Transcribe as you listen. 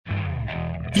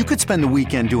You could spend the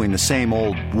weekend doing the same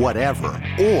old whatever,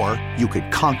 or you could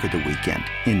conquer the weekend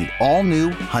in the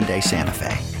all-new Hyundai Santa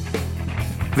Fe.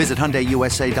 Visit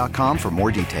HyundaiUSA.com for more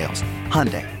details.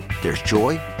 Hyundai, there's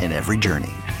joy in every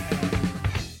journey.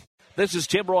 This is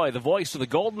Tim Roy, the voice of the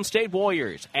Golden State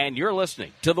Warriors, and you're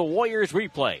listening to the Warriors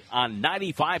Replay on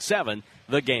 95.7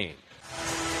 The Game.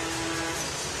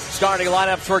 Starting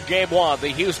lineups for Game 1, the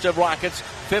Houston Rockets,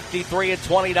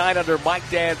 53-29 under Mike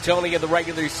D'Antoni in the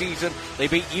regular season. They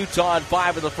beat Utah in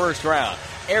 5 in the first round.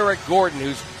 Eric Gordon,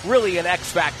 who's really an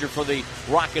X factor for the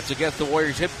Rockets against the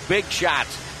Warriors, hit big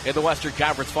shots in the Western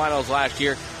Conference Finals last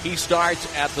year. He starts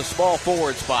at the small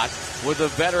forward spot with the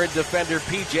veteran defender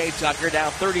P.J. Tucker, now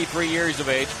 33 years of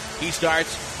age. He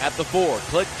starts at the 4.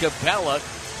 Clint Capella,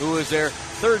 who is their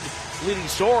third leading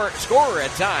scorer at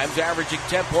times, averaging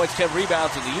 10 points, 10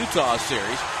 rebounds in the Utah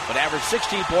series, but averaged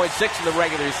 16.6 in the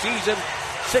regular season.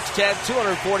 6'10",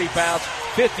 240 pounds,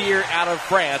 fifth year out of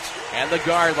France. And the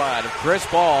guard line of Chris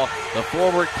Paul, the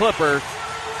former Clipper,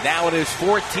 now in his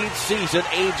 14th season,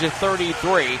 age of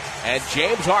 33. And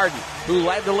James Harden, who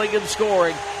led the league in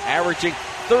scoring, averaging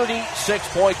 36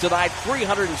 points tonight,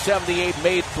 378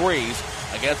 made threes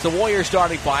against the Warriors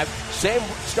starting five. Same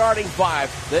starting five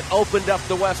that opened up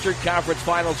the Western Conference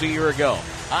Finals a year ago.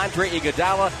 Andre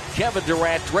Iguodala, Kevin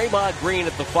Durant, Draymond Green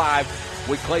at the 5,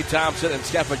 with Klay Thompson and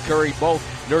Stephen Curry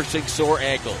both nursing sore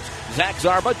ankles. Zach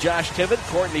Zarba, Josh Tiven,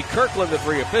 Courtney Kirkland, the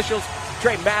 3 officials.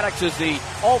 Trey Maddox is the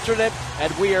alternate,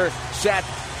 and we are set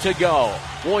to go.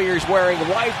 Warriors wearing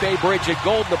white, Bay Bridge in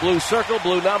gold, the blue circle,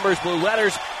 blue numbers, blue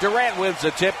letters. Durant wins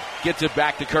the tip, gets it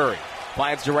back to Curry.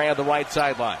 Finds Durant on the right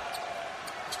sideline.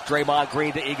 Draymond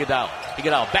Green to Iguodala.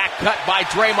 Iguodala back cut by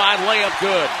Draymond, layup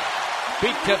good.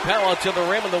 Beat Capella to the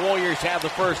rim, and the Warriors have the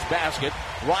first basket.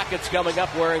 Rockets coming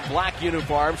up wearing black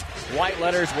uniforms, white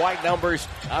letters, white numbers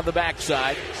on the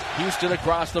backside. Houston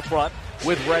across the front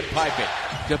with red piping.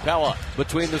 Capella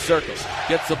between the circles.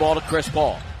 Gets the ball to Chris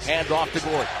Paul. Hand off to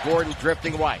Gordon. Gordon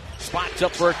drifting right. Spots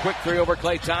up for a quick three over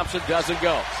Klay Thompson. Doesn't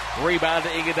go. Rebound to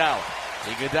Iguodala.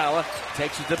 Iguodala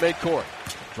takes it to midcourt.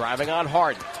 Driving on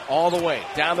Harden. All the way.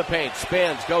 Down the paint.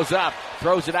 Spins. Goes up.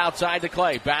 Throws it outside to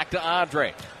Klay. Back to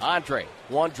Andre. Andre.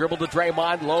 One dribble to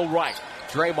Draymond. Low right.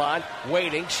 Draymond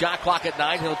waiting. Shot clock at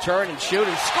 9. He'll turn and shoot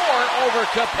and score over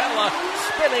Capella.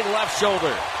 Spinning left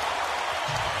shoulder.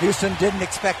 Houston didn't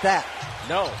expect that.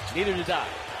 No, neither did I.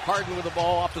 Harden with the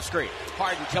ball off the screen.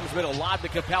 Harden comes middle, lob to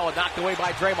Capella, knocked away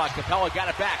by Draymond. Capella got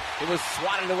it back. It was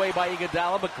swatted away by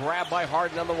Iguodala, but grabbed by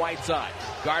Harden on the right side.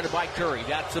 Guarded by Curry.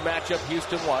 That's the matchup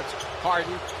Houston wants.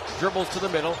 Harden dribbles to the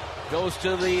middle, goes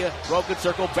to the broken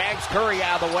circle, bangs Curry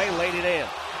out of the way, laid it in.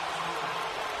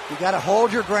 You got to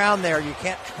hold your ground there. You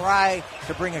can't try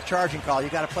to bring a charging call. You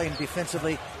got to play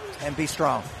defensively and be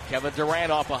strong. Kevin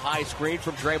Durant off a high screen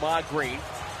from Draymond Green.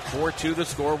 4-2 the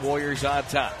score, Warriors on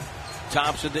top.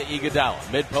 Thompson to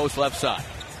Iguodala, mid-post left side.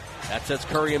 That sets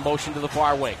Curry in motion to the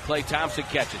far wing. Klay Thompson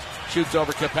catches, shoots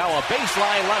over Capella,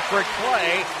 baseline left for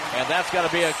Klay, and that's got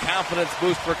to be a confidence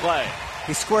boost for Klay.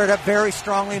 He squared up very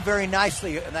strongly and very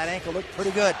nicely, and that ankle looked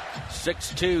pretty good.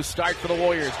 6-2 start for the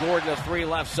Warriors. Gordon a 3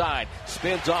 left side,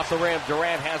 spins off the rim.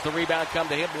 Durant has the rebound come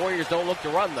to him. Warriors don't look to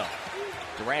run though.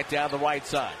 Durant down the right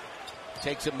side.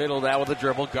 Takes it middle now with a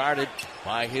dribble, guarded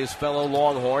by his fellow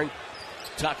Longhorn,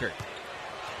 Tucker.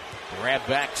 Durant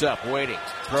backs up, waiting.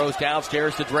 Throws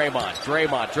downstairs to Draymond.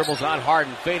 Draymond dribbles on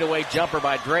Harden. Fadeaway jumper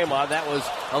by Draymond. That was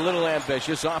a little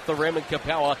ambitious. Off the rim, and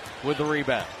Capella with the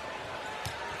rebound.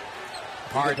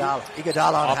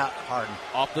 Iguodala on Harden.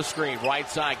 Off the screen, right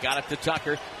side. Got it to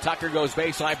Tucker. Tucker goes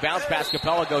baseline. Bounce pass.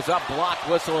 Capella goes up. Block,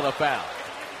 whistle, and a foul.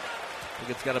 I think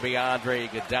it's going to be Andre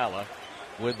Iguodala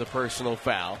with the personal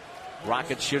foul.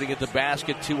 Rockets shooting at the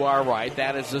basket to our right.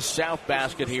 That is the south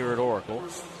basket here at Oracle.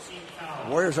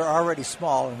 Warriors are already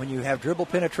small, and when you have dribble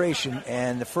penetration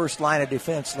and the first line of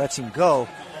defense lets him go,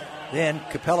 then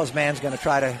Capella's man's going to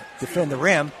try to defend the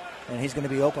rim, and he's going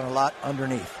to be open a lot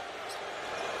underneath.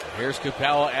 Here's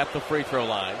Capella at the free throw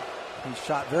line. He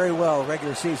shot very well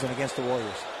regular season against the Warriors.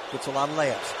 Gets a lot of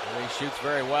layups. And he shoots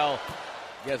very well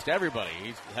against everybody.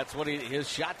 That's what his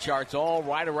shot chart's all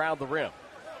right around the rim.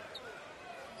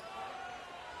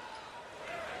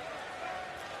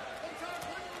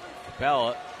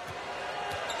 Capella,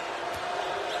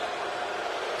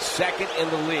 second in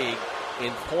the league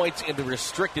in points in the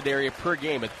restricted area per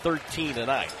game at 13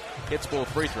 tonight. Hits both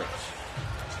free throws.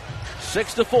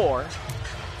 6-4.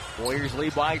 Warriors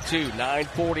lead by 2.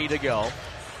 9:40 to go.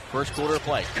 First quarter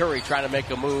play. Curry trying to make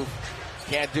a move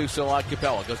Can't do so on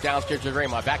Capella. Goes downstairs to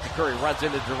Draymond. Back to Curry. Runs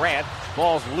into Durant.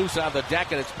 Ball's loose on the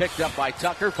deck, and it's picked up by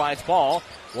Tucker. Finds Paul.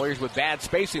 Warriors with bad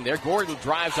spacing there. Gordon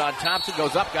drives on Thompson.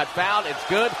 Goes up. Got fouled. It's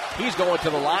good. He's going to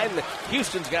the line.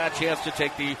 Houston's got a chance to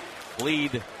take the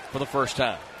lead for the first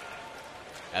time.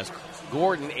 As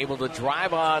Gordon able to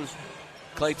drive on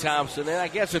Klay Thompson. And I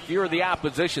guess if you're the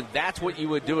opposition, that's what you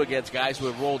would do against guys who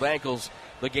have rolled ankles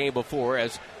the game before,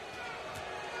 as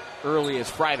early as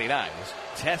Friday night.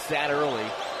 Test that early.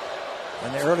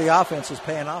 And the early offense is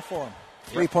paying off for him.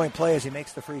 Three-point play as he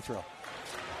makes the free throw.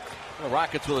 The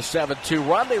Rockets with a 7-2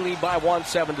 run. They lead by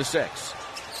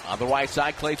 7-6. On the right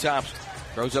side, Klay Thompson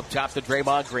throws up top to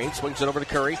Draymond Green. Swings it over to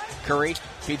Curry. Curry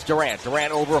feeds Durant.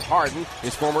 Durant over Harden,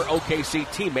 his former OKC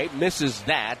teammate. Misses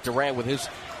that. Durant with his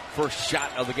first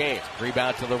shot of the game.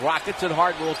 Rebound to the Rockets, and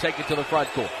Harden will take it to the front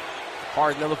court.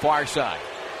 Harden on the far side.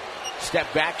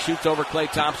 Step back, shoots over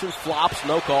Klay Thompson, flops,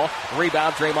 no call.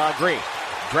 Rebound, Draymond Green.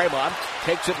 Draymond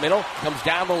takes it middle, comes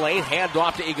down the lane, hand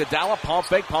off to Iguodala. Pump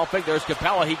fake. There's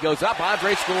Capella. He goes up.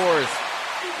 Andre scores.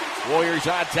 Warriors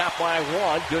on top by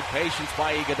 1. Good patience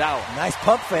by Iguodala. Nice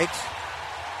pump fakes.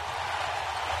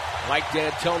 Mike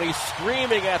D'Antoni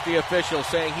screaming at the official,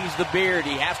 saying he's the beard.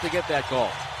 He has to get that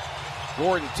call.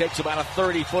 Gordon takes about a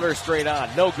 30-footer straight on.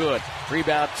 No good.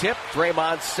 Rebound tip.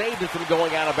 Draymond saved it from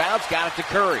going out of bounds. Got it to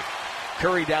Curry.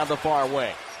 Curry down the far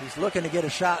wing. He's looking to get a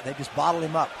shot. They just bottle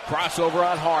him up. Crossover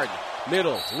on Harden.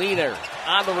 Middle. Leaner.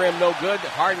 On the rim. No good.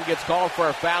 Harden gets called for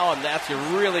a foul, and that's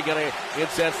really going to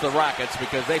incense the Rockets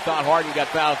because they thought Harden got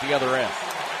fouled at the other end.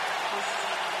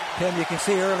 Tim, you can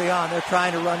see early on they're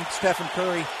trying to run Stephen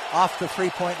Curry off the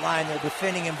three-point line. They're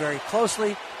defending him very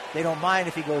closely. They don't mind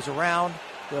if he goes around.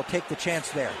 They'll take the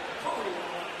chance there.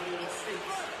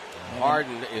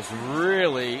 Harden is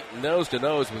really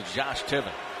nose-to-nose with Josh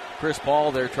Tiven. Chris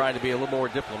Paul, they're trying to be a little more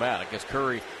diplomatic as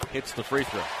Curry hits the free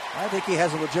throw. I think he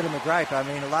has a legitimate gripe. I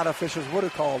mean, a lot of officials would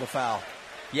have called a foul.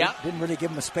 Yeah. Didn't really give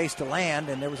him a space to land,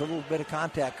 and there was a little bit of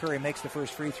contact. Curry makes the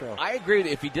first free throw. I agree.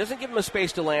 If he doesn't give him a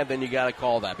space to land, then you got to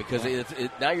call that because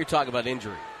now you're talking about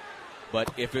injury.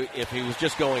 But if he was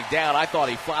just going down, I thought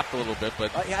he flopped a little bit.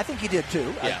 But yeah, I think he did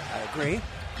too. Yeah. I agree.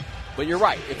 But you're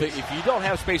right. If you don't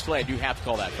have space to land, you have to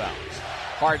call that foul.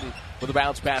 Harden with a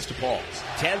bounce pass to Paul.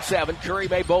 10-7. Curry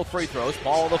made both free throws.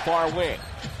 Paul on the far wing.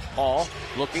 Paul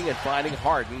looking and finding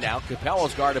Harden. Now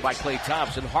Capella's guarded by Klay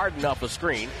Thompson. Harden off a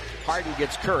screen. Harden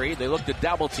gets Curry. They look to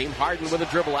double team. Harden with a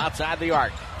dribble outside the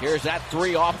arc. Here's that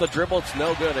three off the dribble. It's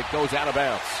no good. It goes out of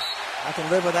bounds. I can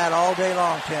live with that all day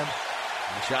long, Tim.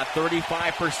 He shot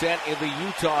 35% in the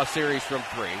Utah series from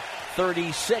three.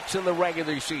 36 in the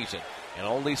regular season. And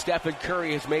only Stephen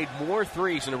Curry has made more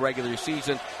threes in the regular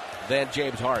season than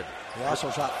James Harden. He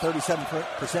also shot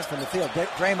 37% from the field.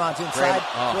 Draymond's inside,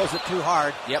 throws it too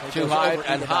hard. Yep, too high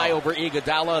and high over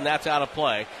Iguodala, and that's out of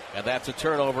play. And that's a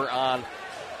turnover on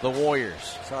the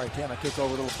Warriors. Sorry, Tim, I took over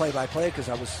a little play-by-play because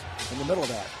I was in the middle of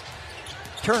that.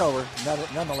 Turnover,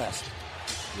 nonetheless.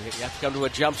 You have to come to a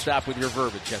jump stop with your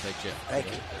verbiage, I think, Jim. Thank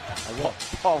you. I will.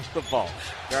 Paul with the ball.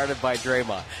 Guarded by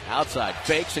Draymond. Outside.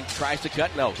 Fakes and tries to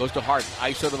cut. No. Goes to Harden.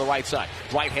 ISO to the right side.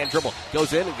 Right-hand dribble.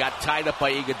 Goes in and got tied up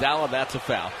by Iguodala, and that's a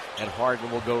foul. And Harden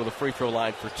will go to the free throw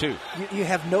line for two. You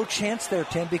have no chance there,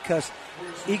 Tim, because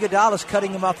Iguodala's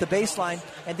cutting him off the baseline,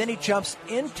 and then he jumps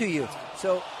into you.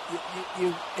 So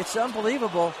it's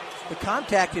unbelievable. The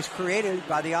contact is created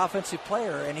by the offensive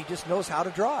player, and he just knows how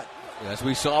to draw it. As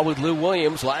we saw with Lou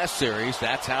Williams last series,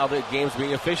 that's how the game's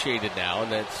being officiated now,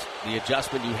 and that's the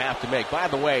adjustment you have to make. By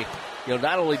the way,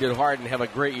 not only did Harden have a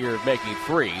great year of making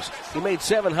threes, he made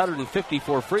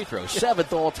 754 free throws,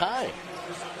 7th all time.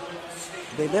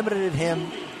 They limited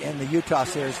him in the Utah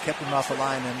series, kept him off the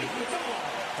line and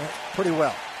pretty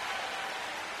well.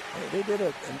 They did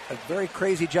a very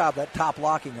crazy job, that top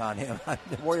locking on him.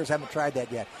 The Warriors haven't tried that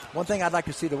yet. One thing I'd like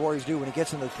to see the Warriors do when he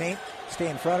gets in the paint, stay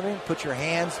in front of him, put your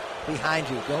hands behind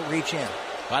you. Don't reach in.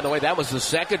 By the way, that was the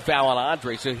second foul on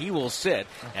Andre, so he will sit.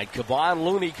 And Kevon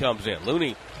Looney comes in.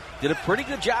 Looney did a pretty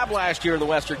good job last year in the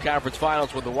Western Conference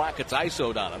Finals when the Rockets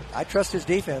ISO'd on him. I trust his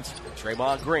defense.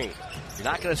 Draymond Green. You're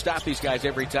not going to stop these guys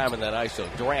every time in that ISO.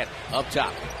 Durant up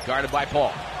top, guarded by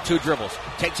Paul. 2 dribbles.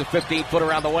 Takes a 15-foot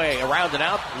around the way. Around and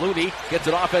out. Looney gets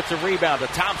an offensive rebound to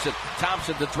Thompson.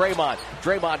 Thompson to Draymond.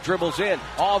 Draymond dribbles in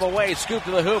all the way. Scoop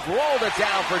to the hoop. Rolled it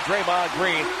down for Draymond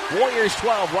Green. Warriors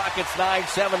 12. Rockets 9.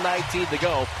 7:19 to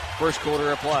go. First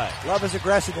quarter of play. Love his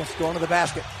aggressiveness going to the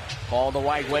basket. Paul on the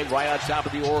right wing, right on top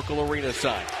of the Oracle Arena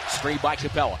side. Screen by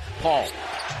Capella. Paul.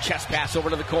 Chest pass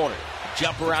over to the corner.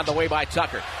 Jump around the way by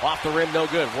Tucker. Off the rim, no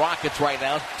good. Rockets right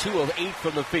now, 2 of 8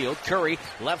 from the field. Curry,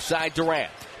 left side, Durant.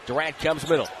 Durant comes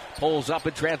middle. Pulls up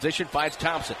in transition, finds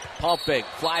Thompson. Pump fake,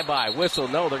 fly by, whistle.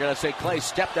 No, they're going to say Clay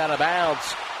stepped out of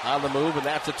bounds on the move, and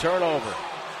that's a turnover.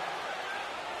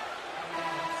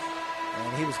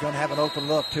 And he was going to have an open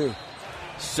look, too.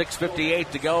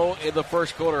 6:58 to go in the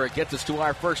first quarter. It gets us to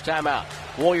our first timeout.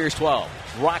 Warriors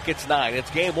 12, Rockets 9. It's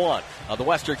game one of the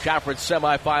Western Conference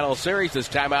Semifinals series. This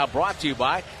timeout brought to you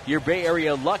by your Bay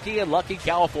Area Lucky and Lucky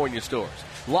California stores.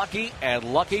 Lucky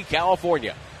and Lucky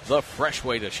California, the fresh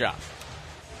way to shop.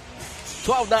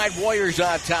 12-9 Warriors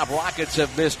on top. Rockets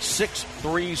have missed 6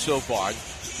 threes so far.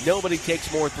 Nobody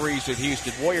takes more threes than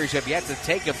Houston. Warriors have yet to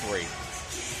take a three.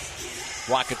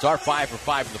 Rockets are 5 for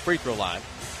 5 from the free throw line.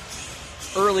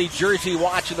 Early jersey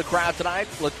watch in the crowd tonight.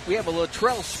 Look, we have a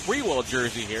Latrell Sprewell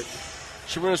jersey here.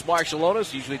 Sharunas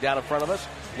Marciulionis, usually down in front of us.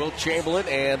 Will Chamberlain,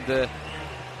 and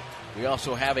we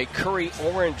also have a Curry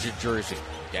orange jersey.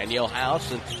 Danielle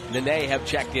House and Nene have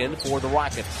checked in for the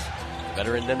Rockets.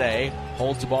 Veteran Nene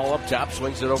holds the ball up top,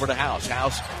 swings it over to House.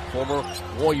 House, former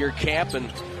Warrior camp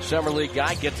and Summer League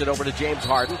guy, gets it over to James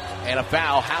Harden. And a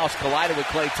foul. House collided with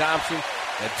Klay Thompson,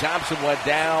 and Thompson went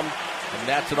down, and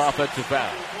that's an offensive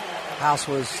foul. House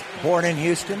was born in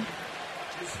Houston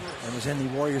and was in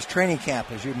the Warriors training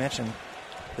camp, as you mentioned,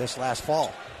 this last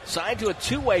fall. Signed to a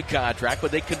two-way contract,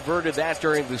 but they converted that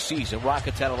during the season.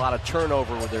 Rockets had a lot of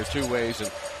turnover with their two-ways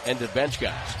and ended bench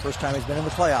guys. First time he's been in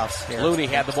the playoffs here. Looney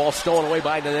had the ball stolen away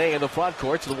by Nene in the front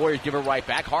court, so the Warriors give it right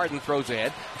back. Harden throws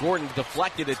ahead. Gordon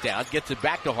deflected it down, gets it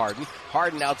back to Harden.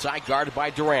 Harden outside, guarded by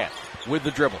Durant. With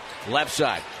the dribble, left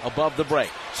side, above the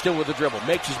break, still with the dribble,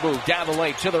 makes his move, down the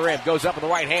lane, to the rim, goes up with the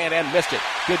right hand and missed it.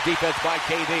 Good defense by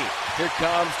KD. Here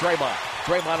comes Draymond.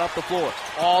 Draymond up the floor,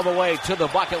 all the way to the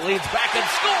bucket, leads back and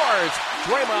scores!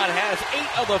 Draymond has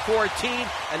 8 of the 14,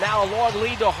 and now a long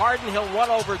lead to Harden. He'll run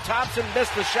over Thompson,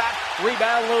 missed the shot,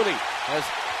 rebound Looney, as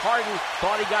Harden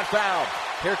thought he got fouled.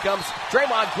 Here comes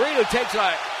Draymond Green, who takes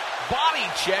a body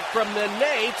check from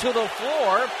Nene to the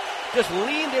floor. Just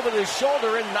leaned in with his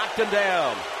shoulder and knocked him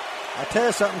down. I'll tell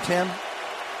you something, Tim.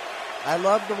 I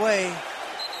love the way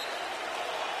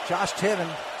Josh Tiven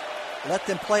let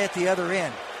them play at the other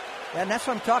end. And that's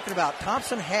what I'm talking about.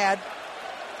 Thompson had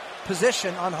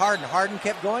position on Harden. Harden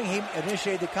kept going. He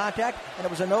initiated the contact, and it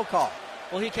was a no call.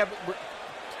 Well,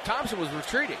 Thompson was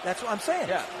retreating. That's what I'm saying.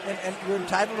 Yeah. And you're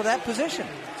entitled to that position.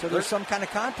 So there's some kind of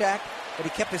contact, but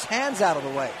he kept his hands out of the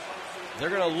way. They're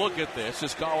going to look at this.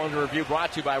 This call under review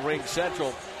brought to you by Ring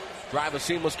Central. Drive a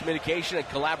seamless communication and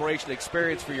collaboration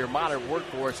experience for your modern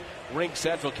workforce. Ring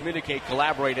Central, communicate,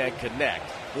 collaborate, and connect.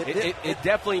 It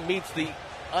definitely meets the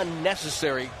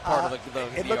unnecessary part of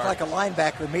the It looked like a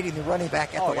linebacker meeting the running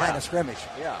back at the line of scrimmage.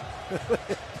 Yeah.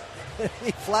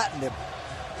 He flattened him.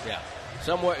 Yeah.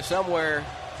 Somewhere,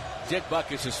 Dick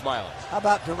Buckus is smiling. How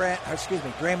about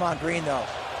Draymond Green, though?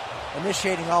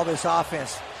 Initiating all this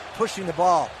offense, pushing the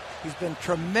ball. He's been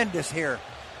tremendous here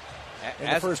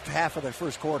in the first half of the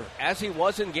first quarter. As he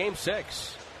was in Game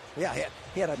 6. Yeah,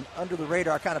 he had an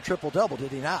under-the-radar kind of triple-double, did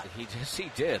he not? He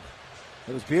did.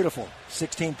 It was beautiful.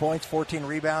 16 points, 14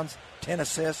 rebounds, 10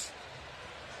 assists.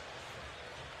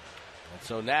 And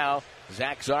so now,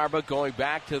 Zach Zarba going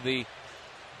back to the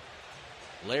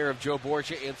lair of Joe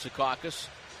Borgia in Secaucus.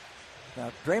 Now,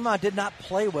 Draymond did not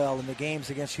play well in the games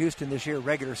against Houston this year,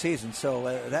 regular season, so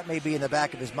that may be in the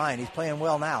back of his mind. He's playing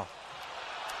well now.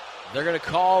 They're going to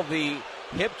call the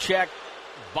hip check,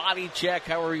 body check,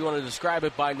 however you want to describe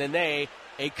it, by Nene,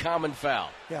 a common foul.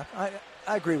 Yeah, I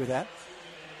agree with that.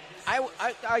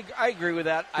 I agree with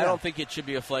that. Yeah. I don't think it should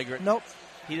be a flagrant. Nope.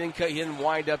 He didn't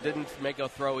wind up, didn't make a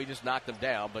throw. He just knocked him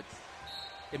down, but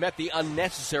it met the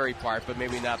unnecessary part, but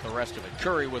maybe not the rest of it.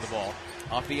 Curry with the ball.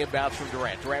 Off the inbounds from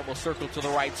Durant. Durant will circle to the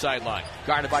right sideline.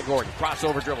 Guarded by Gordon.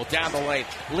 Crossover dribble down the lane.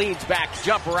 Leans back.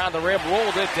 Jump around the rim.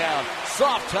 Rolled it down.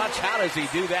 Soft touch. How does he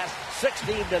do that?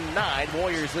 16-9.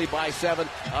 Warriors lead by 7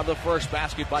 on the first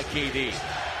basket by KD.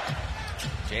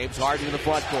 James Harden in the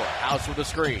front court. House with the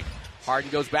screen.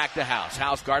 Harden goes back to House.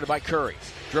 House guarded by Curry.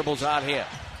 Dribbles on him.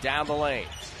 Down the lane.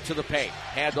 To the paint.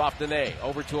 Hand off to Nene.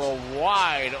 Over to a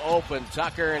wide open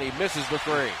Tucker, and he misses the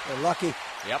three. They're lucky.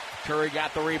 Yep. Curry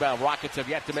got the rebound. Rockets have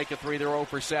yet to make a three. They're 0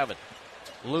 for 7.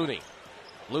 Looney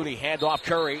hand off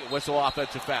Curry. Whistle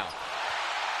offensive foul.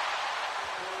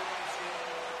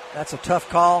 That's a tough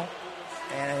call.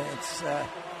 And it's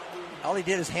all he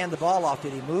did is hand the ball off.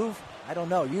 Did he move? I don't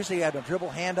know. Usually he had a dribble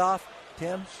handoff,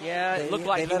 Tim. Yeah, it looked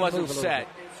like he wasn't set.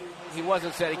 He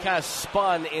wasn't set. He kind of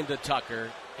spun into Tucker,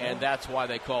 and that's why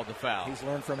they called the foul. He's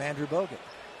learned from Andrew Bogut,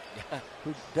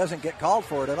 who doesn't get called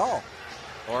for it at all.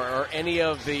 Or any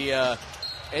of the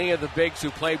bigs who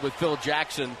played with Phil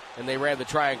Jackson and they ran the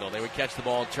triangle. They would catch the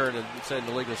ball and turn and send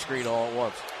the legal screen all at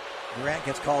once. Durant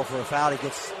gets called for a foul. He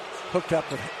gets hooked up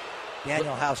with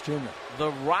Daniel House Jr.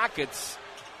 The Rockets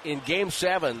in Game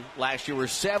 7 last year were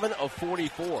 7 of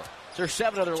 44. They're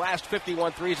 7 of their last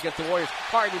 51 threes against the Warriors.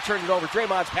 Harden turned it over.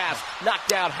 Draymond's pass knocked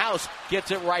down. House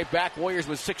gets it right back. Warriors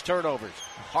with 6 turnovers.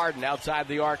 Harden outside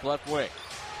the arc, left wing.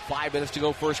 5 minutes to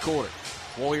go first quarter.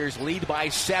 Warriors lead by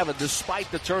 7 despite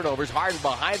the turnovers. Harden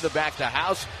behind the back to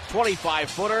House.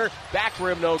 25-footer. Back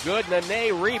rim no good.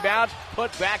 Nene rebounds.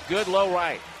 Put back good low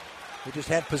right. He just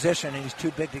had possession, and he's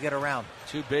too big to get around.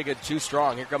 Too big and too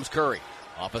strong. Here comes Curry.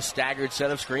 Off a staggered set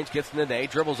of screens. Gets Nene.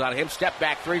 Dribbles out of him. Step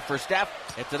back 3 for Steph.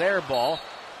 It's an air ball.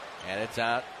 And it's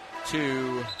out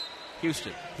to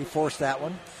Houston. He forced that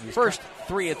one. First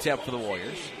 3 attempt for the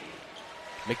Warriors.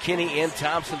 McKinney and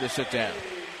Thompson to sit down.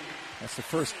 That's the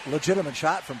first legitimate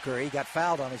shot from Curry. He got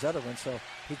fouled on his other one, so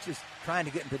he's just trying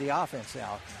to get into the offense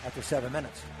now after 7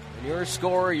 minutes. When you're a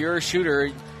scorer, you're a shooter,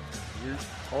 you're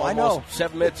almost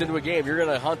 7 minutes into a game. You're going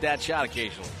to hunt that shot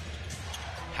occasionally.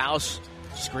 House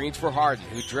screens for Harden,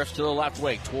 who drifts to the left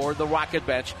wing toward the Rocket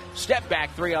bench. Step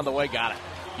back 3 on the way, got it.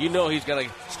 You know he's going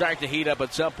to start to heat up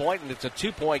at some point, and it's a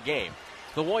 2-point game.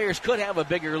 The Warriors could have a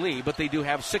bigger lead, but they do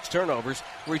have 6 turnovers,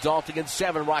 resulting in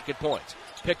 7 Rocket points.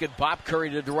 Pick and pop, Curry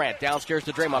to Durant. Downstairs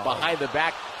to Draymond. Behind the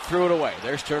back, threw it away.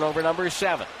 There's turnover number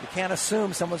 7. You can't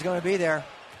assume someone's going to be there.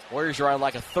 Warriors are on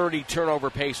like a 30 turnover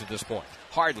pace at this point.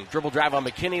 Harden, dribble drive on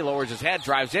McKinney, lowers his head,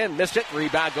 drives in, missed it.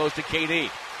 Rebound goes to KD.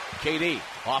 KD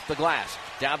off the glass,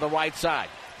 down the right side,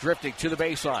 drifting to the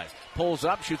baseline. Pulls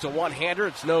up, shoots a one-hander.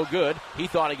 It's no good. He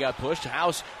thought he got pushed.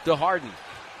 House to Harden.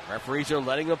 Referees are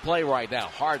letting him play right now.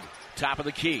 Harden, top of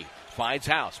the key. Finds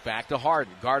House. Back to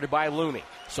Harden. Guarded by Looney.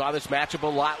 Saw this matchup a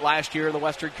lot last year in the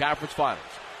Western Conference Finals.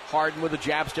 Harden with a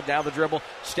jab step down the dribble.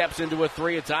 Steps into a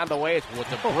 3. It's on the way. It's with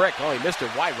the brick. Oh, he missed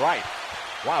it wide right.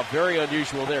 Wow, very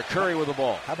unusual there. Curry with the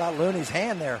ball. How about Looney's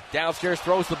hand there? Downstairs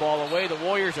throws the ball away. The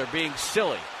Warriors are being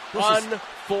silly.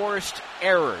 Unforced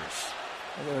errors.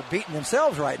 They're beating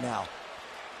themselves right now.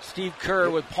 Steve Kerr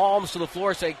with palms to the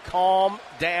floor saying, calm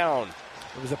down.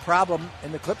 It was a problem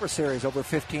in the Clippers series, over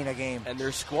 15 a game. And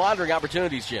they're squandering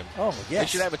opportunities, Jim. Oh, yes. They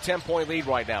should have a 10-point lead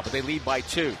right now, but they lead by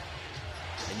 2.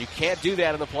 And you can't do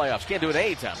that in the playoffs. Can't do it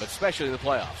any time, but especially in the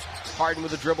playoffs. Harden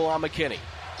with a dribble on McKinney.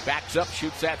 Backs up,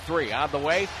 shoots that 3. On the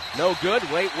way, no good.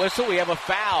 Late whistle, we have a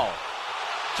foul.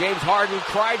 James Harden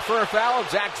cried for a foul, and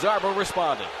Zach Zarba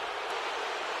responded.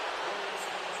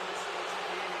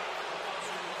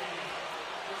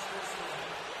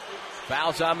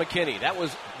 Fouls on McKinney. That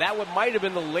might have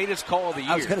been the latest call of the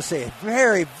year. I was going to say a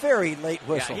very, very late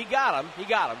whistle. Yeah, he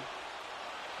got him.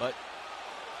 But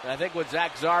I think when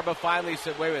Zach Zarba finally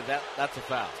said, wait a minute, that's a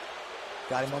foul.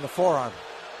 Got him on the forearm.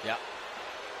 Yeah.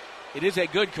 It is a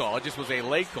good call. It just was a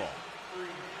late call.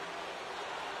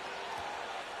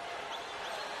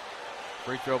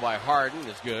 Free throw by Harden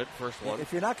is good. First one.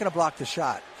 If you're not going to block the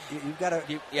shot, you've got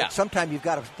to. Sometimes you've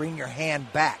got to bring your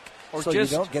hand back. So you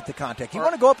don't get the contact. You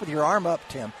want to go up with your arm up,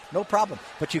 Tim, no problem.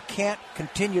 But you can't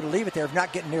continue to leave it there if you're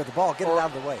not getting near the ball. Get it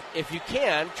out of the way. If you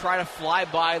can, try to fly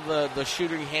by the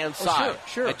shooting hand side.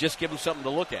 Sure. And just give him something to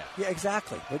look at. Yeah,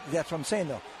 exactly. But that's what I'm saying,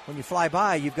 though. When you fly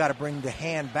by, you've got to bring the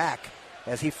hand back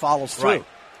as he follows through. Right.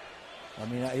 I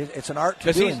mean, it's an art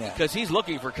to doing that. Because he's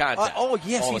looking for contact.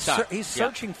 Yes, he's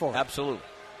searching for it. Absolutely.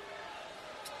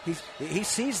 He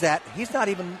sees that. He's not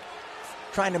even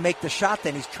trying to make the shot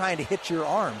then. He's trying to hit your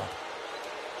arm.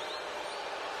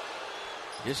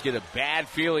 Just get a bad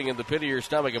feeling in the pit of your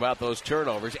stomach about those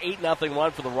turnovers. 8-0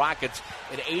 one for the Rockets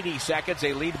in 80 seconds.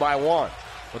 They lead by 1.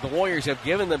 But the Warriors have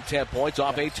given them 10 points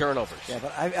off 8 turnovers. Yeah,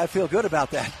 but I feel good about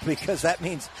that because that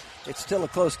means it's still a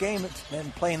close game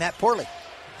and playing that poorly.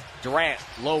 Durant,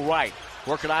 low right,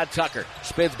 working on Tucker.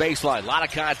 Spins baseline, a lot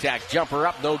of contact. Jumper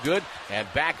up, no good. And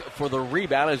back for the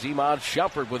rebound is Iman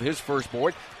Shumpert with his first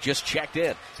board. Just checked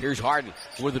in. Here's Harden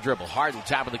with the dribble. Harden,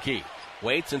 top of the key.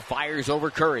 Waits and fires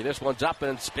over Curry. This one's up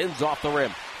and spins off the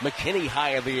rim. McKinney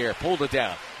high in the air. Pulled it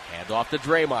down. Hand off to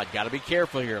Draymond. Got to be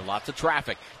careful here. Lots of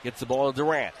traffic. Gets the ball to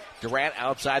Durant. Durant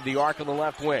outside the arc on the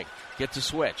left wing. Gets a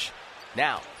switch.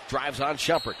 Now drives on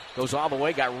Shumpert. Goes all the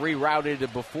way. Got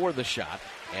rerouted before the shot.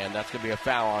 And that's going to be a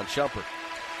foul on Shumpert.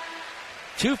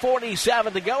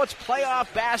 2:47 to go. It's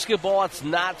playoff basketball. It's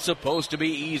not supposed to be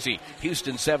easy.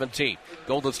 Houston 17.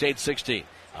 Golden State 16.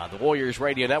 On the Warriors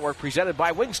Radio Network, presented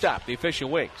by Wingstop, the official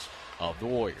wings of the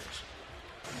Warriors.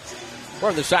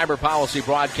 We're in the Cyber Policy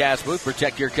broadcast booth.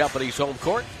 Protect your company's home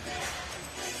court.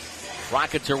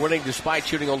 Rockets are winning despite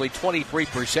shooting only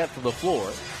 23% from the floor.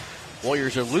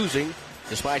 Warriors are losing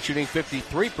despite shooting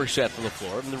 53% from the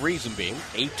floor, and the reason being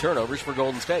 8 turnovers for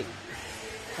Golden State.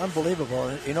 Unbelievable.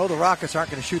 You know the Rockets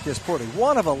aren't going to shoot this poorly.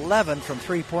 1 of 11 from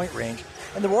three-point range,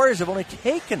 and the Warriors have only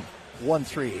taken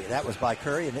 1-3. That was by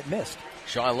Curry, and it missed.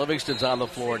 Sean Livingston's on the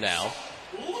floor now.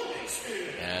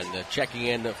 And checking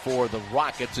in for the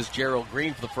Rockets is Gerald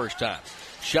Green for the first time.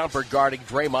 Shumpert guarding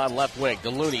Draymond left wing to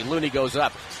Looney. Looney goes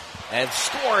up and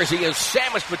scores. He is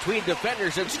sandwiched between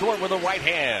defenders and scored with a right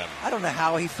hand. I don't know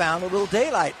how he found a little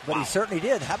daylight, but he certainly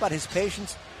did. How about his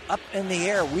patience up in the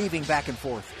air, weaving back and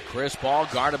forth? Chris Paul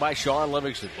guarded by Sean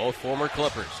Livingston, both former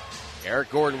Clippers. Eric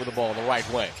Gordon with the ball in the right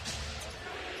wing.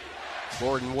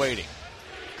 Gordon waiting.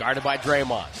 Guarded by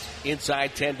Draymond.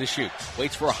 Inside 10 to shoot.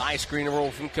 Waits for a high screen roll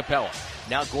from Capella.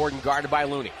 Now Gordon guarded by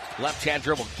Looney. Left-hand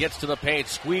dribble. Gets to the paint.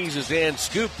 Squeezes in.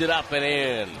 Scooped it up and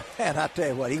in. And I'll tell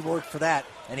you what, he worked for that,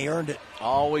 and he earned it.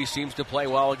 Always seems to play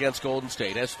well against Golden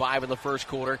State. Has 5 in the first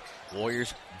quarter.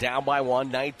 Warriors down by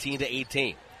 1,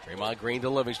 19-18. Draymond Green to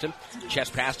Livingston.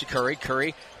 Chest pass to Curry.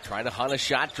 Curry trying to hunt a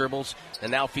shot. Dribbles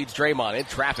and now feeds Draymond in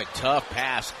traffic. Tough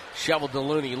pass. Shoveled to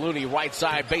Looney. Looney right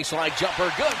side. Baseline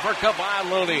jumper. Good for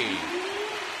Kevon Looney.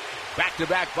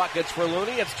 Back-to-back buckets for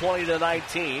Looney. It's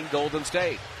 20-19 Golden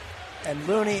State. And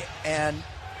Looney and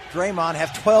Draymond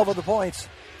have 12 of the points.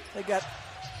 They got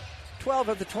 12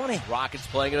 of the 20. Rockets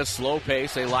playing at a slow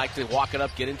pace. They like to walk it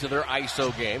up, get into their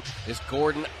ISO game. Is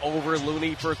Gordon over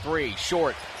Looney for 3.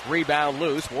 Short. Rebound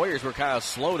loose. Warriors were kind of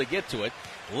slow to get to it.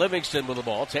 Livingston with the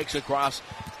ball. Takes across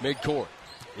midcourt.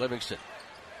 Livingston.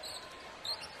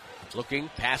 Looking,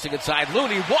 passing inside.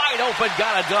 Looney wide open.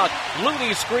 Got a dunk.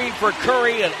 Looney screen for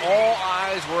Curry, and all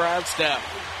eyes were on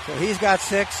Steph. So he's got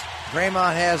 6.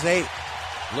 Draymond has 8.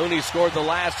 Looney scored the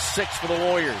last 6 for the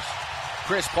Warriors.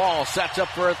 Chris Paul sets up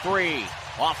for a 3.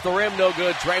 Off the rim, no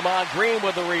good. Draymond Green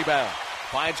with the rebound.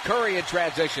 Finds Curry in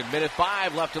transition. Minute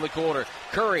 5 left in the quarter.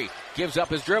 Curry gives up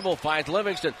his dribble, finds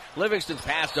Livingston. Livingston's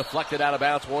pass deflected out of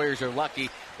bounds. Warriors are lucky.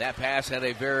 That pass had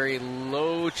a very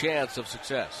low chance of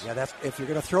success. Yeah, that's if you're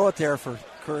going to throw it there for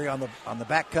Curry on the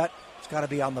back cut, it's got to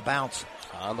be on the bounce.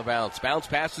 On the bounce. Bounce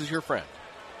pass is your friend.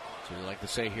 So we like to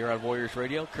say here on Warriors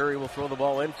Radio, Curry will throw the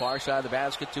ball in, far side of the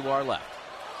basket to our left.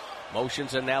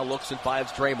 Motions and now looks and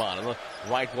finds Draymond in the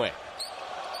right wing.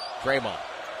 Draymond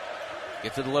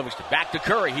gets it to Livingston. Back to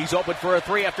Curry. He's open for a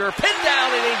 3 after a pin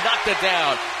down, and he knocked it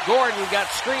down. Gordon got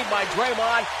screened by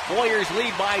Draymond. Warriors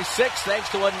lead by 6 thanks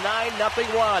to a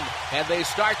 9-0 run. And they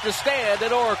start to stand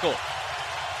at Oracle.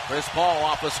 Chris Paul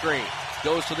off a screen.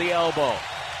 Goes to the elbow.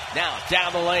 Now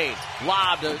down the lane.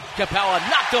 Lob to Capella.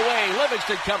 Knocked away.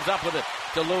 Livingston comes up with it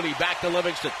to Looney. Back to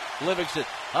Livingston. Livingston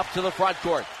up to the front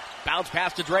court. Bounce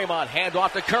pass to Draymond. Hand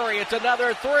off to Curry. It's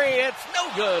another 3. It's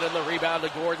no good. And the rebound to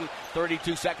Gordon.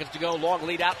 32 seconds to go. Long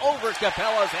lead out over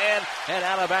Capella's hand and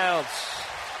out of bounds.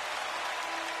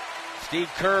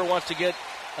 Steve Kerr wants to get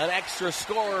an extra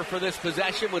scorer for this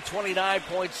possession with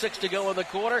 29.6 to go in the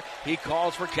quarter. He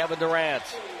calls for Kevin Durant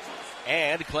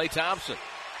and Klay Thompson.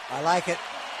 I like it.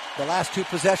 The last 2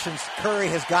 possessions, Curry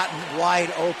has gotten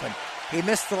wide open. He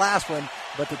missed the last one,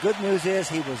 but the good news is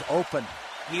he was open.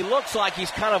 He looks like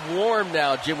he's kind of warm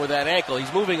now, Jim, with that ankle.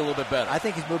 He's moving a little bit better. I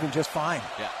think he's moving just fine.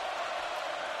 Yeah.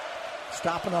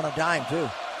 Stopping on a dime, too.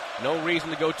 No reason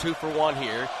to go 2 for 1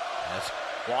 here. As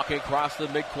walking across the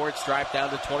midcourt stripe down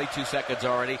to 22 seconds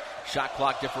already. Shot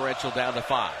clock differential down to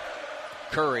 5.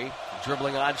 Curry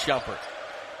dribbling on Shumpert.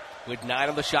 With 9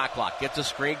 on the shot clock. Gets a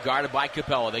screen guarded by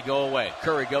Capella. They go away.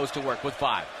 Curry goes to work with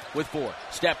 5. With 4.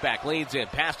 Step back. Leans in.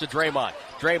 Pass to Draymond.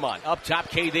 Draymond up top.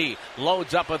 KD.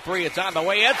 Loads up a 3. It's on the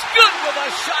way. It's good with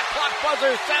a shot clock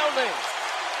buzzer sounding.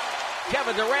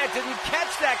 Kevin Durant didn't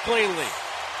catch that cleanly.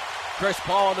 Chris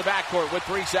Paul in the backcourt with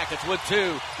 3 seconds. With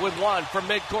 2. With 1 from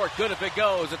midcourt. Good if it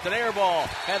goes. It's an air ball.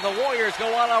 And the Warriors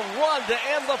go on a run to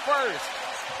end the first.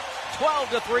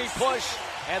 12-3 push.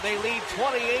 And they lead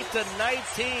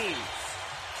 28-19.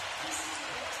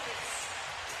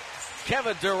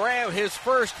 Kevin Durant, his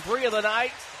first 3 of the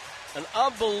night. An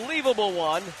unbelievable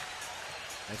one.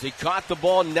 As he caught the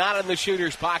ball not in the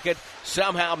shooter's pocket,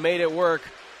 somehow made it work.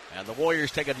 And the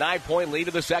Warriors take a 9-point lead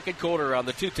in the second quarter on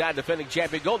the 2-time defending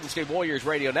champion Golden State Warriors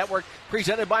Radio Network,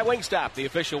 presented by Wingstop, the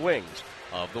official wings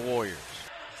of the Warriors.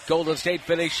 Golden State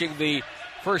finishing the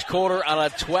first quarter on a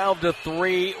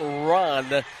 12-3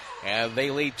 run. And they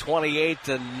lead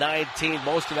 28-19.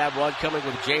 Most of that run coming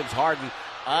with James Harden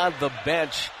on the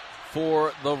bench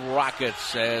for the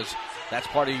Rockets. As that's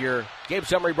part of your game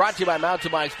summary brought to you by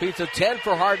Mountain Mike's Pizza. 10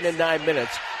 for Harden in 9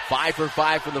 minutes. 5 for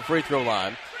 5 from the free throw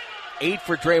line. 8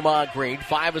 for Draymond Green.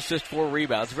 5 assists, 4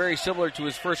 rebounds. Very similar to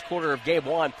his first quarter of game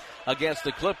 1 against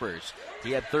the Clippers.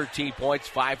 He had 13 points,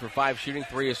 5 for 5 shooting,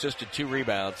 3 assists, 2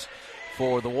 rebounds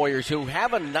for the Warriors, who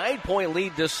have a 9-point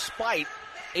lead despite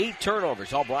 8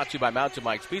 turnovers. All brought to you by Mountain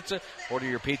Mike's Pizza. Order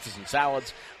your pizzas and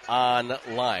salads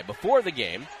online. Before the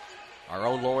game, Our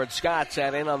own Lauren Scott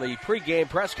sat in on the pregame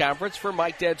press conference for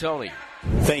Mike D'Antoni.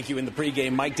 Thank you. In the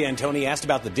pregame, Mike D'Antoni asked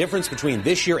about the difference between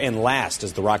this year and last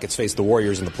as the Rockets face the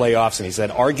Warriors in the playoffs, and he said,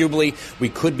 arguably, we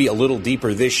could be a little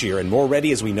deeper this year and more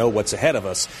ready as we know what's ahead of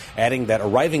us, adding that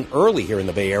arriving early here in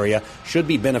the Bay Area should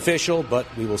be beneficial, but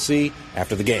we will see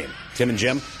after the game. Tim and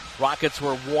Jim? Rockets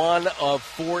were 1 of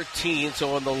 14,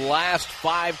 so in the last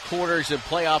 5 quarters in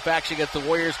playoff action against the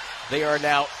Warriors, they are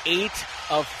now 8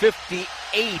 of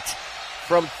 58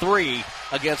 from 3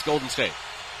 against Golden State.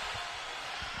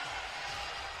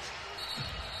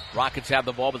 Rockets have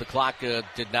the ball, but the clock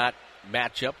did not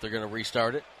match up. They're going to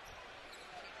restart it.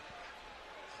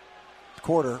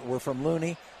 Quarter were from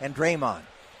Looney and Draymond.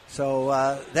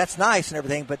 So that's nice and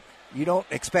everything, but you don't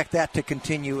expect that to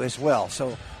continue as well.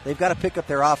 So they've got to pick up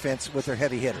their offense with their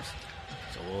heavy hitters.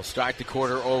 So we'll start the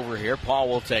quarter over here. Paul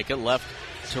will take it. Left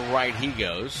to right he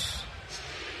goes.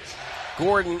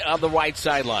 Gordon on the right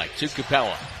sideline to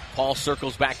Capella. Paul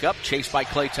circles back up, chased by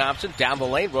Klay Thompson. Down the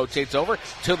lane, rotates over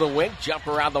to the wing.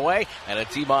 Jumper around the way, and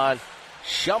it's Iman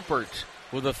Shumpert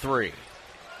with a 3.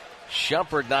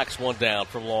 Shumpert knocks one down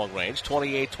from long range,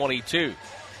 28-22.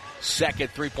 Second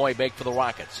three-point make for the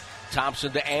Rockets.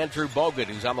 Thompson to Andrew Bogut,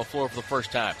 who's on the floor for the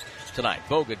first time tonight.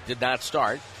 Bogut did not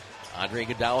start. Andre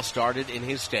Iguodala started in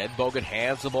his stead. Bogut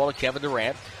hands the ball to Kevin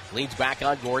Durant. Leans back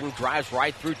on Gordon. Drives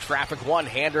right through traffic.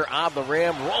 One-hander on the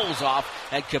rim. Rolls off.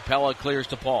 And Capella clears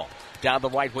to Paul. Down the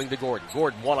right wing to Gordon.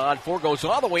 Gordon 1-on-4. Goes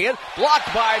all the way in.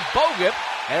 Blocked by Bogut.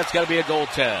 And it's going to be a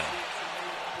goaltend.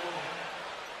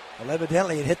 Well,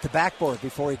 evidently it hit the backboard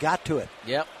before he got to it.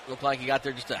 Yep. Looked like he got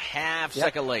there just a half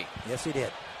second late. Yes, he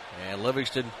did. And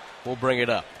Livingston will bring it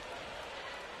up.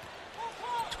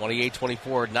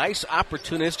 28-24. Nice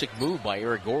opportunistic move by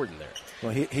Eric Gordon there.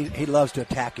 Well, he loves to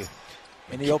attack you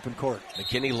in the open court.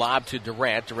 McKinney lobbed to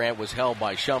Durant. Durant was held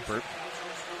by Shumpert.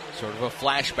 Sort of a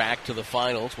flashback to the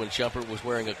finals when Shumpert was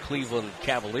wearing a Cleveland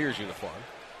Cavaliers uniform.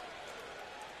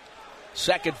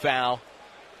 Second foul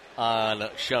on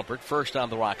Shumpert. First on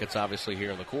the Rockets, obviously,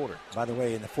 here in the quarter. By the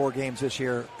way, in the 4 games this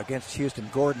year against Houston,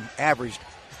 Gordon averaged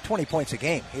 20 points a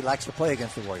game. He likes to play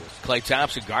against the Warriors. Klay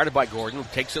Thompson guarded by Gordon,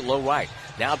 takes it low right.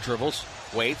 Now dribbles,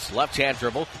 waits, left-hand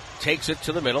dribble, takes it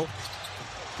to the middle.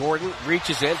 Gordon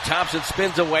reaches in, Thompson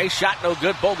spins away, shot no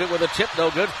good, Bogut with a tip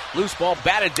no good. Loose ball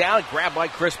batted down, grabbed by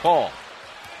Chris Paul.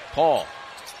 Paul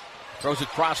throws it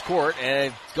cross court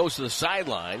and goes to the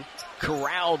sideline.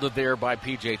 Corralled there by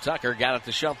P.J. Tucker, got it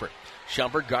to Shumpert.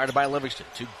 Shumpert guarded by Livingston.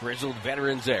 2 grizzled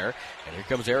veterans there. And here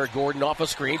comes Eric Gordon off a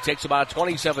screen. Takes about a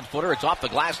 27-footer. It's off the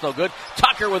glass, no good.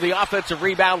 Tucker with the offensive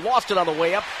rebound. Lost it on the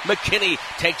way up. McKinney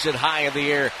takes it high in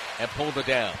the air and pulled it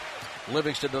down.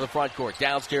 Livingston to the front court.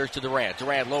 Downstairs to Durant.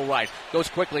 Durant low right. Goes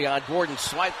quickly on Gordon.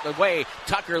 Swiped away.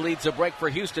 Tucker leads the break for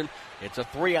Houston. It's a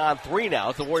 3-on-3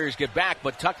 now. The Warriors get back,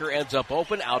 but Tucker ends up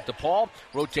open. Out to Paul.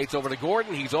 Rotates over to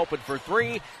Gordon. He's open for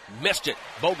 3. Missed it.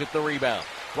 Bogut the rebound.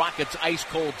 Rockets ice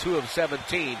cold 2 of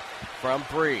 17 from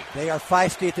 3. They are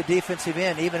feisty at the defensive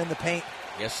end, even in the paint.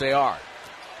 Yes, they are.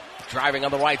 Driving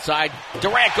on the right side.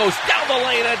 Durant goes down the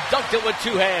lane and dunked it with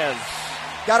 2 hands.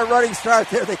 Got a running start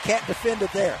there. They can't defend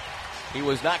it there. He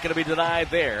was not going to be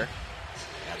denied there.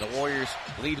 And the Warriors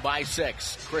lead by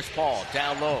 6. Chris Paul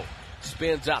down low.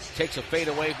 Spins up, takes a fade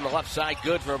away from the left side,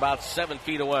 good for about 7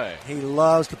 feet away. He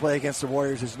loves to play against the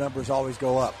Warriors. His numbers always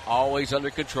go up. Always under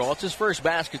control. It's his first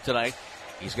basket tonight.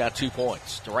 He's got 2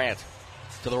 points. Durant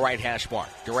to the right hash mark.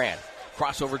 Durant,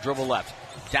 crossover dribble left.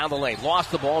 Down the lane,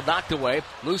 lost the ball, knocked away.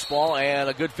 Loose ball and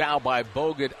a good foul by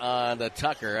Bogut on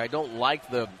Tucker. I don't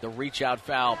like the reach-out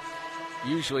foul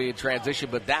usually in transition,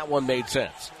 but that one made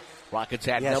sense. Rockets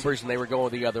had numbers, and they were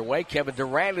going the other way. Kevin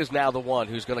Durant is now the one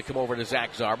who's going to come over to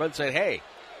Zach Zarba and say, hey,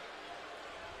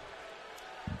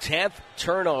 10th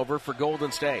turnover for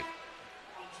Golden State.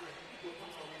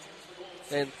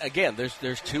 And, again,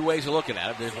 there's 2 ways of looking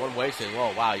at it. There's one way saying,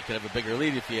 oh, wow, you could have a bigger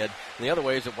lead if you had. And the other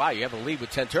way is that, wow, you have a lead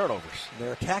with 10 turnovers.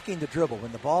 They're attacking the dribble.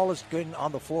 When the ball is good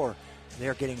on the floor,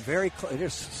 they're getting very close. They're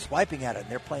just swiping at it, and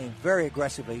they're playing very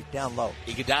aggressively down low.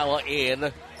 Iguodala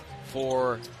in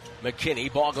for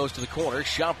McKinney. Ball goes to the corner.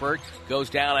 Shumpert goes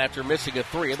down after missing a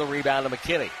 3, and the rebound to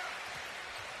McKinney.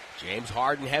 James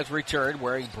Harden has returned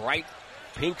wearing bright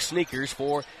pink sneakers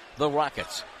for the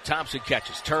Rockets. Thompson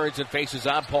catches, turns and faces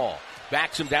on Paul.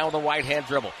 Backs him down with a right-hand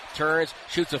dribble. Turns,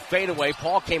 shoots a fadeaway.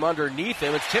 Paul came underneath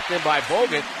him. It's tipped in by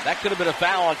Bogut. That could have been a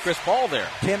foul on Chris Paul there.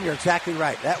 Tim, you're exactly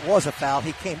right. That was a foul.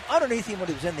 He came underneath him when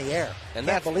he was in the air. And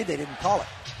can't believe they didn't call it.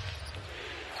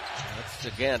 That's,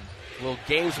 again, a little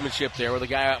gamesmanship there with a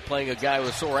guy out playing a guy with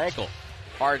a sore ankle.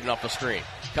 Harden off the screen.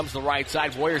 Comes to the right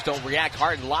side. Warriors don't react.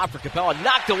 Harden lob for Capella.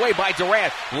 Knocked away by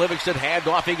Durant. Livingston hand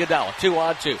off Iguodala.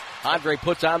 2-on-2. Andre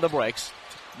puts on the brakes.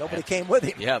 Nobody came with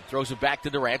him. Yeah, throws it back to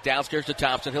Durant. Downstairs to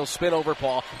Thompson. He'll spin over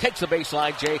Paul. Takes the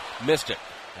baseline. Jay missed it.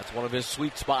 That's one of his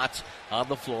sweet spots on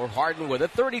the floor. Harden with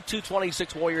it.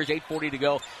 32-26 Warriors. 8:40 to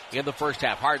go in the first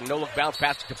half. Harden, no-look bounce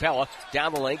pass to Capella.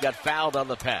 Down the lane. Got fouled on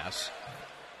the pass.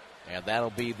 And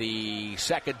that'll be the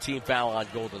second team foul on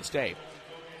Golden State.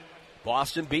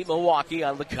 Boston beat Milwaukee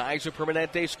on the Kaiser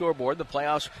Permanente scoreboard. The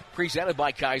playoffs presented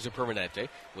by Kaiser Permanente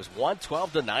was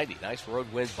 112-90. Nice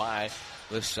road win by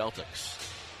the Celtics.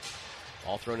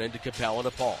 All thrown into Capella to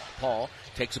Paul. Paul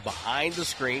takes it behind the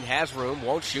screen, has room,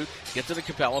 won't shoot, gets it to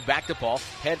Capella, back to Paul.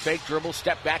 Head fake, dribble,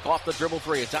 step back off the dribble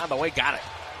three. It's on the way, got it.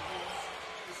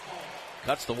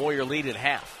 Cuts the Warrior lead in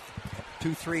half.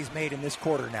 2 threes made in this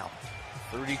quarter now.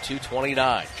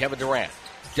 32-29. Kevin Durant.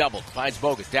 Doubled, finds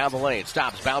Bogut down the lane,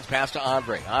 stops, bounce pass to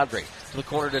Andre. Andre to the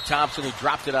corner to Thompson, who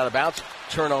dropped it out of bounds.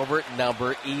 Turnover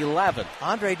number 11.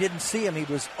 Andre didn't see him. He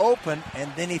was open, and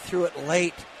then he threw it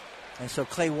late. And so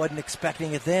Clay wasn't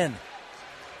expecting it then.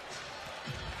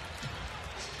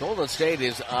 Golden State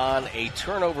is on a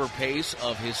turnover pace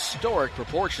of historic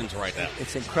proportions right now.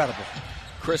 It's incredible.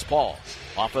 Chris Paul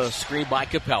off a screen by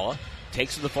Capella.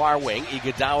 Takes to the far wing.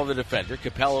 Iguodala the defender.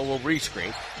 Capella will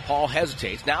rescreen. Paul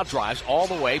hesitates. Now drives all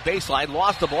the way. Baseline.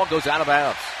 Lost the ball. Goes out of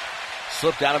bounds.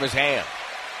 Slipped out of his hand.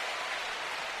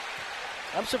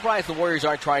 I'm surprised the Warriors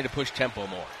aren't trying to push tempo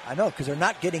more. I know, because they're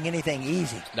not getting anything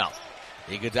easy. No.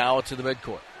 Iguodala to the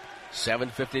midcourt.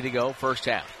 7:50 to go. First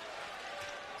half.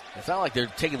 It's not like they're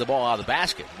taking the ball out of the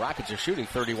basket. Rockets are shooting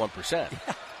 31%.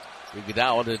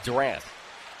 Iguodala to Durant.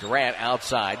 Durant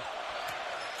outside.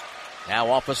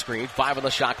 Now off a screen, 5 on the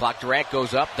shot clock. Durant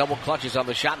goes up, double clutches on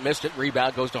the shot, missed it.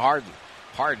 Rebound goes to Harden.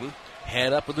 Harden,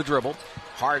 head up with the dribble.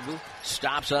 Harden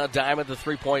stops on a dime at the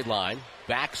three-point line.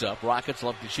 Backs up. Rockets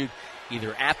love to shoot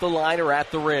either at the line or at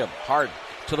the rim. Harden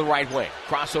to the right wing.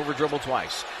 Crossover dribble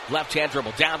twice. Left-hand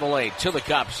dribble down the lane to the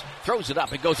cups. Throws it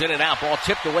up. It goes in and out. Ball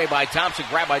tipped away by Thompson.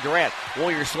 Grabbed by Durant.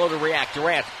 Warriors slow to react.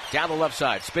 Durant down the left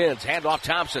side. Spins. Hand off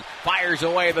Thompson. Fires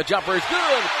away. The jumper is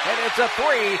good. And it's a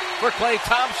three for Klay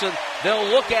Thompson. They'll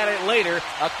look at it later.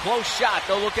 A close shot.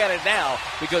 They'll look at it now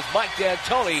because Mike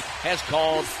D'Antoni has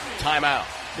called timeout.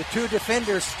 The two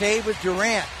defenders stayed with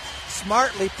Durant.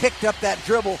 Smartly picked up that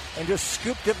dribble and just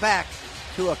scooped it back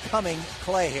to a coming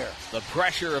Klay here. The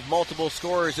pressure of multiple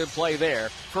scorers in play there.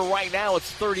 For right now,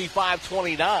 it's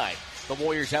 35-29. The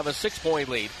Warriors have a 6-point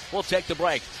lead. We'll take the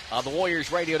break on the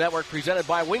Warriors Radio Network presented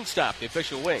by Wingstop, the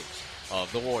official wings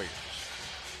of the Warriors.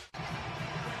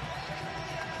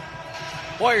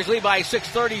 Warriors lead by 6,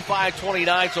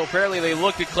 35-29. So apparently they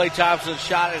looked at Klay Thompson's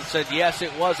shot and said, yes,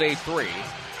 it was a three.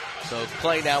 So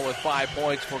Klay now with 5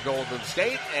 points for Golden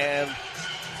State, and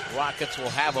Rockets will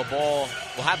have the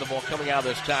ball coming out of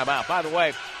this timeout. By the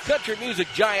way, country music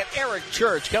giant Eric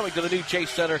Church coming to the new Chase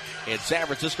Center in San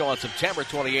Francisco on September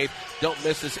 28th. Don't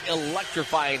miss this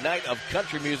electrifying night of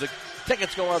country music.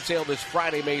 Tickets go on sale this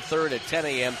Friday, May 3rd at 10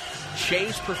 a.m.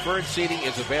 Chase preferred seating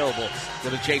is available.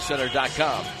 Go to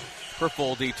chasecenter.com for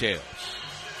full details.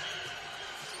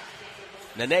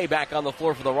 Nene back on the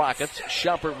floor for the Rockets.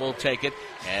 Shumpert will take it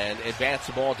and advance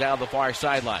the ball down the far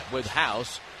sideline with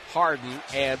House, Harden,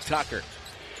 and Tucker.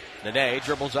 Nene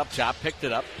dribbles up top, picked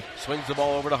it up, swings the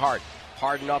ball over to Harden.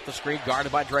 Harden off the screen, guarded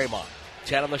by Draymond.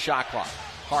 10 on the shot clock.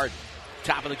 Harden,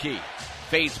 top of the key.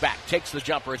 Fades back, takes the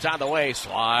jumper, it's on the way,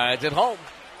 slides it home.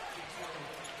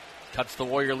 Cuts the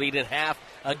Warrior lead in half.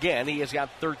 Again, he has got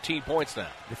 13 points now.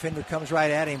 Defender comes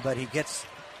right at him, but he gets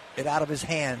it out of his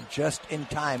hand just in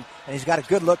time. And he's got a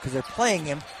good look because they're playing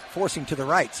him, forcing to the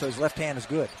right, so his left hand is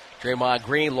good. Draymond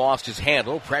Green lost his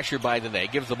handle, pressured by Nene,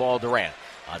 gives the ball to Durant.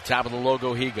 On top of the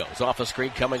logo he goes, off the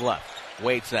screen, coming left.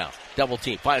 Waits now, double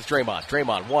team, finds Draymond.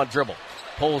 Draymond, one dribble,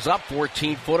 pulls up,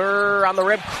 14-footer on the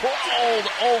rim, crawled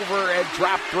over and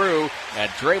dropped through. And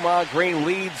Draymond Green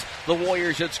leads the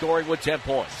Warriors in scoring with 10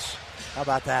 points. How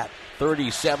about that?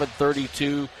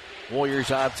 37-32,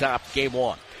 Warriors on top, game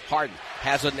one. Harden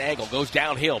has an angle, goes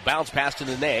downhill, bounce pass to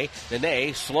Nene.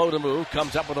 Nene, slow to move,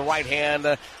 comes up with a right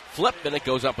hand flip, and it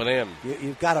goes up and in.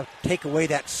 You've got to take away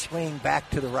that swing back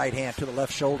to the right hand, to the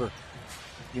left shoulder.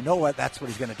 You know what? That's what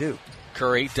he's going to do.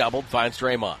 Curry doubled, finds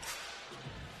Draymond.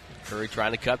 Curry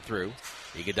trying to cut through.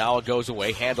 Iguodala goes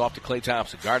away, hand off to Klay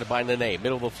Thompson, guarded by Nene,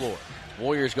 middle of the floor.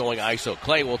 Warriors going ISO.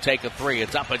 Klay will take a three.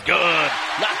 It's up and good.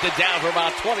 Knocked it down from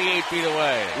about 28 feet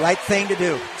away. Right thing to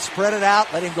do. Spread it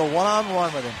out. Let him go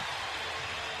one-on-one with him.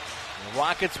 The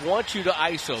Rockets want you to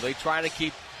ISO. They try to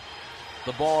keep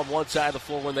the ball on one side of the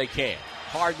floor when they can.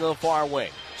 Harden to the far wing.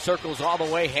 Circles all the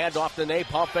way, hand off to Nate.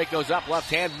 Pump fake goes up,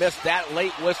 left hand, missed that.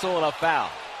 Late whistle and a foul.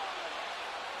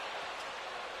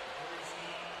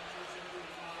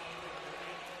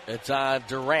 It's on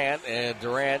Durant, and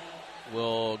Durant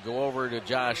will go over to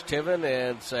Josh Tiven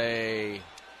and say,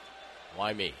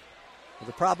 why me? Well,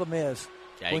 the problem is,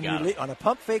 yeah, on a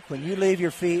pump fake, when you leave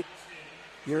your feet,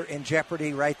 you're in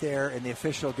jeopardy right there, and the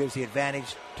official gives the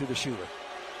advantage to the shooter.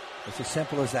 It's as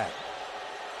simple as that.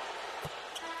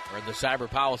 We're in the Cyber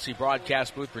Policy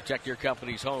broadcast booth. Protect your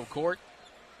company's home court.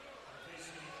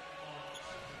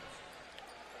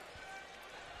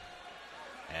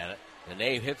 And the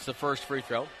Nave hits the first free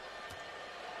throw.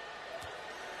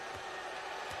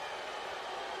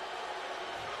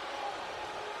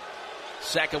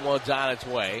 Second one's on its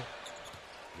way.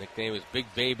 Nickname is Big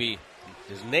Baby.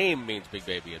 His name means Big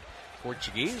Baby in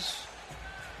Portuguese.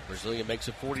 Brazilian makes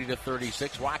it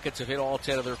 40-36. Rockets have hit all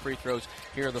 10 of their free throws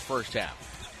here in the first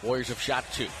half. Warriors have shot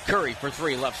 2. Curry for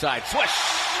 3, left side. Swish!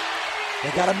 They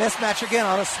got a mismatch again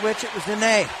on a switch. It was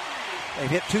Nene. They've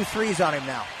hit 2 threes on him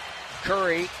now.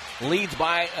 Curry leads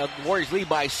by, Warriors lead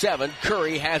by 7.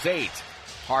 Curry has 8.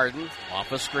 Harden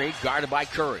off a screen, guarded by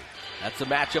Curry. That's the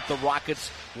matchup the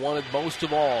Rockets wanted most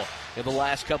of all in the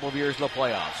last couple of years in the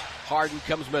playoffs. Harden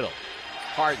comes middle.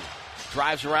 Harden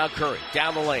drives around Curry,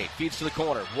 down the lane, feeds to the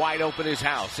corner. Wide open is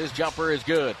House. His jumper is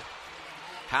good.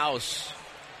 House.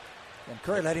 And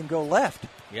Curry let him go left.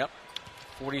 Yep.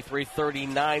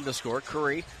 43-39 the score.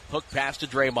 Curry, hook pass to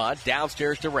Draymond.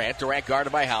 Downstairs to Durant. Durant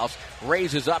guarded by House.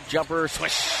 Raises up, jumper,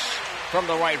 swish from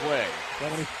the right wing.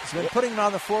 When he's been putting him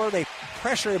on the floor, they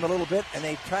pressure him a little bit, and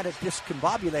they try to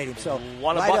discombobulate him. So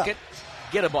want a right bucket?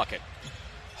 Up. Get a bucket.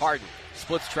 Harden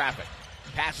splits traffic.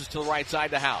 Passes to the right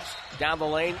side to House. Down the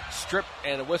lane, strip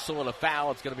and a whistle and a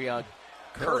foul. It's going to be on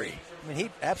Curry. I mean,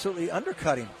 he absolutely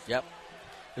undercut him. Yep.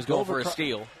 He's going for a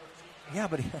steal. Yeah,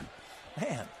 but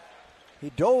he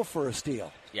dove for a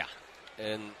steal. Yeah.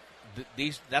 And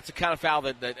that's the kind of foul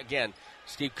that, again,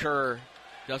 Steve Kerr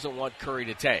doesn't want Curry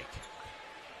to take.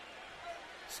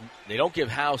 They don't give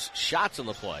House shots on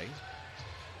the play.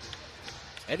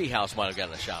 Eddie House might have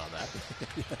gotten a shot on that.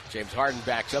 James Harden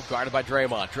backs up, guarded by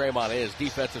Draymond. Draymond in his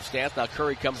defensive stance. Now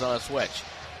Curry comes on a switch.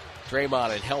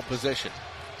 Draymond in held position.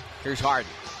 Here's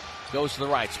Harden. Goes to the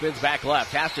right, spins back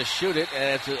left, has to shoot it,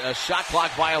 and it's a shot clock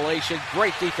violation.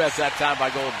 Great defense that time by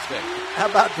Golden State. How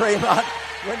about Draymond?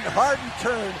 When Harden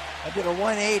turned and did a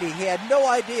 180, he had no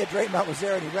idea Draymond was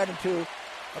there, and he ran into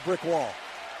a brick wall.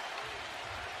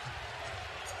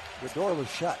 The door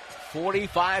was shut.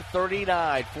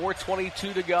 45-39,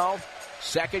 4:22 to go.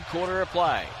 Second quarter of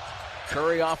play.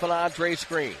 Curry off an Andre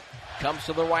screen. Comes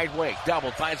to the right wing.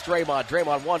 Double, finds Draymond.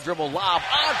 Draymond, one dribble, lob.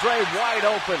 Andre wide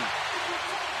open.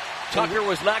 Tucker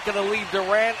was not going to leave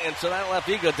Durant, and so that left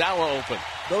Iguodala open.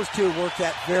 Those two worked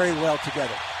that very well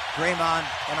together, Draymond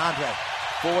and Andre.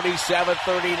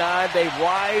 47-39. They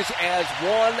rise as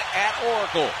one at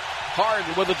Oracle.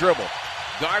 Harden with a dribble.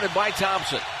 Guarded by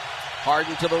Thompson.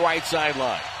 Harden to the right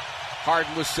sideline.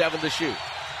 Harden with 7 to shoot.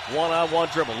 One-on-one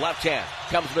dribble. Left hand.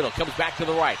 Comes middle. Comes back to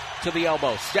the right. To the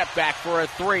elbow. Step back for a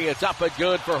 3. It's up and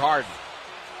good for Harden.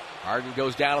 Harden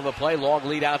goes down on the play. Long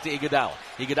lead out to Iguodala.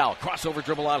 Iguodala. Crossover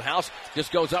dribble on House.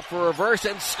 Just goes up for a reverse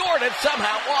and scored it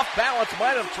somehow off balance.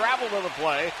 Might have traveled on the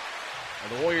play.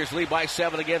 And the Warriors lead by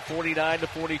 7 again.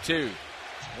 49-42.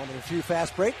 One of the few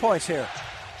fast break points here.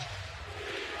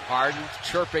 Harden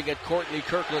chirping at Courtney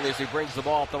Kirkland as he brings the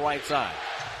ball up the right side.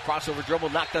 Crossover dribble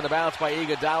knocked on the bounce by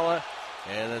Iguodala.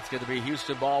 And it's going to be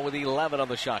Houston ball with 11 on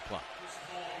the shot clock.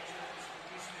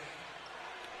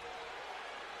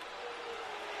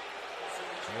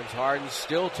 James Harden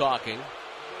still talking.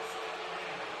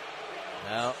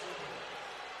 Now,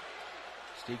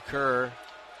 Steve Kerr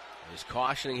is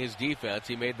cautioning his defense.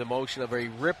 He made the motion of a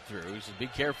rip-through. He said, be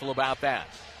careful about that.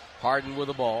 Harden with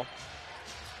the ball.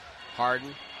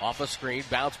 Harden off a screen.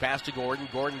 Bounce pass to Gordon.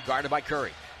 Gordon guarded by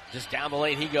Curry. Just down the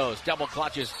lane he goes. Double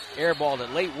clutches. Airballed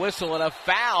it. Late whistle and a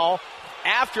foul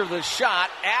after the shot,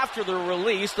 after the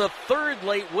release. The third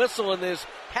late whistle in this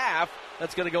half.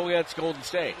 That's going to go against Golden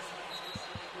State.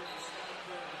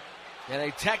 And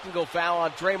a technical foul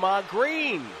on Draymond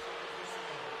Green.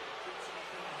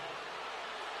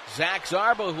 Zach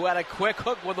Zarba, who had a quick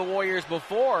hook with the Warriors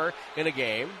before in a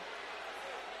game,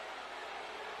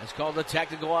 has called the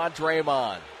technical on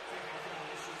Draymond.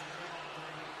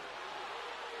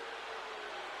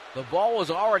 The ball was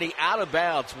already out of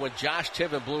bounds when Josh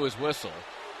Tiven blew his whistle.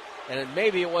 And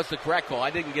maybe it was the correct call. I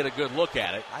didn't get a good look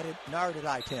at it. Nor did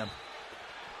I, Tim.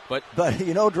 But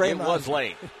you know, Draymond. It was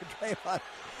late. Draymond,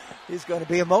 he's going to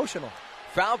be emotional.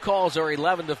 Foul calls are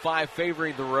 11-5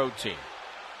 favoring the road team.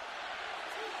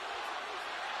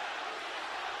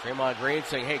 Draymond Green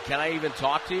saying, hey, can I even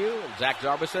talk to you? And Zach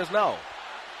Zarba says no.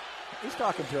 He's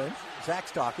talking to him.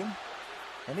 Zach's talking,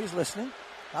 and he's listening.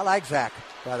 I like Zach,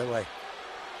 by the way.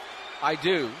 I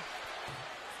do.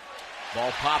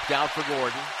 Ball popped out for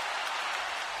Gordon.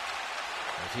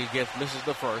 As he misses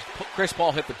the first. Chris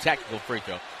Paul hit the technical free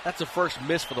throw. That's the first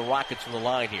miss for the Rockets from the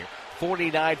line here.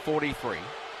 49-43.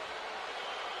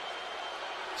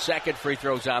 Second free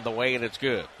throw's on the way, and it's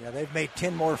good. Yeah, they've made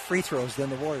 10 more free throws than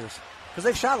the Warriors because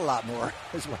they've shot a lot more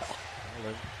as well.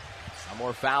 Some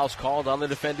more fouls called on the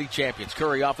defending champions.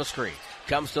 Curry off a screen.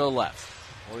 Comes to the left.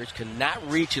 Warriors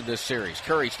cannot reach in this series.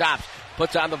 Curry stops,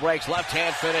 puts on the brakes,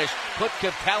 left-hand finish, put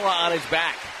Capella on his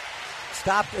back.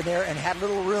 Stopped in there and had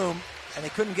little room, and they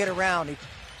couldn't get around. He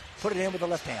put it in with the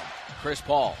left hand. Chris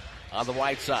Paul on the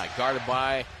right side, guarded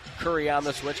by Curry on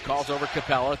the switch, calls over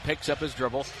Capella, picks up his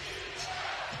dribble,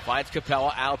 finds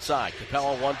Capella outside.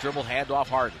 Capella one dribble, hand off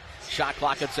Harden. Shot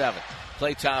clock at 7.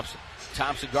 Klay Thompson.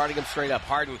 Thompson guarding him straight up.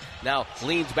 Harden now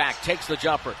leans back, takes the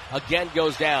jumper, again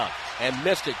goes down, and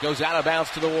missed it. Goes out of bounds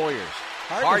to the Warriors.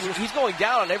 Harden, he's going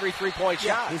down on every three-point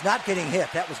shot. He's not getting hit.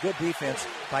 That was good defense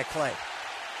by Klay.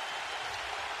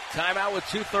 Timeout with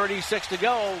 2:36 to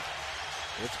go.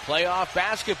 It's playoff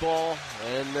basketball,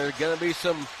 and there's going to be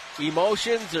some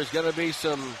emotions. There's going to be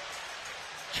some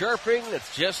chirping.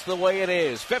 That's just the way it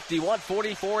is.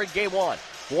 51-44 in game one.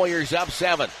 Warriors up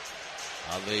 7.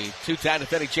 On the two-time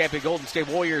defending champion Golden State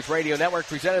Warriors Radio Network,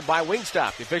 presented by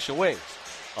Wingstop, the official wings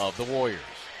of the Warriors.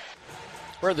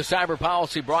 We're in the Cyber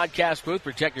Policy broadcast booth.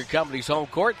 Protect your company's home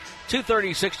court.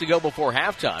 2:36 to go before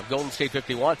halftime. Golden State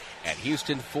 51 and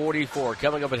Houston 44.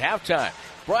 Coming up at halftime,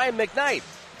 Brian McKnight,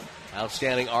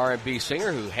 outstanding R&B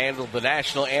singer who handled the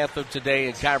national anthem today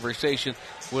in conversation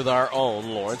with our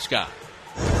own Lauren Scott.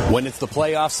 When it's the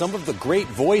playoffs, some of the great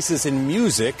voices in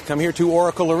music come here to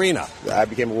Oracle Arena. I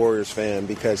became a Warriors fan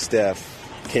because Steph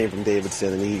came from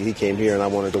Davidson, and he came here, and I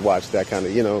wanted to watch that kind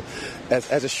of,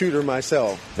 as a shooter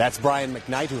myself. That's Brian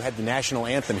McKnight, who had the national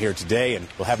anthem here today, and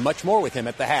we'll have much more with him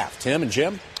at the half. Tim and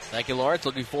Jim? Thank you, Lawrence.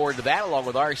 Looking forward to that, along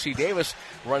with R.C. Davis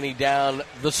running down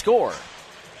the score.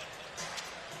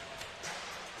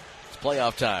 It's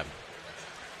playoff time.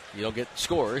 You don't get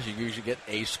scores, you usually get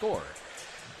a score.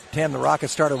 Tim, the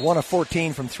Rockets started 1 of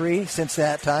 14 from 3 since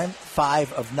that time,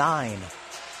 5 of 9.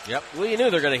 Yep. Well, you knew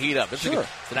they're going to heat up. It's Sure.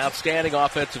 It's an outstanding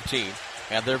offensive team,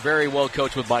 and they're very well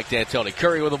coached with Mike D'Antoni.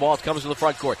 Curry with the ball, comes to the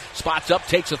front court, spots up,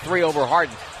 takes a 3 over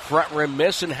Harden. Front rim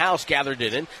miss, and House gathered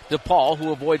it in. DePaul,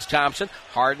 who avoids Thompson.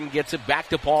 Harden gets it back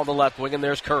to Paul on the left wing, and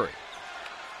there's Curry.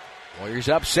 Warriors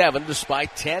up 7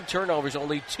 despite 10 turnovers,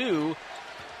 only 2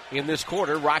 in this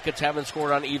quarter. Rockets haven't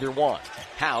scored on either one.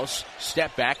 House,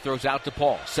 step back, throws out to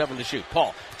Paul. 7 to shoot.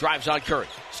 Paul drives on Curry.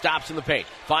 Stops in the paint.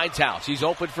 Finds House. He's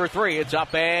open for 3. It's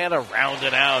up and around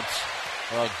and out.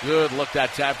 A good look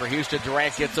that time for Houston.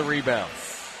 Durant gets the rebound.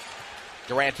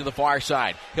 Durant to the far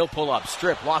side. He'll pull up.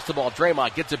 Strip. Lost the ball.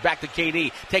 Draymond gets it back to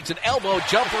KD. Takes an elbow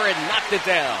jumper and knocked it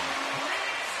down.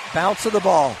 Bounce of the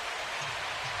ball.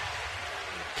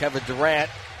 Kevin Durant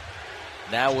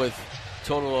now with a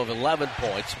total of 11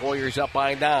 points. Warriors up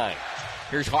by 9.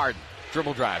 Here's Harden.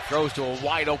 Dribble drive. Throws to a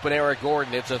wide open Eric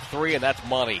Gordon. It's a 3, and that's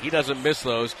money. He doesn't miss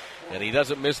those, and he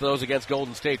doesn't miss those against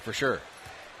Golden State for sure.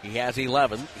 He has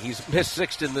 11. He's missed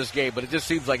 6 in this game, but it just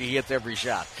seems like he hits every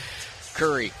shot.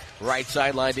 Curry, right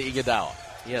sideline to Iguodala.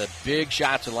 He had big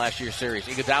shots in last year's series.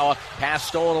 Iguodala pass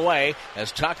stolen away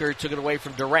as Tucker took it away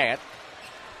from Durant.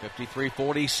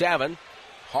 53-47.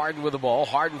 Harden with the ball.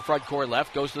 Harden front court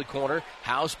left. Goes to the corner.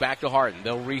 House back to Harden.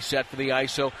 They'll reset for the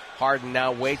ISO. Harden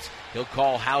now waits. He'll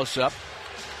call House up.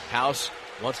 House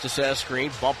wants to set a screen.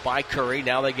 Bumped by Curry.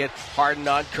 Now they get Harden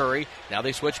on Curry. Now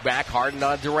they switch back. Harden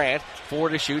on Durant. 4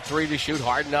 to shoot. 3 to shoot.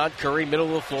 Harden on Curry. Middle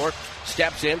of the floor.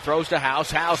 Steps in. Throws to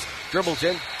House. House dribbles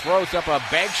in. Throws up a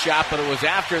bank shot, but it was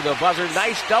after the buzzer.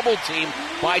 Nice double team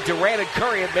by Durant and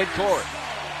Curry at midcourt.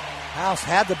 House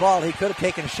had the ball. He could have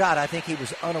taken a shot. I think he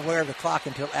was unaware of the clock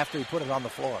until after he put it on the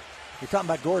floor. You're talking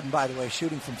about Gordon, by the way,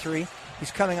 shooting from 3.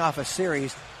 He's coming off a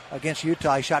series against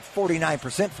Utah. He shot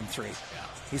 49% from 3. Yeah.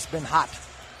 He's been hot.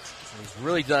 He's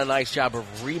really done a nice job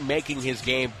of remaking his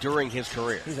game during his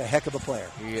career. He's a heck of a player.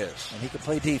 He is. And he can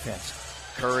play defense.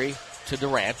 Curry to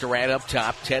Durant. Durant up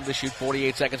top. 10 to shoot.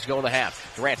 48 seconds to go in the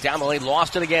half. Durant down the lane.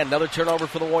 Lost it again. Another turnover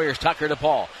for the Warriors. Tucker to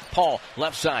Paul. Paul,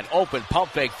 left side. Open.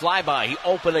 Pump fake. Flyby. He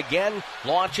open again.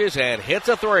 Launches and hits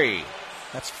a 3.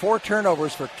 That's 4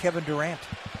 turnovers for Kevin Durant.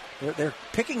 They're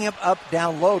picking him up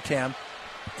down low, Tim,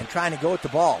 and trying to go at the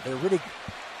ball. They're really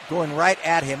going right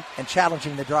at him and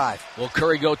challenging the drive. Will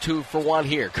Curry go 2 for 1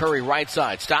 here? Curry right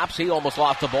side. Stops. He almost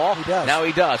lost the ball. He does. Now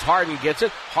he does. Harden gets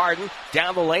it. Harden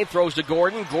down the lane. Throws to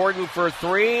Gordon. Gordon for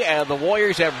 3. And the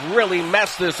Warriors have really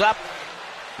messed this up.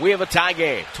 We have a tie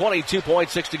game.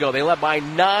 22.6 to go. They led by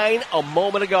 9 a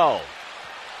moment ago.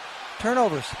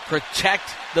 Turnovers.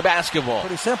 Protect the basketball.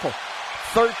 Pretty simple.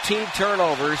 13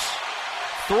 turnovers.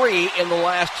 3 in the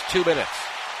last 2 minutes.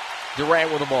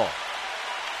 Durant with the ball.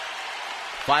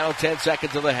 Final 10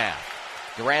 seconds of the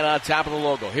half. Durant on top of the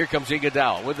logo. Here comes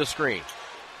Iguodala with the screen.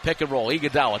 Pick and roll.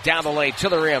 Iguodala down the lane to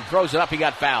the rim. Throws it up. He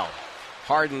got fouled.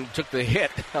 Harden took the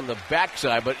hit on the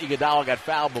backside, but Iguodala got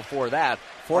fouled before that.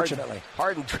 Fortunately.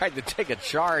 Harden tried to take a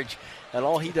charge, and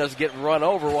all he does is get run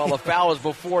over while the foul was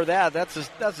before that. That's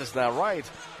just not right.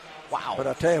 Wow. But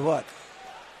I'll tell you what.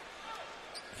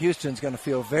 Houston's going to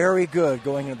feel very good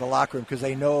going into the locker room because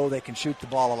they know they can shoot the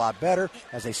ball a lot better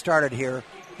as they started here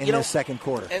in this second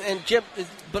quarter. And Jim,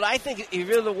 but I think if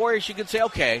you're the Warriors, you could say,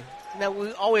 okay, now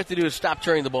all we have to do is stop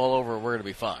turning the ball over and we're going to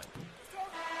be fine.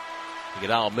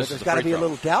 There's got to be a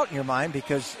little doubt in your mind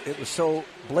because it was so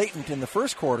blatant in the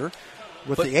first quarter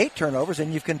with the 8 turnovers,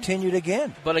 and you've continued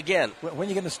again. But again, when are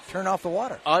you going to turn off the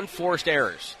water? Unforced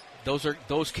errors.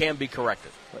 Those can be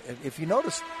corrected. If you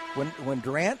notice, when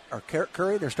Durant or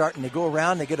Curry, they're starting to go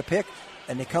around, they get a pick,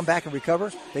 and they come back and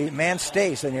recover, the man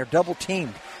stays, and they're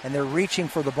double-teamed, and they're reaching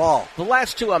for the ball. The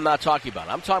last two I'm not talking about.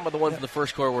 I'm talking about the ones in the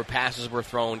first quarter where passes were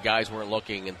thrown, guys weren't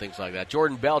looking, and things like that.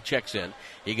 Jordan Bell checks in.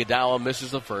 Iguodala misses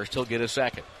the first. He'll get a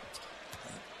second.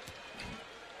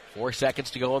 4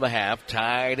 seconds to go in the half.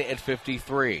 Tied at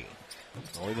 53.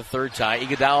 Only the third tie.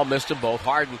 Iguodala missed them both.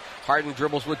 Harden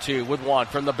dribbles with 2, with 1.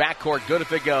 From the backcourt, good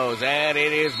if it goes. And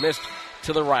it is missed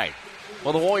to the right.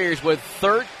 Well, the Warriors with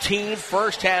 13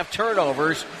 first-half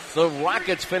turnovers. The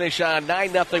Rockets finish on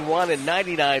 9-0 run in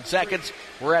 99 seconds.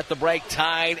 We're at the break,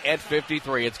 tied at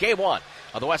 53. It's game 1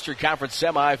 of the Western Conference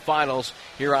Semifinals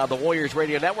here on the Warriors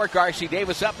Radio Network. R.C.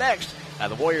 Davis up next on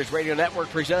the Warriors Radio Network,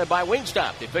 presented by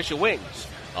Wingstop, the official wings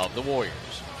of the Warriors.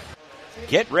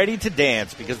 Get ready to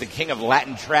dance because the king of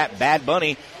Latin trap, Bad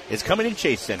Bunny, is coming to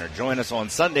Chase Center. Join us on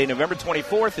Sunday, November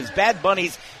 24th, as Bad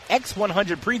Bunny's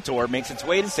X100 Pre-Tour makes its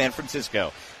way to San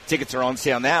Francisco. Tickets are on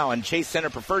sale now, and Chase Center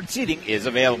preferred seating is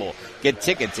available. Get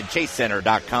tickets at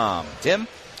chasecenter.com. Tim?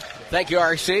 Thank you,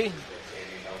 RC.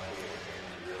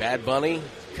 Bad Bunny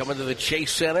coming to the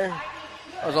Chase Center.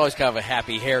 I was always kind of a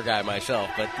happy hair guy myself,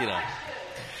 but, you know.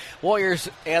 Warriors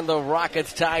and the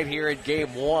Rockets tied here at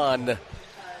game 1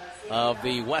 of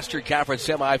the Western Conference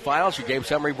Semifinals. Your game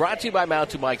summary brought to you by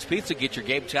Mountain Mike's Pizza. Get your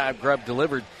game time grub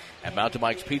delivered at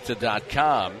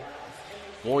mountainmikespizza.com.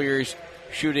 Warriors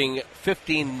shooting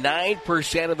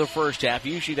 59% of the first half.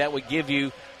 Usually that would give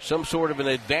you some sort of an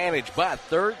advantage, but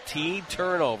 13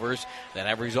 turnovers that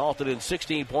have resulted in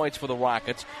 16 points for the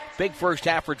Rockets. Big first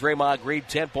half for Draymond Green,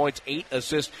 10 points, 8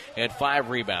 assists, and 5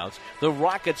 rebounds. The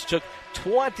Rockets took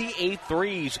 28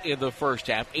 threes in the first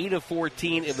half, 8 of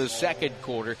 14 in the second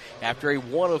quarter after a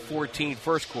 1 of 14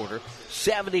 first quarter.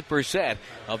 70%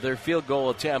 of their field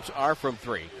goal attempts are from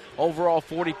 3. Overall,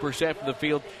 40% from the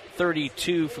field,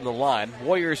 32 from the line.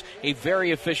 Warriors, a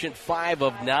very efficient 5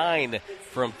 of 9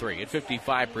 from 3 at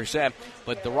 55%.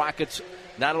 But the Rockets,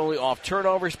 not only off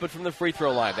turnovers, but from the free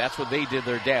throw line. That's what they did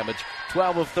their damage.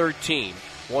 12 of 13.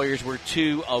 Warriors were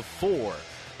 2 of 4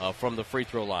 from the free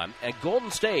throw line. And Golden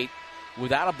State,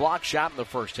 without a block shot in the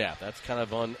first half. That's kind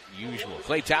of unusual.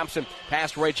 Klay Thompson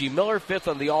passed Reggie Miller, 5th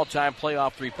on the all-time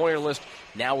playoff three-pointer list,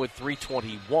 now with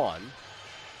 321.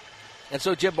 And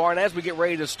so, Jim Barn, as we get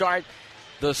ready to start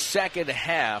the second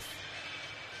half,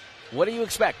 what do you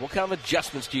expect? What kind of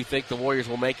adjustments do you think the Warriors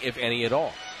will make, if any at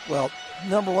all? Well,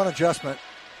 number one adjustment,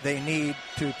 they need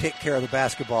to take care of the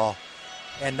basketball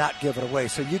and not give it away.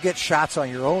 So you get shots on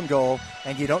your own goal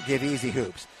and you don't give easy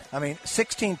hoops. I mean,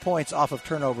 16 points off of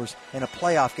turnovers in a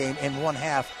playoff game in one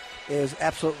half is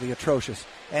absolutely atrocious.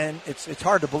 And it's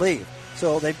hard to believe.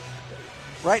 So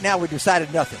right now we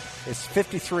decided nothing. It's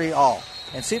 53 all.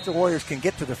 And see if the Warriors can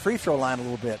get to the free throw line a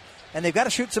little bit. And they've got to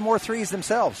shoot some more threes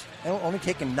themselves. They've only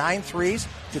taken 9 threes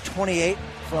to 28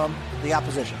 from the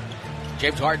opposition.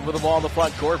 James Harden with the ball in the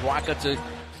front court. Rockets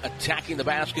attacking the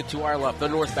basket to our left, the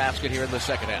north basket here in the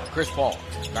second half. Chris Paul,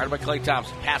 guarded by Klay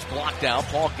Thompson. Pass blocked down.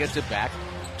 Paul gets it back.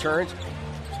 Turns.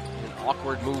 An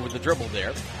awkward move with the dribble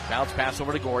there. Bounce pass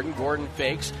over to Gordon. Gordon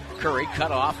fakes. Curry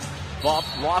cut off.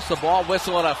 Lost the ball.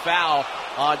 Whistle and a foul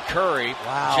on Curry.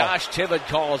 Wow. Josh Tibbett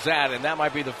calls that, and that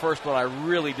might be the first one I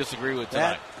really disagree with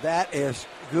tonight. That is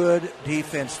good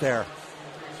defense there.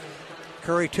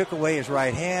 Curry took away his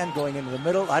right hand going into the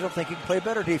middle. I don't think he can play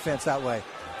better defense that way.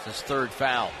 It's his third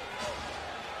foul.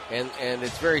 And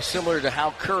it's very similar to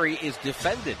how Curry is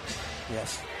defended.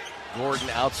 Yes. Gordon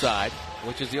outside,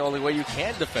 which is the only way you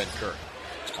can defend Curry.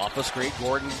 Off the screen,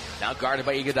 Gordon now guarded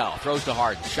by Iguodala. Throws to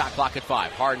Harden. Shot clock at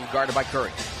 5. Harden guarded by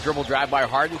Curry. Dribble drive by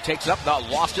Harden. Takes up, not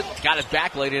lost it. Got it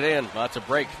back, laid it in. Well, that's a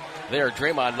break there.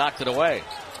 Draymond knocked it away.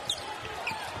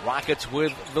 Rockets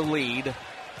with the lead.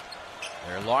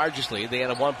 Their largest lead. They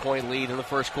had a 1-point lead in the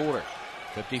first quarter.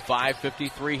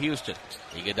 55-53 Houston.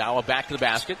 Iguodala back to the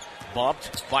basket.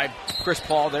 Bumped by Chris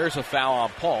Paul. There's a foul on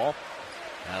Paul.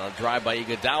 Now a drive by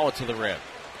Iguodala to the rim.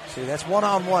 See, that's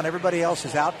one-on-one. Everybody else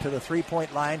is out to the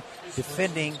three-point line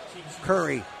defending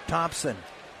Curry, Thompson,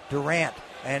 Durant.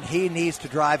 And he needs to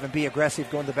drive and be aggressive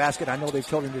going to the basket. I know they've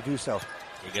told him to do so.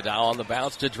 Iguodala on the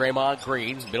bounce to Draymond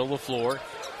Green, middle of the floor.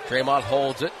 Draymond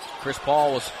holds it. Chris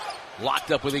Paul was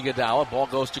locked up with Iguodala. Ball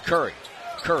goes to Curry.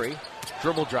 Curry,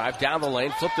 dribble drive down the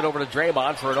lane, flipped it over to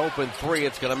Draymond for an open three.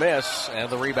 It's going to miss, and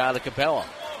the rebound to Capella.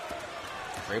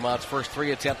 Draymond's first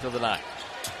 3 attempt of the night.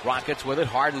 Rockets with it.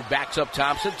 Harden backs up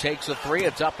Thompson, takes a 3.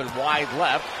 It's up and wide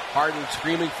left. Harden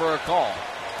screaming for a call.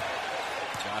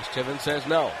 Josh Tiven says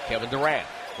no. Kevin Durant.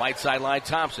 Right sideline,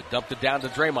 Thompson dumped it down to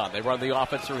Draymond. They run the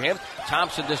offense through him.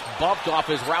 Thompson just bumped off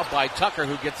his route by Tucker,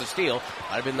 who gets a steal.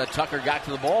 Might have been that Tucker got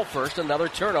to the ball first. Another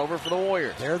turnover for the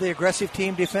Warriors. They're the aggressive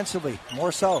team defensively,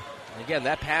 more so. And again,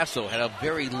 that pass, though, had a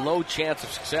very low chance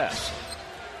of success.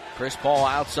 Chris Paul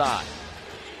outside.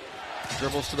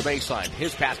 Dribbles to the baseline.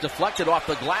 His pass deflected off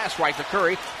the glass right to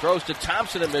Curry. Throws to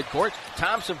Thompson in midcourt.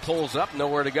 Thompson pulls up,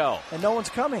 nowhere to go. And no one's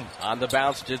coming. On the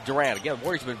bounce to Durant. Again, the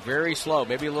Warriors have been very slow,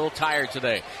 maybe a little tired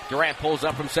today. Durant pulls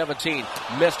up from 17.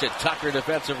 Missed it. Tucker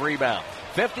defensive rebound.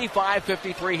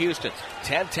 55-53 Houston.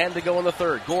 10-10 to go in the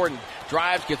third. Gordon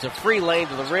drives, gets a free lane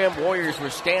to the rim. Warriors were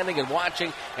standing and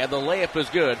watching, and the layup is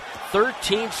good.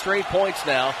 13 straight points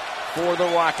now for the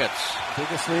Rockets.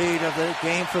 Biggest lead of the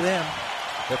game for them.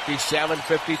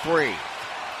 57-53.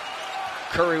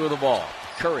 Curry with the ball.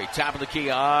 Curry, top of the key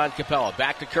on Capella.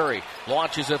 Back to Curry.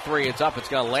 Launches a 3. It's up. It's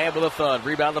going to land with a thud.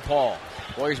 Rebound to Paul.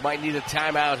 Warriors might need a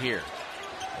timeout here.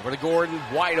 Over to Gordon.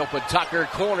 Wide open. Tucker.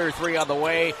 Corner 3 on the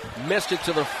way. Missed it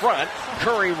to the front.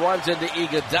 Curry runs into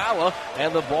Iguodala,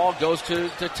 and the ball goes to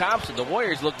Thompson. The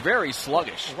Warriors look very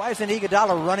sluggish. Why isn't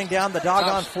Iguodala running down the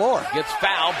doggone floor? Gets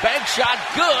fouled. Bank shot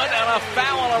good, and a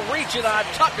foul on a reaching on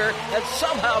Tucker, and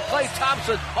somehow Klay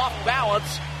Thompson off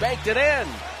balance banked it in.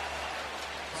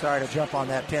 Sorry to jump on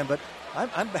that, Tim, but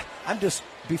I'm just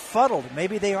befuddled.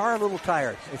 Maybe they are a little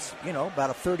tired. It's,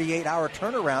 about a 38-hour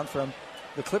turnaround from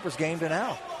the Clippers game to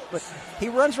now. But he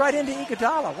runs right into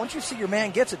Iguodala. Once you see your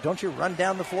man gets it, don't you run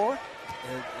down the floor?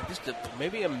 Just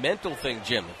maybe a mental thing,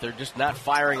 Jim. They're just not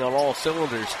firing on all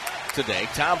cylinders today.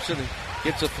 Thompson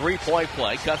gets a 3-point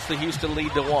play, cuts the Houston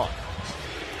lead to 1.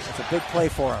 That's a big play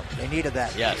for them. They needed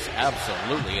that. Yes,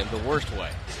 absolutely, in the worst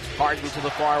way. Harden to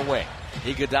the far wing.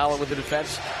 Iguodala with the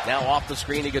defense. Now off the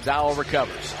screen, Iguodala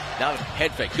recovers. Now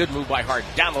head fake. Good move by Harden.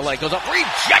 Down the lane. Goes up.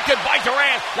 Rejected by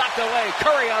Durant. Knocked away.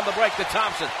 Curry on the break to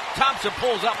Thompson. Thompson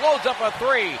pulls up. Loads up a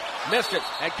 3. Missed it.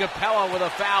 And Capella with a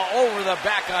foul over the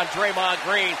back on Draymond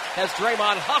Green as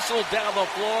Draymond hustled down the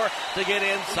floor to get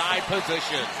inside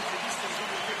position.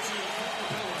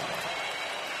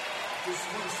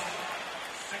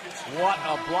 What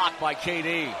a block by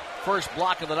KD. First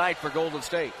block of the night for Golden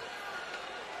State.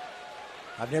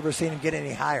 I've never seen him get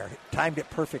any higher. Timed it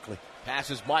perfectly.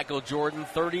 Passes Michael Jordan,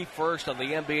 31st on the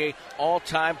NBA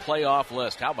all-time playoff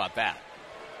list. How about that?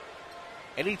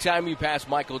 Anytime you pass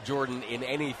Michael Jordan in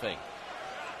anything.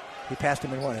 He passed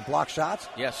him in what? In block shots?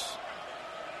 Yes.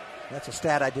 That's a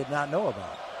stat I did not know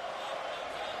about.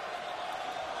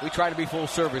 We try to be full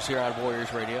service here on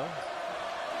Warriors Radio.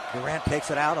 Durant takes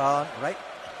it out on right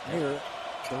near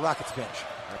the Rockets bench.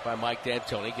 Right by Mike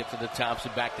D'Antoni. Gets it to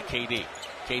Thompson, back to KD.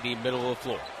 KD middle of the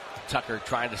floor. Tucker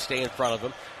trying to stay in front of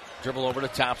him. Dribble over to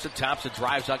Thompson. Thompson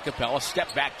drives on Capella.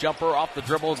 Step back jumper off the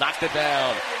dribble. Knocked it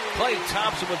down. Klay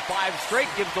Thompson with 5 straight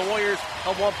gives the Warriors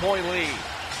a 1-point lead.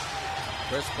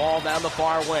 Chris Paul down the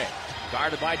far wing.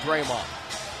 Guarded by Draymond.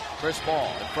 Chris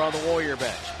Paul in front of the Warrior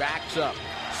bench. Backs up.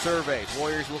 Surveys.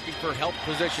 Warriors looking for help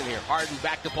position here. Harden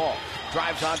back to Paul.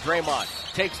 Drives on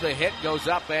Draymond. Takes the hit. Goes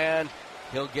up and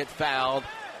he'll get fouled.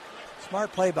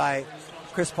 Smart play by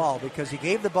Chris Paul because he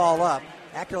gave the ball up,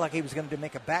 acted like he was going to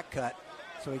make a back cut,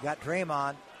 so he got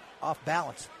Draymond off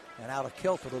balance and out of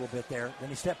kilt a little bit there. Then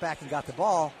he stepped back and got the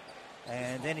ball,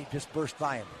 and then he just burst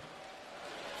by him.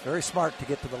 Very smart to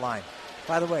get to the line.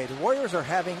 By the way, the Warriors are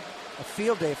having a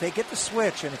field day. If they get the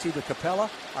switch, and it's either Capella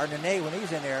or Nene when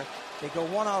he's in there, they go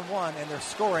one-on-one, and they're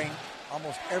scoring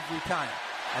almost every time.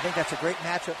 I think that's a great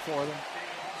matchup for them.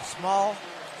 Small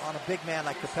on a big man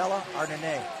like Capella or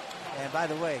Nene. And by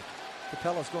the way,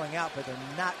 Capella's going out, but they're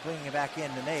not bringing him back in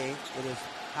Nene. It is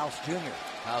House Jr.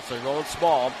 House, they're going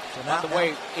small. So by the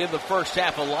way, in the first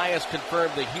half, Elias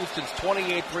confirmed that Houston's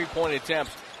 28 three-point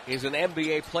attempts is an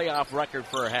NBA playoff record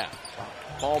for a half.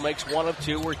 Paul makes 1 of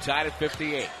 2. We're tied at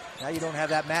 58. Now you don't have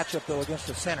that matchup, though, against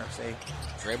the center, see?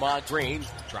 Draymond Green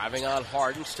driving on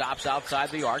Harden, stops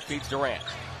outside the arc, feeds Durant.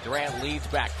 Durant leads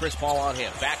back. Chris Paul on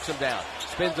him, backs him down,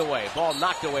 spins away. Ball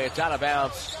knocked away. It's out of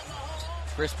bounds.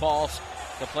 Chris Paul's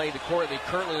complaining to Courtney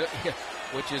currently,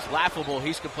 which is laughable.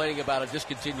 He's complaining about a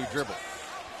discontinued dribble.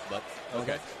 But,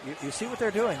 okay. You see what they're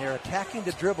doing. They're attacking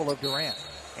the dribble of Durant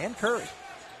and Curry.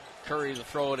 Curry to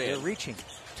throw it in. They're reaching.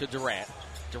 To Durant.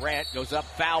 Durant goes up,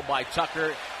 fouled by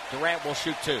Tucker. Durant will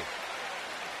shoot 2.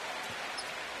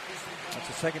 That's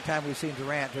the second time we've seen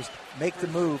Durant just make the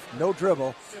move, no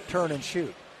dribble, turn and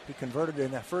shoot. He converted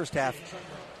in that first half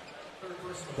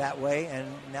that way, and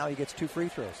now he gets 2 free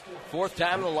throws. Fourth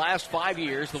time in the last 5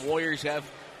 years the Warriors have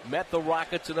met the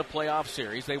Rockets in a playoff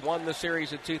series. They won the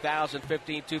series in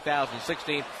 2015,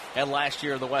 2016, and last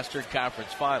year in the Western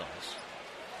Conference Finals.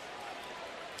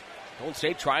 Golden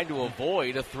State trying to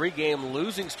avoid a 3-game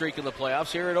losing streak in the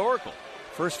playoffs here at Oracle.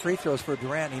 First free throws for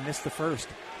Durant. He missed the first.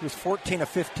 He was 14 of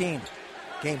 15.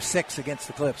 Game 6 against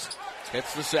the Clips.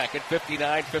 Hits the second,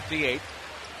 59-58.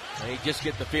 And you just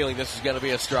get the feeling this is going to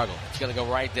be a struggle. It's going to go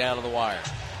right down to the wire.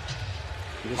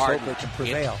 You just hope they can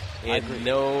prevail. In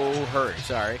no hurry,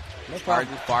 sorry. No problem.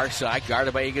 Harden, far side,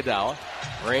 guarded by Iguodala.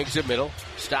 Brings it middle,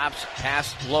 stops,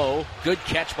 pass low. Good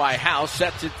catch by House,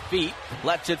 sets it feet,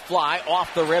 lets it fly,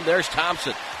 off the rim. There's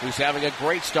Thompson, who's having a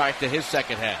great start to his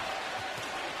second half.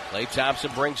 Klay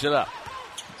Thompson brings it up.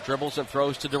 Dribbles and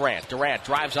throws to Durant. Durant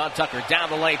drives on Tucker, down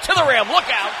the lane, to the rim. Look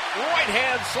out!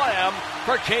 Right-hand slam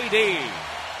for KD.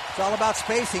 It's all about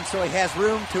spacing, so he has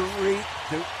room to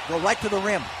go right to the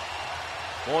rim.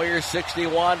 Warriors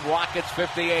 61, Rockets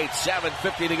 58.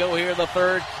 7:50 to go here in the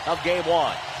third of game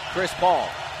 1. Chris Paul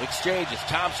exchanges.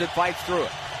 Thompson fights through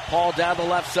it. Paul down the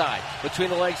left side, between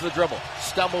the legs of the dribble.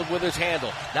 Stumbled with his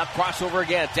handle. Now crossover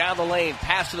again, down the lane,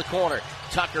 pass to the corner.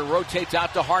 Tucker rotates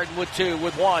out to Harden with 2,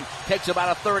 with 1. Takes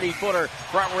about a 30-footer.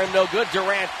 Front rim no good.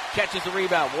 Durant catches the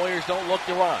rebound. Warriors don't look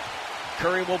to run.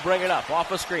 Curry will bring it up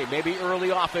off a screen. Maybe early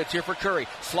offense here for Curry.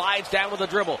 Slides down with a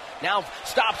dribble. Now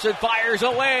stops and fires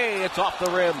away. It's off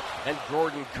the rim. And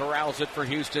Gordon corrals it for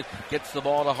Houston. Gets the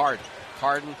ball to Harden.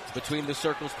 Harden between the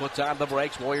circles, puts on the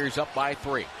brakes. Warriors up by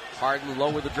 3. Harden low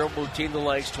with the dribble, between the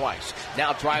legs twice.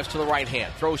 Now drives to the right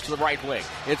hand. Throws to the right wing.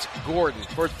 It's Gordon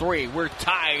for 3. We're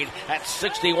tied at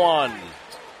 61.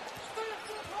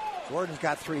 Gordon's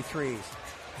got 3 threes.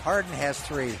 Harden has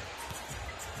 3.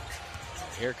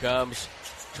 Here comes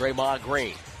Draymond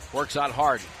Green. Works on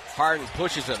Harden. Harden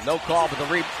pushes him. No call, but the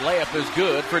layup is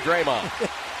good for Draymond.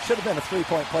 Should have been a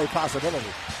 3-point play possibility.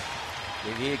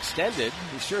 He extended.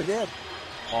 He sure did.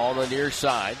 Paul on the near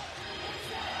side.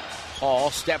 Paul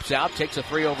steps out, takes a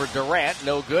 3 over Durant.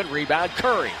 No good. Rebound,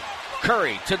 Curry.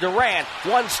 Curry to Durant.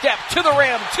 1 step to the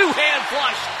rim. 2-hand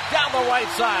flush down the right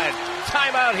side.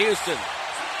 Timeout, Houston.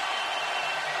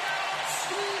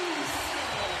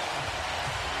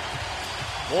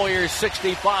 Warriors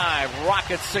 65,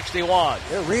 Rockets 61.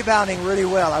 They're rebounding really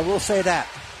well, I will say that.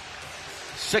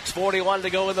 6:41 to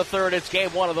go in the third. It's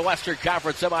game 1 of the Western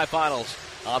Conference Semifinals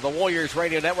on the Warriors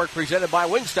Radio Network, presented by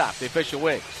Wingstop, the official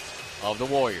wings of the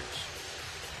Warriors.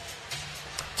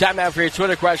 Time now for your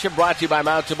Twitter question, brought to you by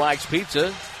Mountain Mike's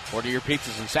Pizza. Order your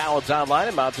pizzas and salads online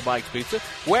at Mountain Mike's Pizza.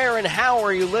 Where and how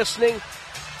are you listening?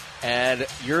 And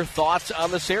your thoughts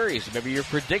on the series, maybe your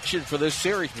prediction for this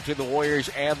series between the Warriors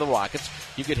and the Rockets.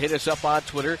 You can hit us up on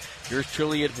Twitter. Yours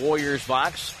truly at Warriors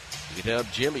Vox. You can hit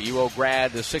up Jim at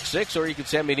UOGrad66, or you can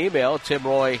send me an email,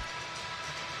 timroy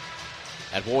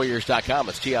at warriors.com.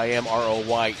 It's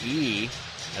TIMROYE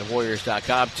at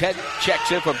warriors.com. Ted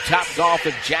checks in from Top Golf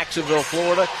in Jacksonville,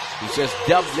 Florida. He says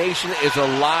Dub Nation is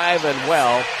alive and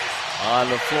well on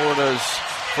Florida's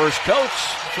first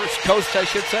coast, I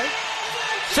should say.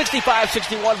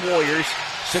 65-61 Warriors,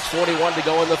 6:41 to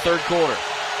go in the third quarter.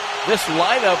 This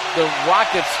lineup the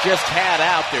Rockets just had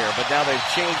out there, but now they've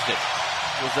changed it.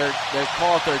 It was they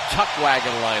call it their tuck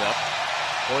wagon lineup.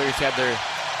 Warriors had their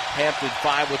Hampton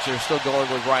 5, which they're still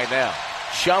going with right now.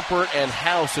 Shumpert and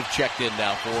House have checked in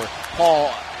now for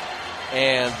Paul,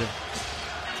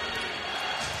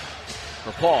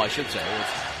 I should say. It was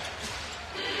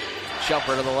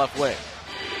Shumpert on the left wing.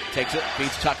 Takes it,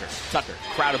 beats Tucker. Tucker,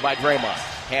 crowded by Draymond.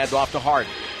 Hand off to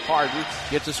Harden. Harden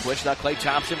gets a switch. Now Klay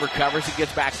Thompson recovers and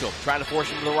gets back to him. Trying to force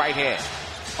him to the right hand.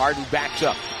 Harden backs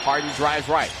up. Harden drives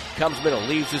right. Comes middle.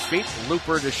 Leaves his feet.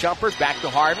 Looper to Shumpert. Back to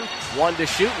Harden. 1 to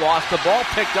shoot. Lost the ball.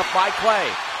 Picked up by Klay.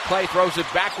 Clay throws it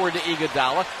backward to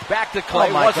Iguodala. Back to Clay.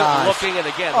 Oh my Wasn't gosh. looking, and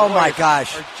again, Oh the my Warriors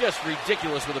gosh. are just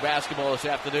ridiculous with the basketball this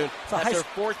afternoon. That's their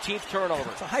 14th turnover.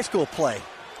 It's a high school play.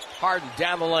 Harden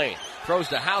down the lane. Throws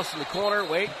to House in the corner.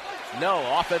 Wait. No.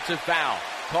 Offensive foul.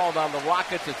 Called on the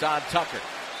Rockets. It's on Tucker.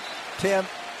 Tim,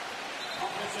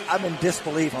 I'm in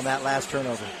disbelief on that last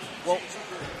turnover. Well,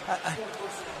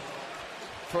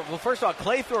 first of all,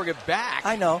 Clay throwing it back.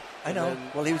 I know.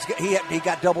 Well, he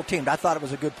got double teamed. I thought it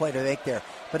was a good play to make there.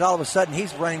 But all of a sudden,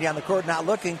 he's running down the court, not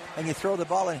looking, and you throw the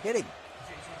ball and hit him.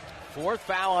 4th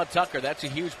foul on Tucker. That's a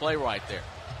huge play right there.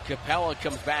 Capella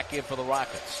comes back in for the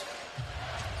Rockets,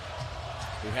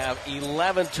 who have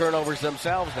 11 turnovers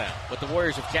themselves now. But the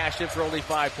Warriors have cashed in for only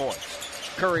 5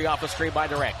 points. Curry off a screen by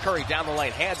Durant. Curry down the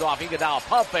lane. Hand off. Iguodala.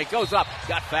 Pump fake. Goes up.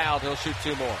 Got fouled. He'll shoot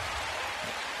 2 more.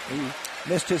 He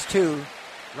missed his 2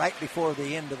 right before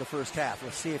the end of the first half.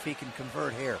 Let's see if he can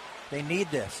convert here. They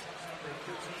need this.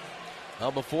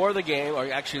 Well, before the game,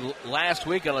 or actually last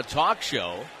week on a talk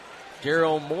show,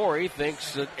 Daryl Morey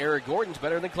thinks that Eric Gordon's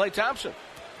better than Klay Thompson.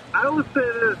 I would say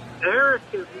this: Eric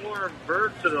is more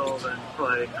versatile than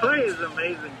Clay. Clay is an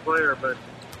amazing player, but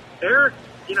Eric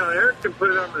can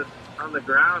put it on the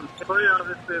ground. Clay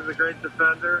obviously is a great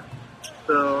defender.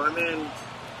 So I mean,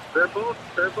 they're both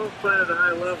playing at a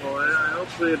high level. I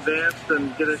hope we advance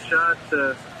and get a shot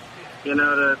to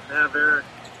have Eric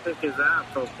kick his ass,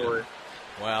 hopefully.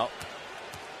 Well,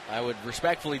 I would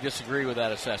respectfully disagree with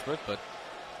that assessment, but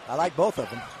I like both of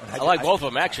them. I like both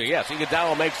of them, actually, yes.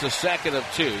 Iguodala makes the second of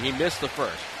 2. He missed the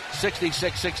first.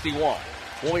 66-61.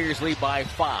 Warriors lead by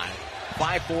 5.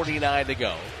 5:49 to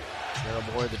go.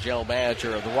 Daryl Morey, the general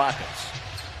manager of the Rockets.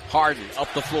 Harden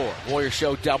up the floor. Warriors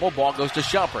show double. Ball goes to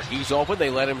Shumpert. He's open. They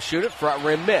let him shoot it. Front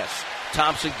rim miss.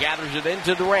 Thompson gathers it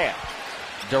into Durant.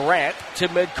 Durant to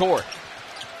midcourt.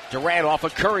 Durant off a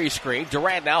Curry screen.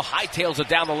 Durant now hightails it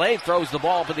down the lane. Throws the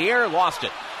ball up in the air. Lost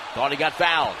it. Thought he got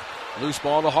fouled. Loose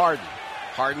ball to Harden.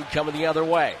 Harden coming the other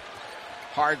way.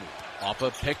 Harden off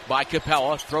a pick by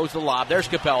Capella. Throws the lob. There's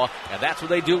Capella. And that's what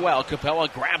they do well. Capella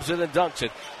grabs it and dunks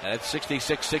it. And it's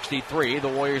 66-63. The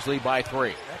Warriors lead by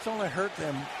 3. That's only hurt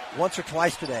them once or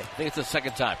twice today. I think it's the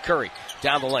second time. Curry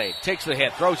down the lane. Takes the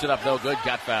hit. Throws it up. No good.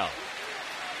 Got fouled.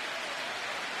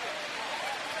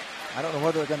 I don't know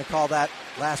whether they're going to call that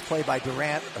last play by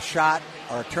Durant a shot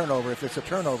or a turnover. If it's a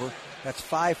turnover, that's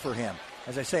 5 for him.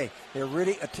 As I say, they're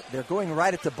going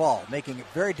right at the ball, making it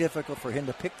very difficult for him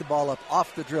to pick the ball up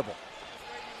off the dribble.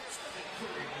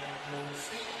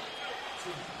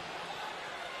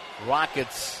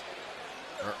 Rockets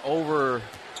are over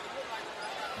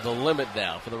the limit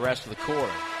now for the rest of the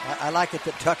quarter. I like it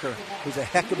that Tucker, who's a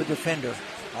heck of a defender,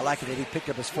 I like it that he picked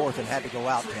up his 4th and had to go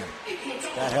out, Tim.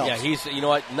 That helps. Yeah, he's,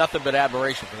 nothing but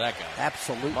admiration for that guy.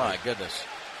 Absolutely. My goodness.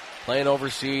 Playing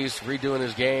overseas, redoing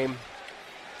his game.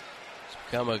 He's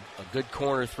become a good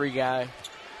corner 3 guy.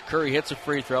 Curry hits a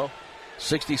free throw.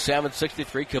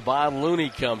 67-63. Kevon Looney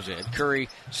comes in. Curry,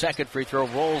 second free throw,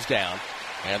 rolls down.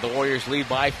 And the Warriors lead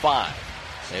by 5.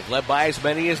 They've led by as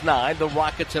many as 9. The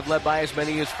Rockets have led by as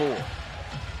many as 4.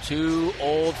 2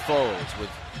 old foes with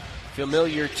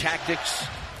familiar tactics,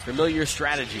 familiar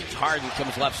strategies. Harden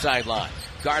comes left sideline.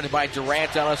 Guarded by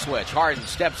Durant on a switch. Harden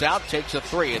steps out, takes a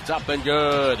 3. It's up and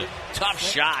good. Tough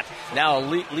shot. Now a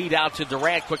lead out to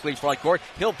Durant quickly front court.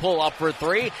 He'll pull up for a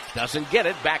 3. Doesn't get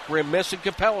it. Back rim miss, and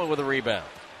Capella with a rebound.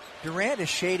 Durant is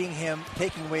shading him,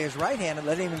 taking away his right hand and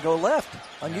letting him go left.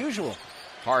 Unusual.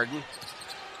 Harden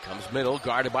comes middle,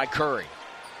 guarded by Curry.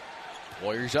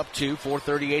 Warriors up 2,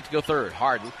 4:38 to go third.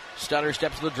 Harden, stutter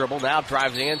steps to the dribble, now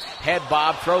drives in, head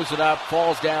bob, throws it up,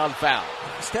 falls down, foul.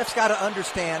 Steph's got to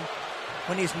understand,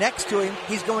 when he's next to him,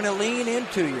 he's going to lean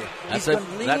into you. He's going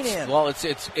to lean in. Well, it's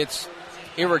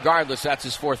irregardless, that's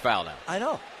his 4th foul now. I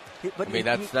know. But I mean,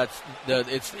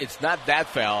 it's not that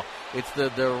foul. It's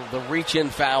the reach in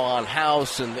foul on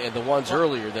House and the ones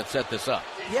earlier that set this up.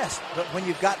 Yes, but when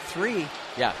you've got 3,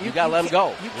 yeah, you got to let him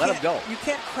go. Let him go. You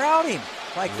can't crowd him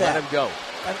like that. Let him go.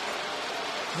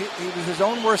 He was his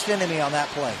own worst enemy on that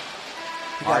play.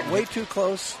 He got way too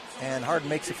close, and Harden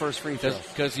makes the first free throw.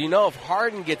 Because if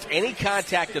Harden gets any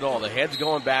contact at all, the head's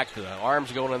going back, the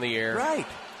arms going in the air. Right.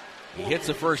 He hits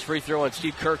the first free throw, and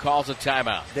Steve Kerr calls a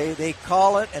timeout. They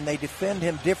call it, and they defend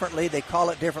him differently. They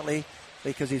call it differently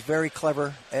because he's very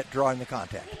clever at drawing the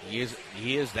contact. He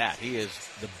is that. He is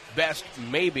the best,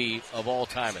 maybe, of all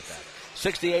time at that.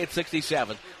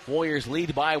 68-67. Warriors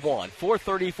lead by 1.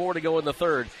 4:34 to go in the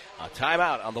third. A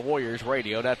timeout on the Warriors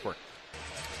Radio Network.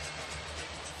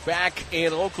 Back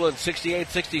in Oakland,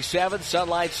 68-67.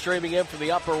 Sunlight streaming in from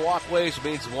the upper walkways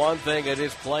means one thing. It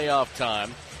is playoff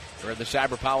time. We're in the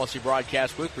Cyber Policy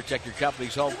broadcast booth. Protect your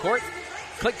company's home court.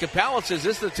 Clint Capella says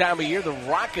this is the time of year the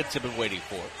Rockets have been waiting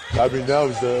for. I mean, now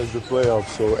is the playoffs,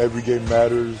 so every game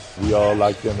matters. We all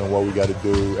locked in on what we got to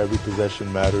do. Every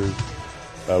possession matters.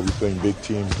 We're playing big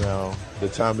teams now. The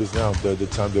time is now. The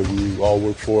time that we all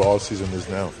work for all season is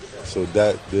now. So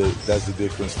that's the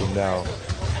difference from now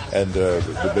and the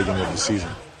beginning of the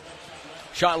season.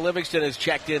 Sean Livingston has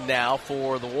checked in now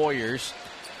for the Warriors.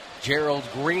 Gerald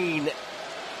Green,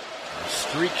 a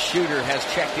streak shooter, has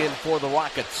checked in for the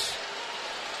Rockets.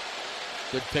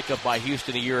 Good pickup by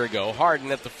Houston a year ago.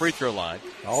 Harden at the free throw line.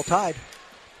 All tied.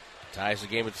 Ties the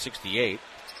game at 68.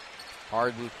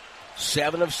 Harden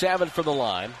 7 of 7 from the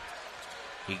line.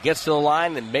 He gets to the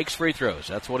line and makes free throws.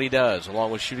 That's what he does,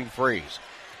 along with shooting threes.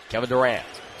 Kevin Durant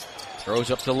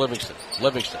throws up to Livingston.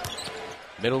 Livingston,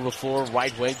 middle of the floor,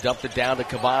 right wing, dumped it down to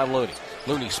Kevon Looney.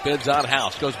 Looney spins on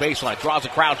House, goes baseline, draws a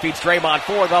crowd, feeds Draymond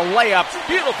for the layup.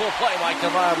 Beautiful play by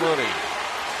Kevon Looney.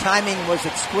 Timing was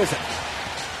exquisite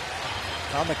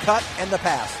on the cut and the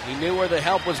pass. He knew where the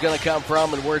help was going to come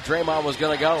from and where Draymond was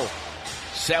going to go.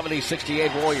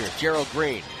 70-68 Warriors. Gerald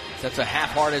Green sets a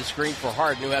half-hearted screen for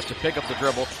Harden, who has to pick up the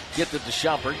dribble, get it to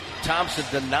Shumpert. Thompson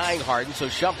denying Harden, so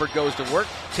Shumpert goes to work,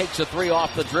 takes a three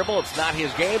off the dribble. It's not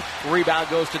his game. Rebound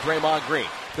goes to Draymond Green.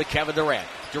 To Kevin Durant.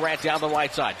 Durant down the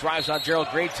right side. Drives on Gerald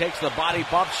Green, takes the body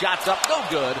bump, shots up, no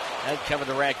good. And Kevin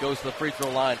Durant goes to the free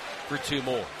throw line for 2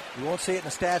 more. You won't see it in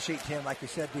the stat sheet, Tim, like you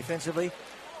said, defensively.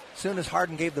 As soon as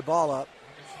Harden gave the ball up,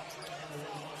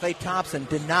 Klay Thompson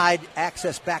denied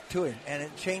access back to him, and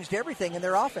it changed everything in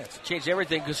their offense. Changed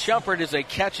everything because Shumpert is a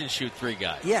catch-and-shoot three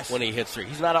guy. Yes. When he hits three.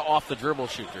 He's not an off-the-dribble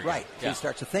shoot three right. guy. He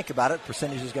starts to think about it,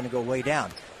 percentage is going to go way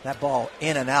down. That ball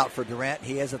in and out for Durant.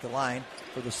 He is at the line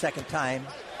for the second time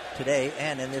today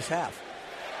and in this half.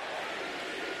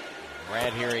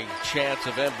 Durant hearing chants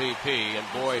of MVP, and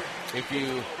boy, if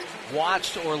you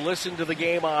watched or listened to the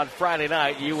game on Friday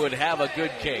night, you would have a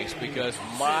good case because,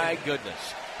 my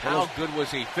goodness, how good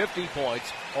was he? 50 points,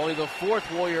 only the fourth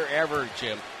Warrior ever,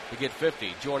 Jim, to get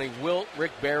 50, joining Wilt,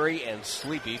 Rick Barry, and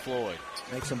Sleepy Floyd.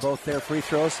 Makes them both their free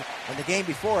throws. And the game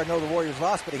before, I know the Warriors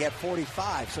lost, but he had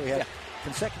 45, so he had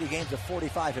consecutive games of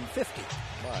 45 and 50.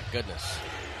 My goodness.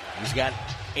 He's got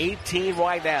 18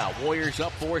 right now. Warriors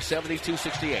up 4,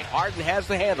 72-68. Harden has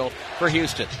the handle for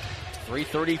Houston.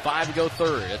 3:35 to go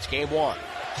third. That's game one.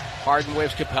 Harden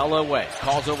waves Capella away.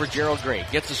 Calls over Gerald Green.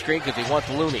 Gets the screen because he wants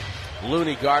Looney.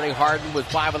 Looney guarding Harden with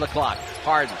 5 on the clock.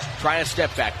 Harden trying to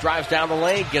step back. Drives down the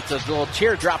lane. Gets a little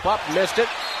teardrop up. Missed it.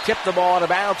 Tipped the ball out of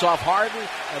bounds off Harden.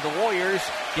 And the Warriors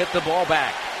get the ball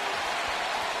back.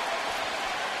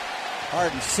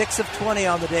 Harden 6 of 20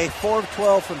 on the day. 4 of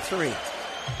 12 from 3.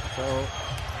 So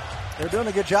they're doing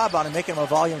a good job on him, making him a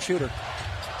volume shooter.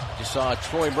 Just saw a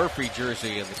Troy Murphy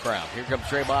jersey in the crowd. Here comes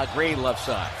Draymond Green left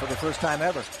side. For the first time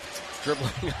ever.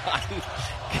 Dribbling on,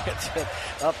 gets it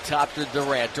up top to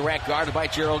Durant. Durant guarded by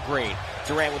Gerald Green.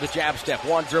 Durant with a jab step.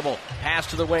 One dribble. Pass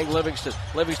to the wing, Livingston.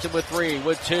 Livingston with 3,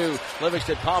 with 2.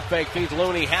 Livingston pump fake, feeds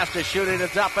Looney. Has to shoot it.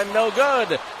 It's up and no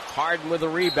good. Harden with a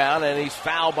rebound, and he's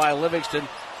fouled by Livingston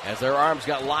as their arms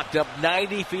got locked up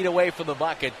 90 feet away from the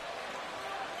bucket.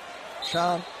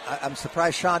 Sean, I'm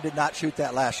surprised Sean did not shoot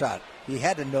that last shot. He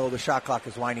had to know the shot clock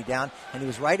is winding down, and he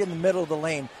was right in the middle of the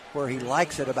lane where he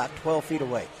likes it, about 12 feet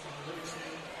away.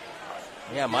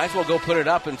 Yeah, might as well go put it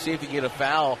up and see if he can get a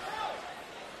foul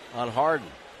on Harden.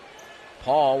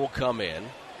 Paul will come in.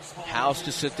 House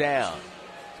to sit down.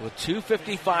 So with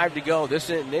 2:55 to go, this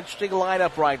is an interesting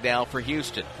lineup right now for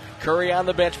Houston. Curry on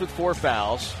the bench with 4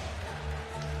 fouls.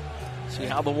 See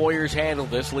how the Warriors handle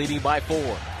this, leading by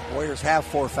 4. Warriors have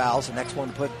 4 fouls. The next one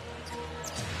to put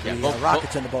the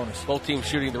Rockets in the bonus. Both teams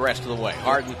shooting the rest of the way.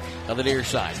 Harden on the near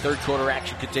side. Third quarter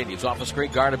action continues. Off a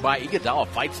screen guarded by Iguodala.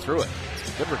 Fights through it.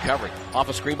 Good recovery. Off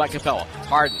a screen by Capella.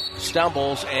 Harden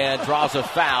stumbles and draws a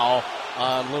foul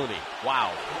on Looney.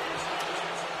 Wow.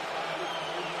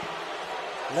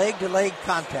 Leg-to-leg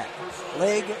contact.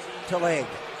 Leg to leg.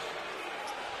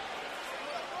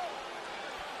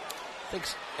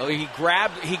 He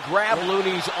grabbed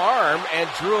Looney's arm and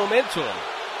drew him into him.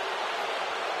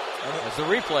 As the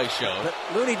replay showed. But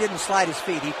Looney didn't slide his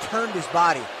feet. He turned his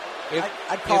body.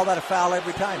 I'd call that a foul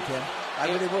every time, Tim. I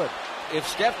really would. If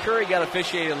Steph Curry got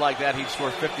officiated like that, he'd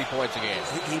score 50 points a game.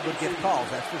 He would get calls,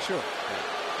 that's for sure.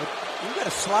 But you got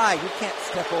to slide. You can't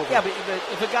step over. Yeah, but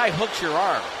if a guy hooks your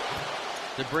arm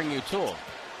to bring you to him,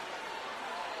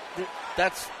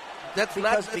 that's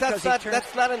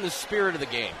not in the spirit of the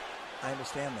game. I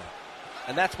understand that.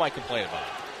 And that's my complaint about it.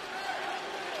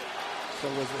 So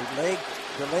was the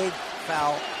leg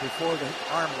foul before the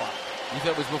arm lock? You said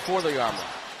it was before the arm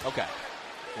lock. Okay.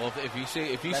 Well,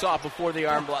 if you saw it before the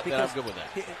arm block, then I'm good with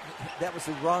that. That was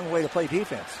the wrong way to play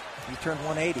defense. He turned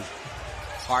 180.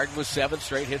 Harden with 7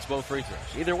 straight hits, both free throws.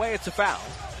 Either way, it's a foul.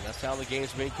 And that's how the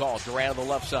game's being called. Durant on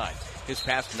the left side. His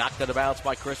pass knocked out of bounds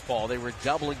by Chris Paul. They were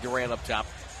doubling Durant up top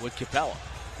with Capella.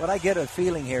 What I get a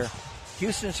feeling here,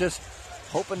 Houston's just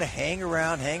hoping to hang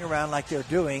around like they're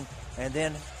doing, and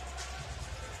then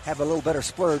have a little better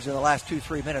splurge in the last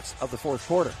 2-3 minutes of the fourth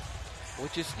quarter.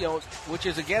 Which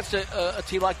is against a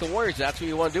team like the Warriors. That's what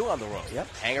you want to do on the road. Yep.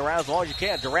 Hang around as long as you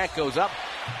can. Durant goes up,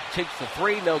 takes the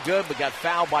 3, no good, but got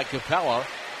fouled by Capella.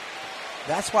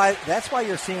 That's why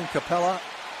you're seeing Capella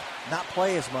not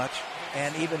play as much,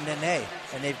 and even Nene.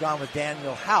 And they've gone with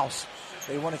Daniel House.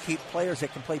 They want to keep players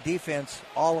that can play defense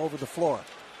all over the floor.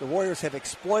 The Warriors have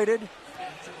exploited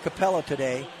Capella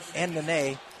today and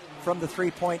Nene from the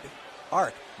three-point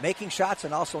arc, making shots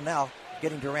and also now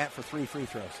getting Durant for 3 free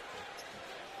throws.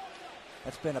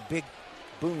 That's been a big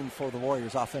boon for the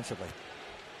Warriors offensively.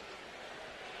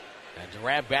 And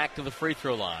Durant back to the free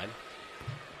throw line.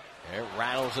 It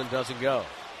rattles and doesn't go.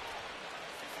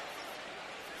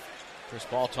 Chris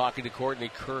Paul talking to Courtney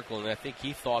Kirkland. I think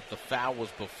he thought the foul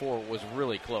was before it was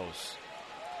really close.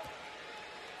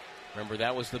 Remember,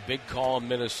 that was the big call in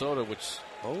Minnesota, which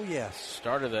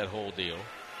started that whole deal.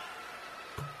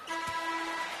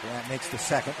 Durant makes the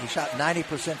second. He shot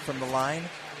 90% from the line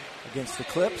against the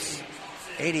Clips,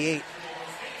 88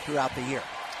 throughout the year.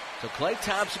 So Klay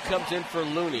Thompson comes in for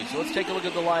Looney. So let's take a look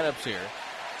at the lineups here.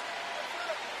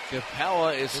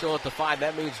 Capella is still at the 5.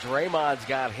 That means Draymond's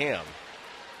got him.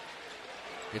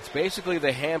 It's basically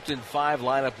the Hampton 5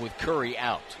 lineup with Curry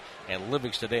out and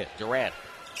Livingston in. Durant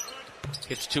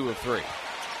hits 2 of 3.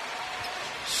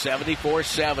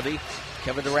 74-70.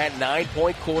 Kevin Durant,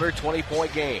 9-point quarter,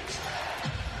 20-point game.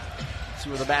 Let's see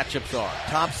where the matchups are.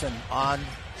 Thompson on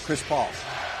Chris Paul.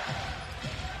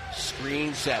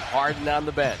 Screen set. Harden on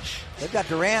the bench. They've got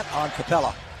Durant on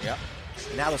Capella. Yep.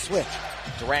 Now the switch.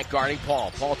 Durant guarding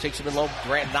Paul. Paul takes him in low.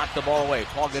 Durant knocked the ball away.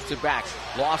 Paul gets it back.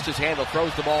 Lost his handle.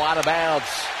 Throws the ball out of bounds.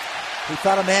 He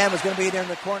thought a man was going to be there in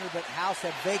the corner, but House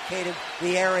had vacated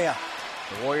the area.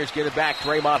 The Warriors get it back.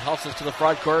 Draymond hustles to the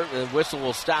front court. The whistle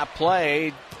will stop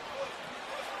play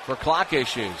for clock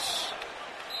issues.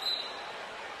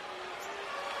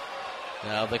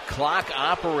 Now the clock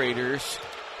operators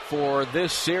for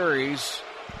this series,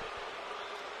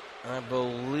 I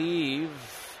believe,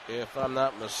 if I'm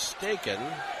not mistaken,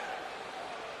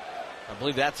 I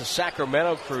believe that's a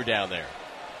Sacramento crew down there.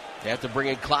 They have to bring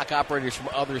in clock operators from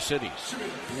other cities.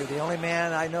 You're the only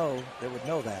man I know that would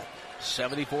know that.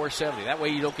 74-70. That way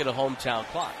you don't get a hometown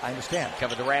clock. I understand.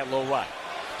 Kevin Durant, low right.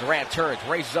 Durant turns,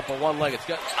 raises up on one leg. It's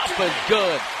up and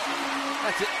good.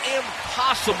 That's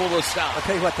impossible to stop. I'll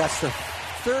tell you what, that's the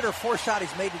third or fourth shot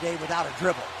he's made today without a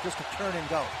dribble. Just a turn and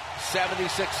go.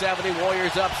 76-70,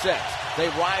 Warriors up 6. They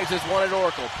rise as one at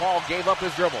Oracle. Paul gave up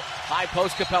his dribble. High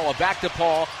post Capella, back to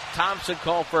Paul. Thompson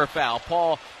called for a foul.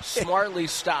 Paul smartly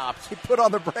stopped. He put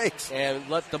on the brakes. And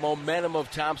let the momentum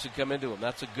of Thompson come into him.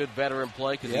 That's a good veteran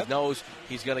play because he knows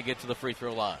he's going to get to the free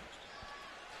throw line.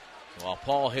 So while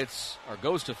Paul hits or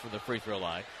goes to for the free throw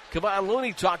line, Kevon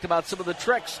Looney talked about some of the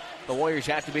tricks the Warriors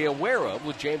have to be aware of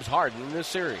with James Harden in this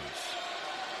series.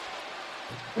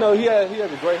 No, he has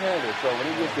a great handle. So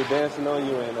when he gets to dancing on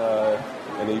you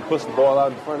and he puts the ball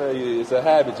out in front of you, it's a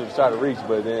habit to try to reach.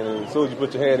 But then as soon as you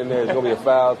put your hand in there, it's going to be a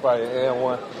foul, it's probably an and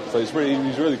one. So he's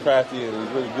really crafty and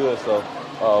he's really good. So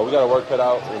we got to work that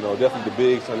out. Definitely the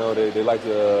bigs. I know they like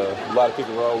to a lot of pick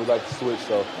and roll. We like to switch.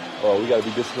 So we got to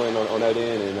be disciplined on that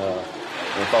end and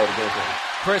follow the game plan.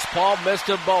 Chris Paul missed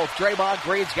them both. Draymond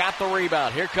Green's got the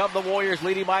rebound. Here come the Warriors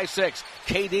leading by 6.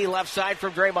 KD left side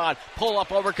from Draymond. Pull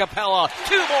up over Capella.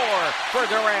 2 more for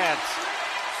Durant.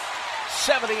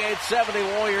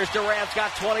 78-70 Warriors. Durant's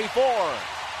got 24.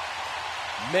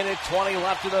 Minute 20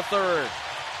 left in the third.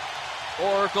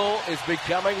 Oracle is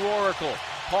becoming Oracle.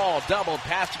 Paul doubled,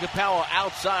 pass to Capella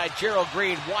outside. Gerald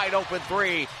Green, wide open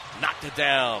 3. Knocked it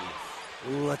down.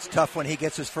 Ooh, that's tough when he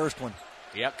gets his first one.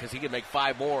 Yep, because he can make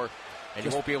 5 more. And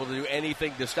you won't be able to do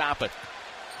anything to stop it.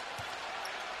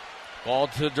 Ball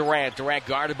to Durant. Durant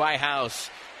guarded by House.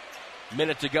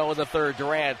 Minute to go in the third.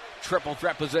 Durant, triple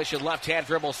threat position. Left-hand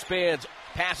dribble, spins.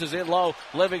 Passes in low.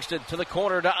 Livingston to the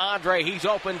corner to Andre. He's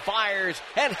open, fires,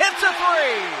 and hits a 3.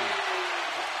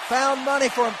 Found money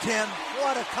for him, Tim.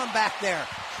 What a comeback there.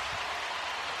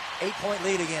 8-point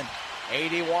lead again.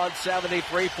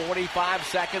 81-73, 45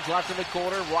 seconds left in the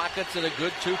quarter. Rockets in a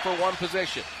good 2-for-1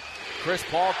 position. Chris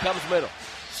Paul comes middle,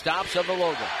 stops on the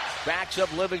logo, backs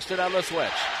up Livingston on the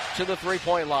switch to the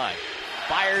 3-point line.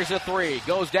 Fires a 3,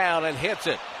 goes down and hits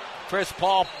it. Chris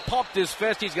Paul pumped his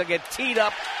fist. He's going to get teed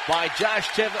up by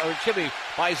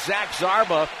by Zach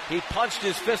Zarba. He punched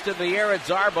his fist in the air at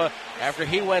Zarba after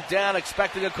he went down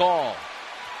expecting a call.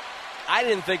 I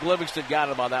didn't think Livingston got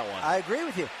him on that one. I agree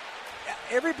with you.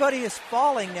 Everybody is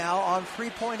falling now on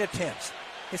three-point attempts.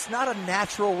 It's not a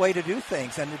natural way to do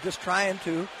things, and they're just trying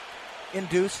to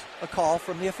induce a call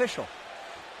from the official.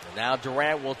 And now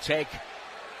Durant will take.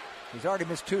 He's already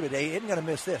missed 2 today. He isn't going to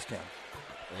miss this, Tim.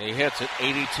 And he hits it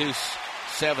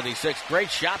 82-76.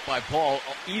 Great shot by Paul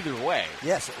either way.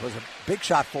 Yes, it was a big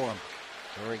shot for him.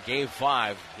 We're in Game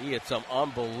 5. He had some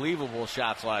unbelievable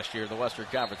shots last year in the Western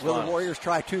Conference Finals. Will the Warriors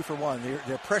try 2 for 1?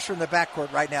 They're pressuring the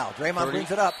backcourt right now. Draymond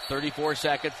brings it up. 34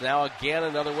 seconds. Now again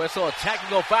another whistle. A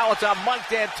technical foul. It's on Mike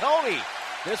D'Antoni.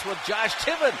 This one, Josh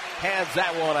Tiven hands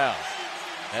that one out.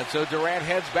 And so Durant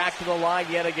heads back to the line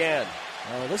yet again.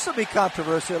 This will be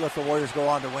controversial if the Warriors go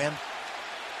on to win.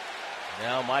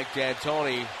 Now Mike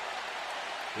D'Antoni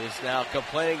is now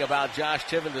complaining about Josh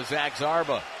Tiven to Zach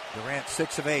Zarba. Durant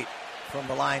 6 of 8 from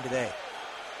the line today.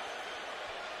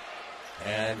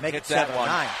 And make hits it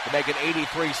 7-9 to make it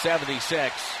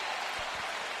 83-76.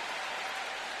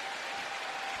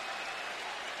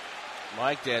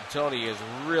 Mike D'Antoni is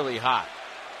really hot.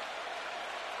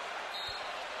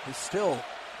 He's still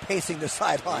pacing the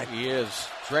sideline. He is.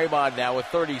 Draymond now with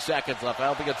 30 seconds left. I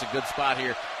don't think it's a good spot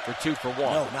here for 2 for 1.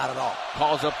 No, not at all.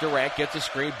 Calls up Durant, gets a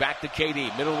screen, back to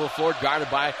KD. Middle of the floor, guarded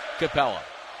by Capella.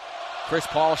 Chris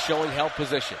Paul showing help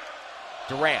position.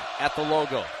 Durant at the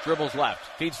logo, dribbles left,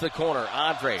 feeds the corner.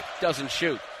 Andre doesn't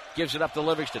shoot, gives it up to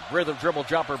Livingston. Rhythm dribble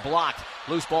jumper blocked.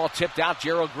 Loose ball tipped out.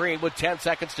 Gerald Green with 10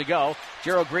 seconds to go.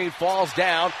 Gerald Green falls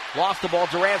down, lost the ball.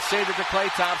 Durant saved it to Klay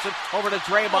Thompson. Over to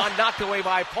Draymond, knocked away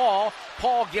by Paul.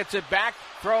 Paul gets it back,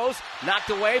 throws, knocked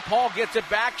away. Paul gets it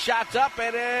back, shots up,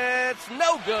 and it's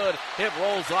no good. It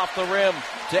rolls off the rim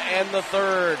to end the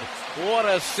third. What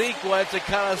a sequence. It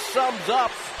kind of sums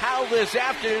up how this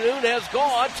afternoon has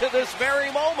gone to this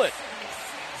very moment.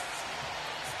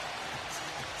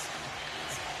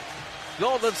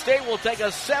 Golden State will take a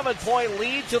 7-point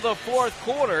lead to the fourth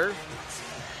quarter,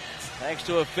 thanks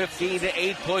to a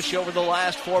 15-8 push over the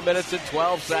last 4 minutes and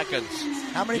 12 seconds.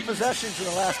 How many possessions in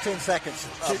the last 10 seconds?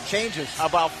 It changes.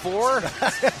 About 4.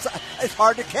 It's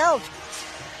hard to count.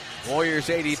 Warriors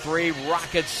 83,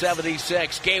 Rockets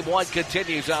 76. Game 1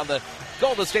 continues on the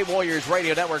Golden State Warriors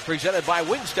Radio Network, presented by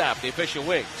Wingstop, the official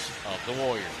wings of the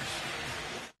Warriors.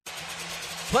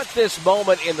 Put this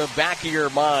moment in the back of your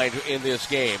mind in this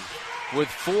game. With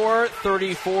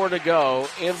 4:34 to go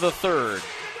in the third,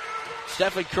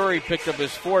 Stephen Curry picked up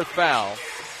his 4th foul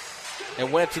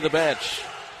and went to the bench.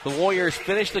 The Warriors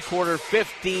finished the quarter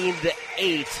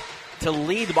 15-8 to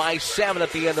lead by 7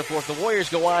 at the end of the fourth. The Warriors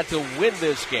go on to win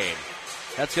this game.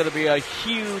 That's going to be a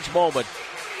huge moment.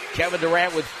 Kevin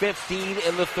Durant with 15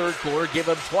 in the third quarter, give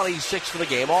him 26 for the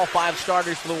game. All 5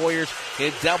 starters for the Warriors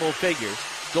in double figures.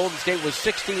 Golden State with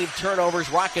 16 turnovers.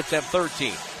 Rockets have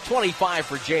 13. 25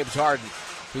 for James Harden,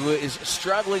 who is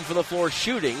struggling from the floor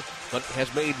shooting, but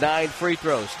has made 9 free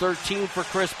throws. 13 for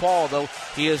Chris Paul, though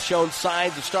he has shown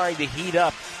signs of starting to heat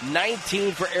up.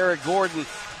 19 for Eric Gordon,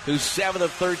 who's 7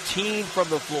 of 13 from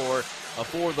the floor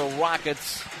for the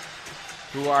Rockets,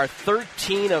 who are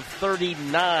 13 of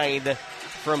 39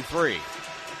 from 3.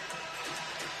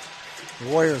 The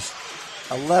Warriors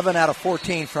 11 out of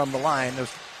 14 from the line.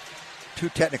 Those 2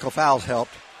 technical fouls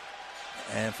helped.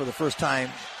 And for the first time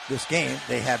this game,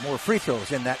 they had more free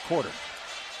throws in that quarter.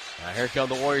 Now here come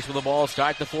the Warriors with the ball.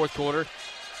 Start the fourth quarter.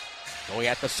 Going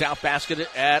at the south basket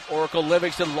at Oracle.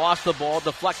 Livingston lost the ball,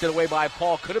 deflected away by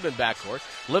Paul. Could have been backcourt.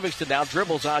 Livingston now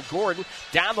dribbles on Gordon.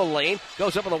 Down the lane.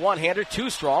 Goes up with a one-hander. Too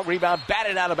strong. Rebound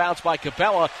batted out of bounds by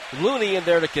Capella. Looney in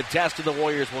there to contest, and the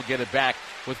Warriors will get it back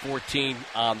with 14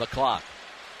 on the clock.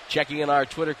 Checking in our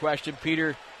Twitter question,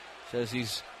 Peter says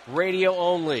he's radio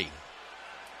only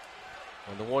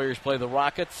when the Warriors play the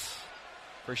Rockets.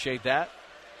 Appreciate that.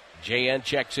 JN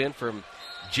checks in from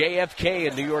JFK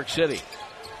in New York City.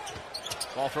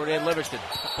 Ball thrown in, Livingston.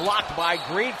 Blocked by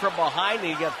Green from behind, and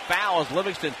he got fouls.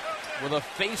 Livingston with a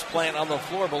face plant on the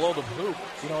floor below the hoop,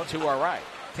 to our right.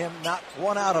 Tim, not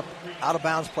one out of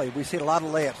bounds play. We've seen a lot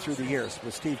of layups through the years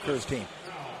with Steve Kerr's team.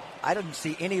 I didn't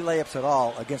see any layups at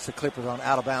all against the Clippers on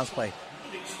out of bounds play.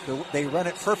 They run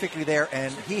it perfectly there,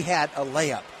 and he had a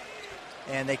layup.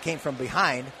 And they came from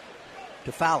behind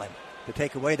to foul him, to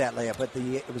take away that layup. But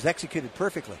it was executed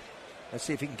perfectly. Let's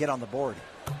see if he can get on the board.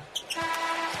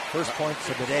 First points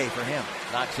of the day for him.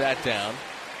 Knocks that down.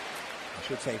 I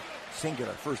should say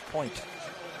singular, first point.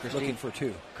 Looking for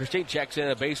 2. Christine checks in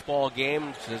a baseball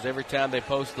game. Says every time they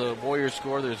post the Warriors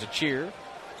score, there's a cheer.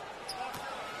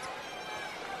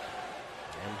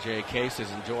 MJ Case is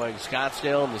enjoying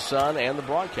Scottsdale and the sun and the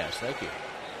broadcast. Thank you.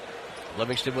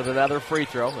 Livingston with another free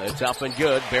throw. It's up and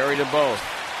good. Buried them both.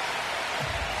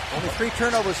 Only 3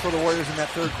 turnovers for the Warriors in that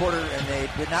third quarter, and they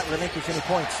did not relinquish any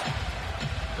points.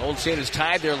 Golden State has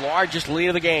tied their largest lead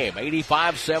of the game,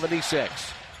 85-76.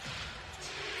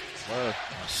 What a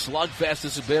slugfest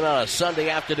this has been on a Sunday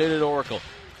afternoon at Oracle.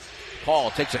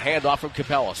 Paul takes a handoff from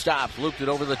Capella. Stops, looped it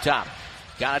over the top.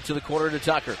 Got it to the corner to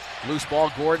Tucker. Loose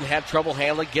ball, Gordon had trouble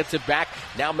handling, gets it back.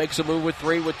 Now makes a move with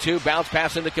 3, with 2. Bounce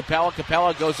pass into Capella.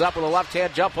 Capella goes up with a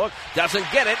left-hand jump hook. Doesn't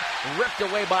get it. Ripped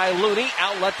away by Looney.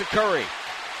 Outlet to Curry.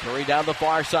 Curry down the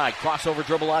far side. Crossover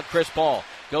dribble on Chris Paul.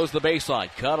 Goes the baseline.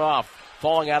 Cut off.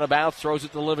 Falling out of bounds. Throws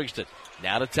it to Livingston.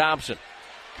 Now to Thompson.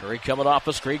 Curry coming off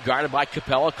a screen. Guarded by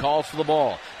Capella. Calls for the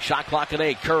ball. Shot clock at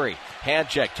 8. Curry. Hand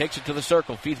check. Takes it to the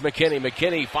circle. Feeds McKinney.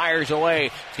 McKinney fires away.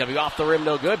 It's going to be off the rim.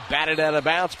 No good. Batted out of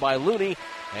bounds by Looney.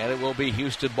 And it will be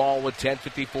Houston ball with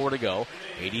 10:54 to go.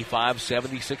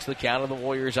 85-76 the count, of the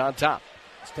Warriors on top.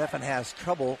 Stephen has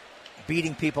trouble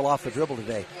beating people off the dribble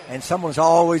today. And someone's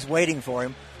always waiting for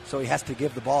him. So he has to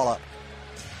give the ball up.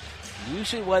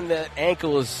 Usually when the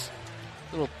ankle is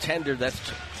a little tender, that's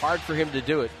hard for him to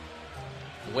do it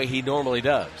the way he normally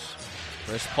does.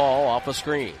 Chris Paul off a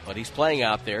screen, but he's playing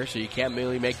out there, so you can't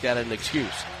really make that an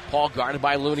excuse. Paul guarded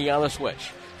by Looney on the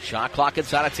switch. Shot clock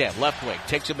inside of 10. Left wing,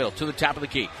 takes a middle to the top of the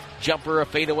key. Jumper, a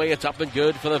fadeaway, it's up and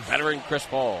good for the veteran Chris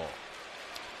Paul.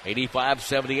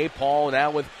 85-78, Paul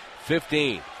now with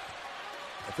 15.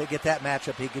 If they get that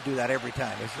matchup, he could do that every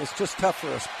time. It's just tough for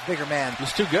a bigger man.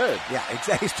 He's too good. Yeah,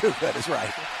 exactly. He's too good. That's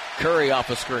right. Curry off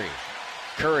a screen.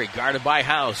 Curry guarded by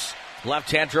House.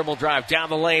 Left-hand dribble drive down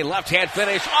the lane. Left-hand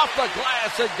finish off the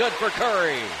glass and good for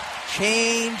Curry.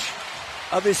 Change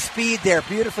of his speed there.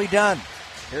 Beautifully done.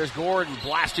 Here's Gordon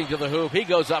blasting to the hoop. He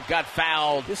goes up, got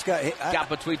fouled. This guy got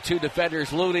between 2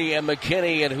 defenders, Looney and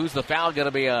McKinney. And who's the foul going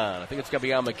to be on? I think it's going to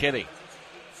be on McKinney.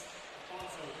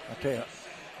 I'll tell you.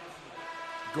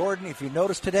 Gordon, if you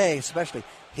notice today especially,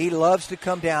 he loves to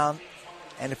come down,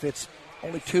 and if it's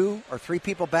only 2 or 3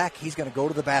 people back, he's going to go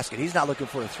to the basket. He's not looking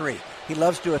for a 3. He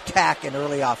loves to attack in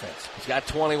early offense. He's got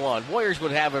 21. Warriors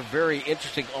would have a very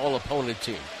interesting all-opponent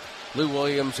team. Lou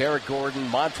Williams, Eric Gordon,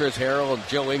 Montrezl Harrell, and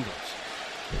Joe Ingles.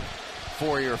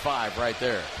 4 or 5 right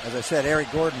there. As I said,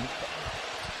 Eric Gordon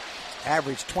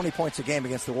averaged 20 points a game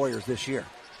against the Warriors this year.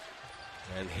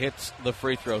 And hits the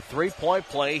free throw. 3-point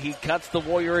play. He cuts the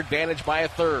Warrior advantage by a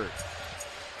third.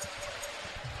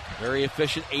 Very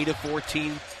efficient, 8 of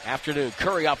 14 afternoon.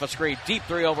 Curry off a screen. Deep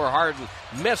 3 over Harden.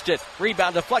 Missed it.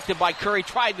 Rebound deflected by Curry.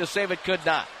 Tried to save it. Could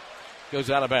not. Goes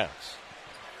out of bounds.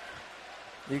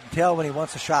 You can tell when he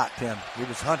wants a shot, Tim. He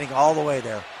was hunting all the way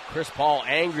there. Chris Paul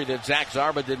angry that Zach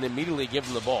Zarba didn't immediately give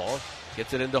him the ball.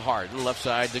 Gets it into Harden. Left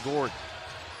side to Gordon.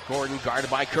 Gordon guarded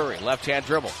by Curry. Left-hand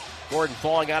dribble. Gordon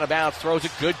falling out of bounds, throws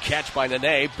it. Good catch by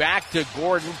Nene. Back to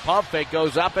Gordon. Pump fake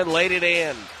goes up and laid it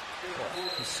in.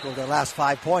 He scored their last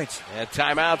 5 points. And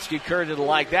timeout. Steve Kerr didn't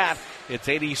like that. It's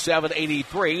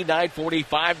 87-83,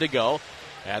 9:45 to go.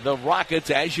 And the Rockets,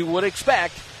 as you would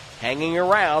expect, hanging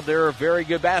around. They're a very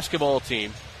good basketball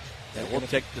team. And we'll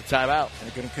take the timeout.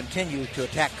 And they're going to continue to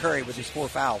attack Curry with his 4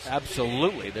 fouls.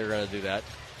 Absolutely, they're going to do that.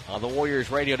 On the Warriors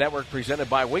Radio Network, presented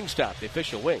by Wingstop, the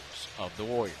official wings of the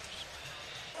Warriors.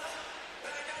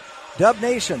 Dub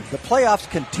Nation, the playoffs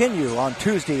continue on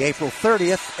Tuesday, April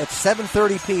 30th at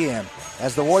 7:30 p.m.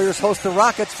 as the Warriors host the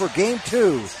Rockets for Game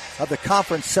 2 of the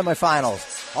conference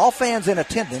semifinals. All fans in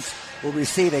attendance will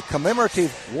receive a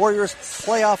commemorative Warriors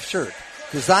playoff shirt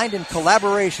designed in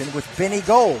collaboration with Benny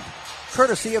Gold,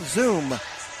 courtesy of Zoom.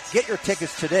 Get your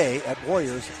tickets today at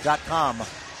Warriors.com.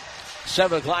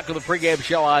 7 o'clock on the pregame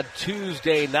show on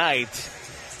Tuesday night.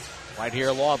 Right here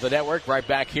along the network, right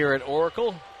back here at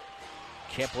Oracle.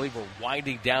 Can't believe we're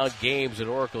winding down games at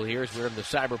Oracle here as we're in the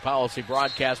Cyber Policy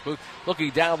broadcast booth.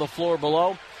 Looking down the floor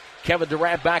below, Kevin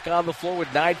Durant back on the floor with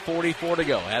 9:44 to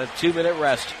go. Had a 2-minute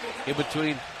rest in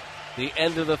between the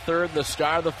end of the third and the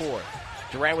start of the fourth.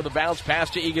 Durant with a bounce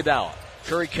pass to Iguodala.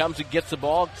 Curry comes and gets the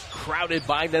ball, crowded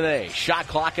by Nene. Shot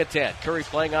clock at 10. Curry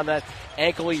playing on that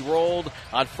ankle he rolled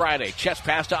on Friday. Chest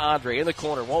pass to Andre in the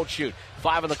corner, won't shoot.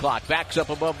 5 on the clock, backs up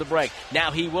above the break.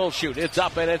 Now he will shoot. It's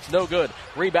up and it's no good.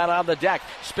 Rebound on the deck,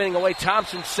 spinning away.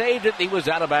 Thompson saved it. He was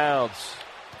out of bounds.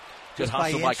 Good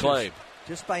hustle by Clay.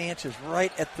 Just by inches,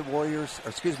 right at the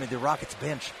the Rockets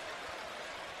bench.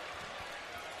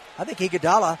 I think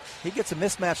Iguodala, he gets a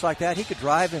mismatch like that, he could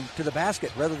drive him to the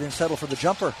basket rather than settle for the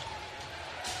jumper.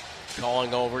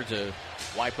 Calling over to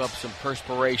wipe up some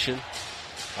perspiration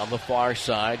on the far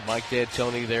side. Mike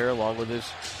D'Antoni there along with his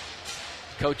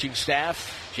coaching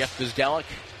staff. Jeff Guzdelik,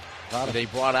 they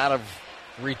brought out of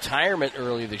retirement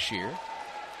early this year.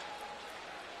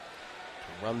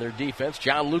 To run their defense.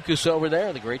 John Lucas over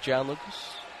there, the great John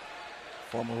Lucas.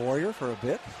 Former Warrior for a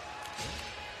bit.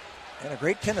 And a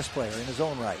great tennis player in his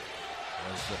own right.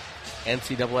 Was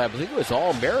NCAA, I believe he was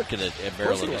All-American at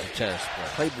Maryland as a tennis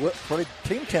player. Played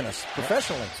team tennis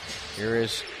professionally. Here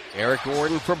is Eric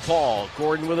Gordon from Paul.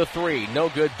 Gordon with a three. No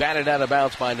good. Batted out of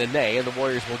bounds by Nene, and the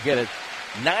Warriors will get it.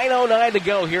 9:09 to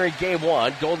go here in game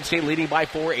one. Golden State leading by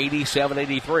 4,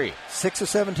 87-83. 6 of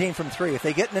 17 from three. If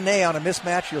they get Nene on a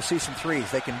mismatch, you'll see some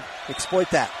threes. They can exploit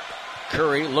that.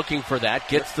 Curry looking for that.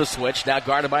 Gets the switch. Now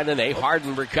guarded by Nene.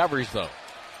 Harden recovers, though.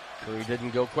 Curry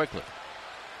didn't go quickly.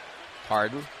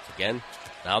 Harden, again,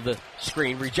 now the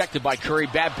screen rejected by Curry.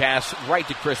 Bad pass right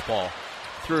to Chris Paul.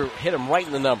 Hit him right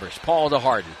in the numbers. Paul to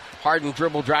Harden. Harden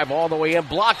dribble drive all the way in.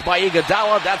 Blocked by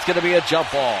Iguodala. That's going to be a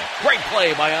jump ball. Great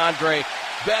play by Andre.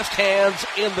 Best hands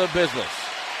in the business.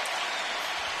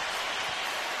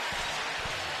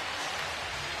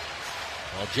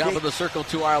 Well, jump in the circle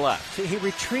to our left. See, he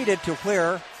retreated to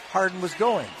where Harden was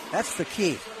going. That's the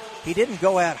key. He didn't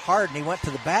go at Harden. He went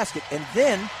to the basket, and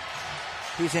then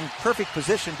he's in perfect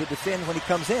position to defend when he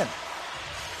comes in.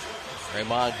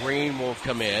 Draymond Green will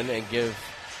come in and give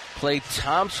Klay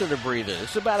Thompson a breather.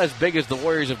 This is about as big as the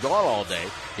Warriors have gone all day.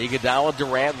 Iguodala,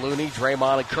 Durant, Looney,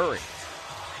 Draymond, and Curry.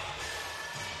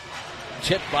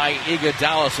 Tipped by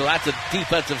Iguodala, so that's a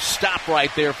defensive stop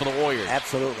right there for the Warriors.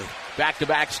 Absolutely.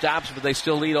 Back-to-back stops, but they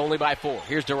still lead only by 4.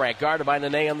 Here's Durant, guarded by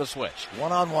Nene on the switch.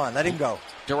 One-on-one, let him go.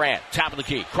 Durant, top of the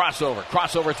key,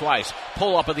 crossover twice,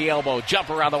 pull up at the elbow,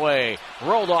 jumper on the way,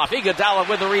 rolled off. Iguodala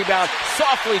with the rebound,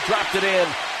 softly dropped it in.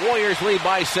 Warriors lead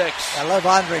by 6. I love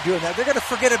Andre doing that. They're going to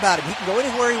forget about him. He can go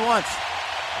anywhere he wants.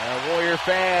 Warrior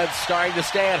fans starting to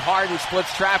stand. Harden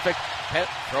splits traffic,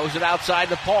 throws it outside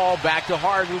to Paul, back to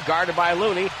Harden, guarded by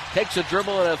Looney, takes a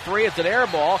dribble and a three. It's an air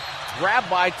ball. Grabbed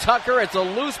by Tucker. It's a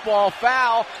loose ball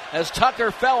foul as Tucker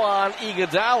fell on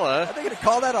Iguodala. Are they going to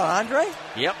call that on Andre?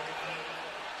 Yep.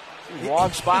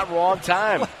 Wrong spot, wrong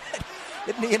time.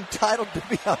 Isn't he entitled to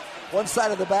be on one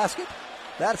side of the basket?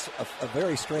 That's a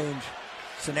very strange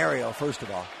scenario, first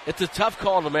of all. It's a tough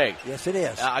call to make. Yes, it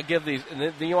is. I give these,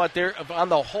 and you know what, they're on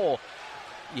the whole,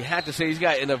 you have to say he's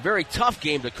got in a very tough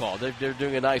game to call. They're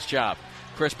doing a nice job.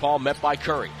 Chris Paul met by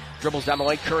Curry. Dribbles down the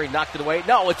lane. Curry knocked it away.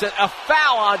 No, it's a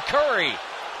foul on Curry.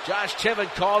 Josh Tiven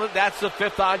called it. That's the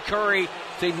 5th on Curry.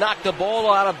 So he knocked the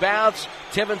ball out of bounds.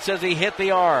 Tiven says he hit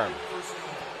the arm.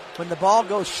 When the ball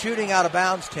goes shooting out of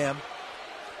bounds, Tim,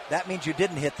 that means you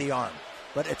didn't hit the arm.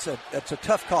 But it's a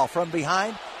tough call. From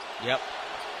behind? Yep.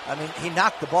 I mean, he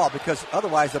knocked the ball because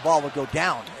otherwise the ball would go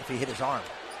down if he hit his arm.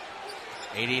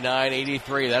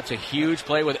 89-83. That's a huge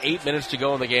play with 8 minutes to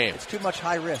go in the game. It's too much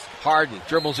high risk. Harden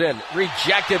dribbles in.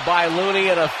 Rejected by Looney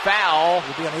and a foul.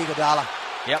 It'll be on Iguodala.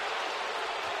 Yep.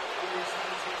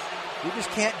 You just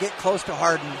can't get close to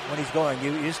Harden when he's going.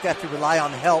 You just got to rely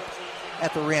on help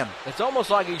at the rim. It's almost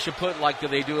like you should put like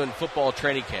they do in football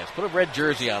training camps. Put a red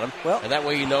jersey on him, and that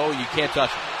way you know you can't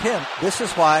touch him. Tim, this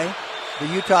is why the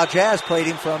Utah Jazz played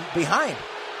him from behind.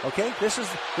 Okay, this is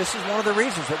one of the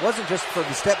reasons. It wasn't just for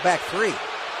the step-back three.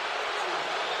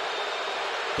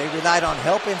 They relied on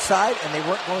help inside, and they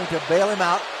weren't going to bail him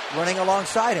out running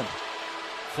alongside him.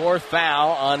 4th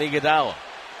foul on Iguodala.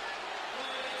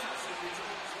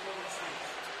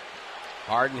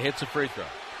 Harden hits a free throw.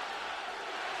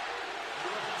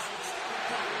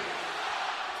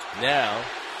 Now,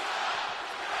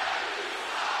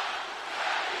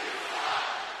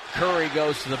 Curry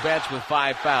goes to the bench with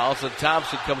 5 fouls, and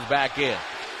Thompson comes back in.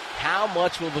 How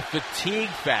much will the fatigue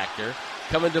factor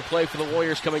come into play for the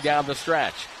Warriors coming down the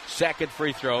stretch? Second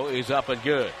free throw is up and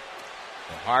good.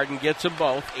 And Harden gets them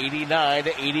both,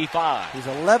 89-85. He's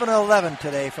 11 of 11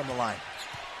 today from the line.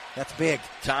 That's big.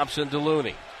 Thompson to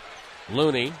Looney.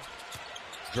 Looney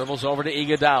dribbles over to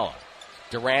Iguodala.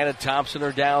 Durant and Thompson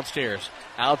are downstairs.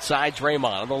 Outside,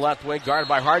 Draymond on the left wing, guarded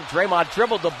by Harden. Draymond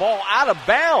dribbled the ball out of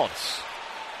bounds.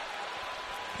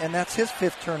 And that's his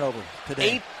 5th turnover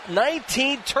today.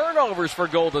 19 turnovers for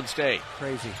Golden State.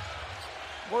 Crazy.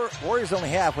 Warriors only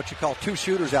have what you call 2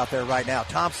 shooters out there right now,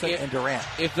 Thompson and Durant.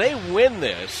 If they win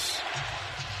this,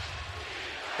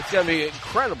 it's going to be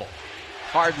incredible.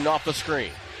 Harden off the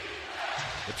screen.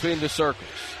 Between the circles.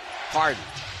 Harden.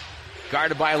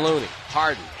 Guarded by Looney.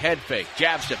 Harden. Head fake.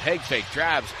 Jab step. Head fake.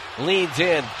 Drabs. Leans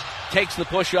in. Takes the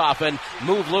push off and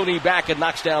move Looney back and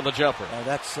knocks down the jumper.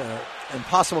 That's an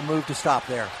impossible move to stop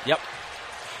there. Yep.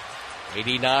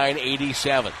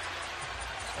 89-87.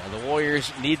 And the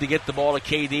Warriors need to get the ball to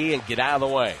KD and get out of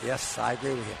the way. Yes, I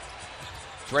agree with you.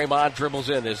 Draymond dribbles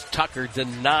in as Tucker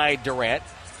denied Durant.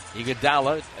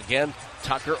 Iguodala, again,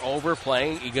 Tucker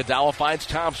overplaying. Iguodala finds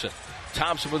Thompson.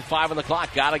 Thompson with 5 on the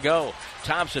clock. Gotta go.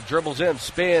 Thompson dribbles in,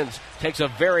 spins, takes a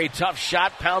very tough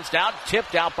shot, pounced out,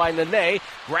 tipped out by Nene,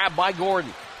 grabbed by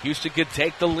Gordon. Houston could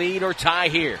take the lead or tie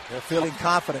here. They're feeling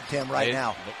confident, Tim,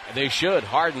 now. They should.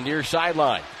 Harden near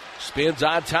sideline. Spins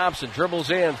on Thompson, dribbles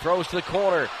in, throws to the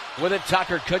corner. With it,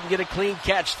 Tucker couldn't get a clean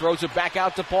catch, throws it back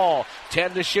out to Paul.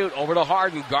 10 to shoot, over to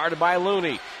Harden, guarded by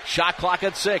Looney. Shot clock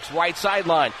at 6, right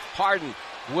sideline. Harden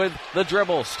with the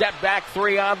dribble, step back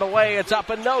 3 on the way. It's up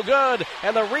and no good.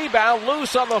 And the rebound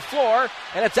loose on the floor,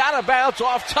 and it's out of bounds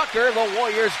off Tucker. The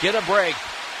Warriors get a break.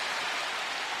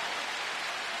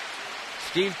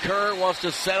 Steve Kerr wants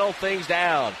to settle things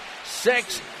down.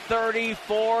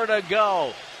 6:34 to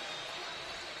go.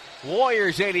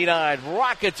 Warriors 89,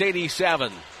 Rockets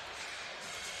 87.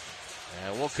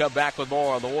 And we'll come back with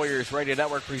more on the Warriors Radio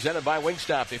Network, presented by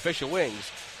Wingstop, the official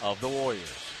wings of the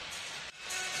Warriors.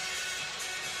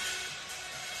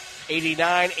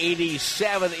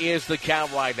 89-87 is the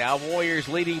count right now. Warriors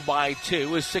leading by 2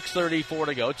 with 6:34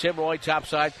 to go. Tim Roy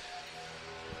topside,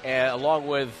 along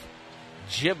with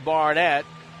Jim Barnett.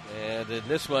 And in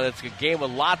this one, it's a game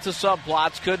with lots of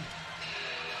subplots. Could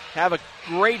have a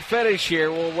great finish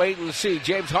here. We'll wait and see.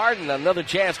 James Harden, another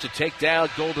chance to take down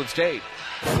Golden State.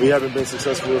 We haven't been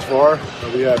successful as far.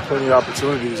 We had plenty of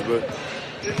opportunities, but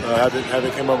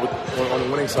haven't come up with on the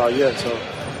winning side yet. So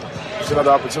it's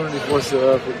another opportunity for us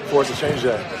to change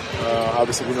that.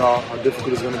 Obviously, we know how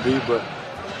difficult it's going to be, but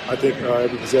I think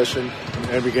every possession,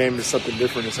 every game is something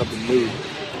different and something new,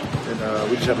 and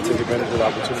we just have to take advantage of the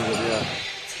opportunity that we have.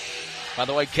 By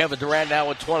the way, Kevin Durant now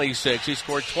with 26. He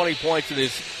scored 20 points in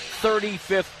his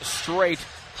 35th straight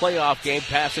playoff game,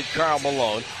 passing Karl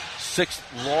Malone, 6th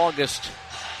longest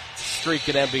streak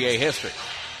in NBA history.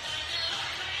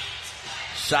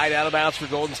 Side out of bounds for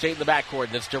Golden State in the backcourt,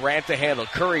 and it's Durant to handle.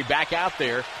 Curry back out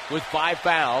there with 5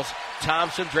 fouls.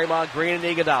 Thompson, Draymond Green, and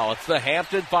Iguodala. It's the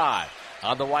Hampton 5.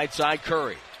 On the right side,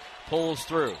 Curry pulls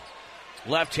through.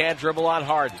 Left-hand dribble on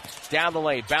Harden. Down the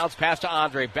lane, bounce pass to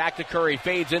Andre. Back to Curry,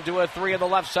 fades into a 3 on the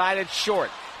left side. It's short.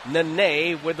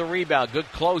 Nene with the rebound.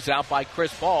 Good closeout by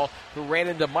Chris Paul, who ran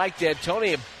into Mike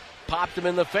D'Antoni and popped him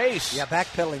in the face. Yeah,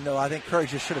 backpedaling, though. I think Curry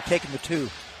just should have taken the 2.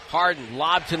 Harden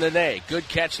lobbed to Nene. Good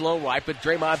catch, low right, but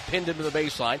Draymond pinned him to the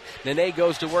baseline. Nene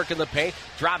goes to work in the paint.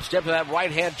 Drop step to that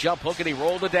right-hand jump hook, and he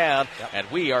rolled it down. Yep. And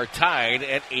we are tied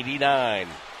at 89.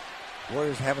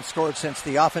 Warriors haven't scored since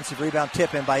the offensive rebound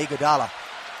tip-in by Iguodala.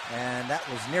 And that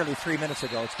was nearly 3 minutes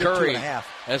ago. It's good. Curry, 2.5.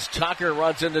 as Tucker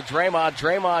runs into Draymond.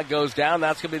 Draymond goes down.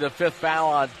 That's going to be the 5th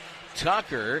foul on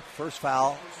Tucker. First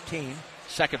foul, team.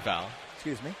 Second foul.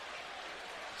 Excuse me.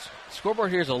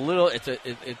 Scoreboard here is a little, it's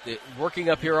working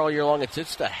up here all year long. It's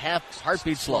just a half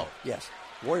heartbeat slow. Yes.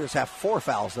 Warriors have 4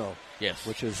 fouls, though. Yes.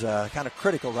 Which is kind of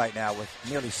critical right now with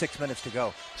nearly 6 minutes to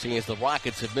go. Seeing as the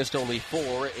Rockets have missed only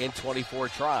 4 in 24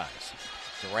 tries.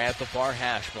 Durant the far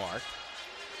hash mark.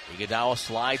 Iguodala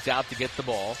slides out to get the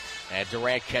ball, and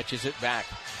Durant catches it back.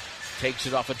 Takes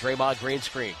it off a Draymond Green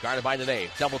screen. Guarded by Nene.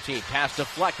 Double team. Pass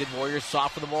deflected. Warriors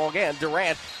soften the ball again.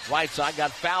 Durant, right side,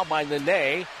 got fouled by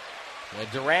Nene.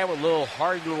 And Durant with a little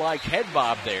Harden-like head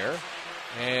bob there.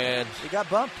 And he got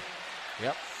bumped.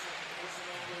 Yep.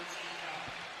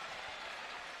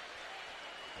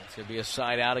 That's going to be a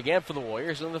side out again for the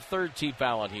Warriors, and the 3rd team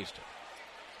foul on Houston.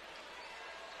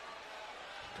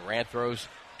 Durant throws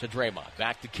to Draymond.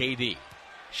 Back to KD.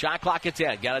 Shot clock at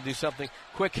 10. Got to do something.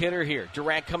 Quick hitter here.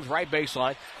 Durant comes right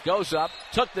baseline. Goes up.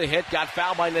 Took the hit. Got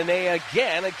fouled by Nene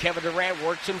again. And Kevin Durant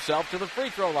works himself to the free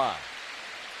throw line.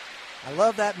 I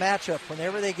love that matchup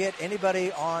whenever they get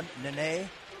anybody on Nene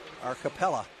or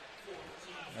Capella.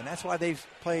 And that's why they've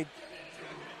played,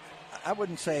 I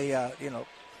wouldn't say,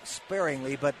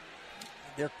 sparingly, but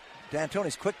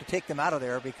D'Antoni's quick to take them out of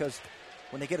there because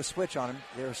when they get a switch on him,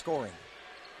 they're scoring.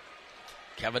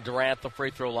 Kevin Durant, the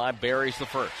free throw line, buries the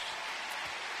first.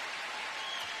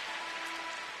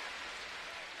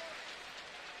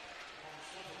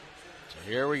 So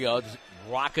here we go.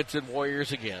 Rockets and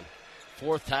Warriors again.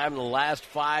 4th time in the last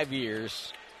 5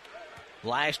 years.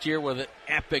 Last year with an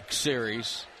epic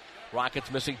series.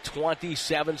 Rockets missing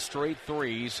 27 straight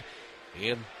threes.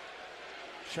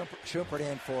 Shumpert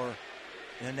in for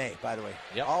Nene, by the way.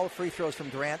 Yep. All free throws from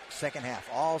Durant, second half.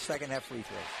 All second half free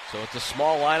throws. So it's a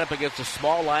small lineup against a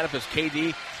small lineup as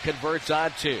KD converts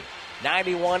on 2.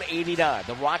 91-89.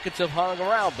 The Rockets have hung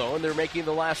around, though, and they're making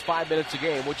the last 5 minutes a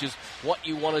game, which is what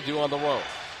you want to do on the road.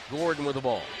 Gordon with the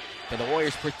ball. And the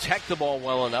Warriors protect the ball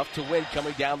well enough to win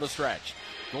coming down the stretch.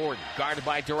 Gordon, guarded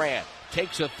by Durant.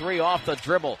 Takes a 3 off the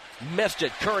dribble. Missed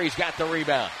it. Curry's got the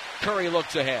rebound. Curry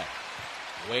looks ahead.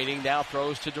 Waiting now,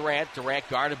 throws to Durant. Durant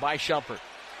guarded by Shumpert.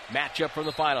 matchup from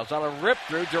the finals. On a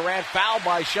rip-through, Durant fouled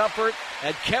by Shumpert,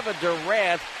 and Kevin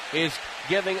Durant is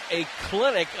giving a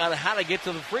clinic on how to get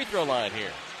to the free throw line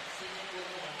here.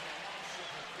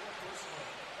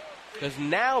 Because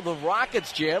now the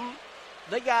Rockets, Jim,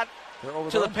 they got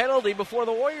to the penalty before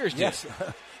the Warriors did. Yes.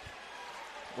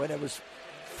 When it was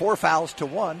 4 fouls to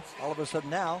 1, all of a sudden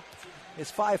now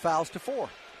it's 5 fouls to 4.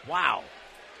 Wow.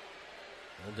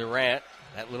 And Durant,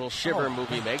 that little shiver move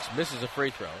he makes, misses a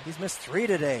free throw. He's missed 3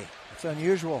 today. It's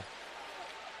unusual.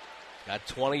 Got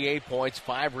 28 points,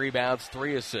 5 rebounds,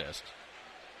 3 assists.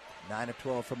 9 of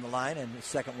 12 from the line, and the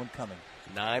second one coming.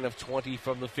 9 of 20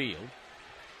 from the field.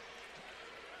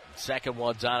 The second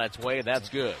one's on its way, and that's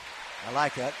good. I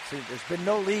like that. See, there's been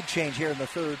no lead change here in the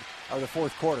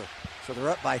fourth quarter. So they're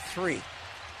up by 3.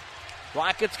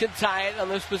 Rockets can tie it on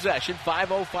this possession.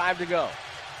 5:05 to go.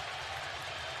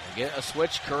 They get a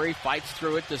switch. Curry fights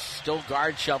through it to still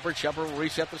guard Shumpert. Shumpert will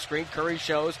reset the screen. Curry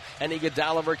shows, and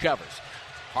Iguodala recovers.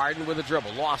 Harden with a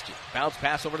dribble. Lost it. Bounce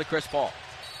pass over to Chris Paul.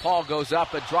 Paul goes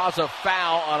up and draws a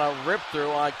foul on a rip-through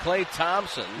on Klay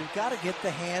Thompson. You've got to get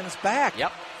the hands back.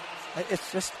 Yep.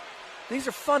 It's just, these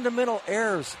are fundamental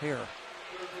errors here.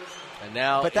 And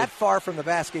now, but that far from the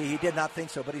basket, he did not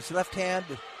think so. But he's left hand.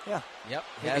 Yeah. Yep.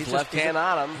 He has left hand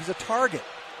on him. He's a target.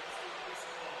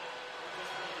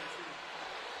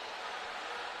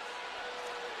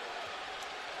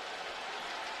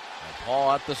 And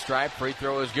Paul at the stripe. Free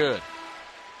throw is good.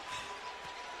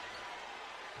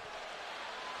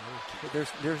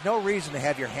 There's no reason to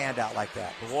have your hand out like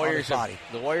that. The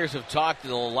Warriors have talked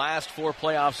in the last 4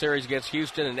 playoff series against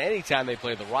Houston, and anytime they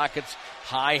play the Rockets,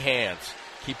 high hands.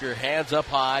 Keep your hands up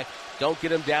high. Don't get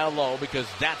them down low, because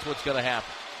that's what's going to happen.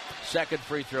 Second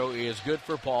free throw is good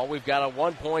for Paul. We've got a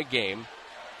 1-point game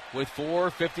with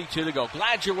 4:52 to go.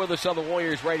 Glad you're with us on the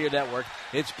Warriors Radio Network.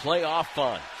 It's playoff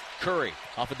fun. Curry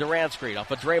off a Durant screen,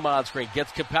 off a Draymond screen,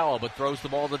 gets Capella, but throws the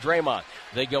ball to Draymond.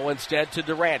 They go instead to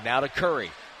Durant, now to Curry.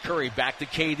 Curry back to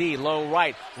KD, low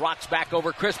right, rocks back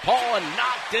over Chris Paul and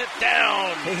knocked it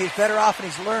down. Hey, he's better off,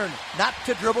 and he's learned not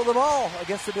to dribble the ball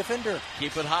against the defender.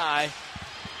 Keep it high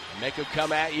and make him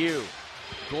come at you.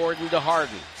 Gordon to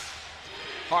Harden.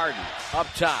 Harden up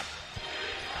top.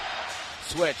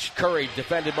 Switch. Curry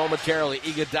defended momentarily.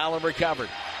 Iguodala recovered.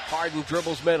 Harden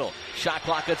dribbles middle. Shot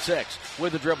clock at 6.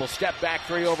 With the dribble. Step back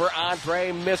 3 over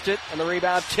Andre. Missed it. And the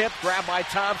rebound tip. Grabbed by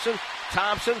Thompson.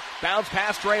 Thompson bounce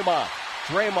past Draymond.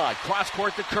 Draymond cross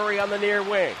court to Curry on the near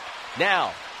wing.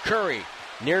 Now Curry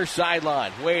near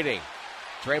sideline waiting.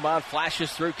 Draymond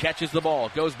flashes through, catches the ball,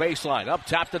 goes baseline, up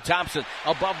top to Thompson,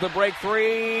 above the break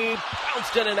 3,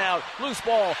 bounced in and out, loose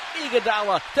ball,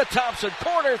 Iguodala to Thompson,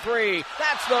 corner 3,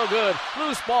 that's no good,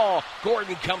 loose ball,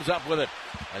 Gordon comes up with it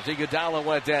as Iguodala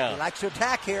went down. He likes to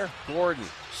attack here. Gordon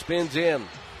spins in,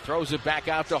 throws it back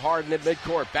out to Harden at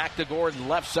midcourt, back to Gordon,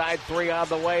 left side 3 on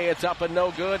the way, it's up and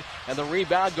no good, and the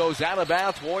rebound goes out of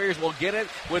bounds. Warriors will get it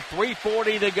with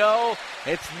 3:40 to go.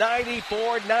 It's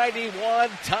 94-91,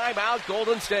 timeout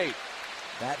Golden State.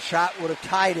 That shot would have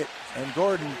tied it, and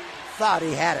Gordon thought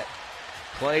he had it.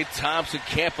 Klay Thompson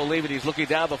can't believe it. He's looking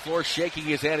down the floor, shaking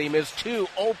his head. He missed 2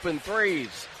 open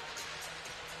threes.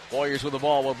 Warriors with the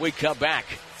ball when we come back.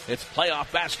 It's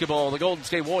playoff basketball on the Golden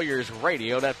State Warriors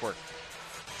Radio Network.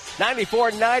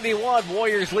 94-91,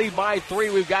 Warriors lead by 3.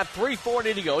 We've got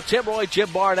 3:40 to go. Tim Roy, Jim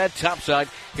Barnett, topside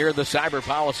here in the Cyber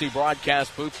Policy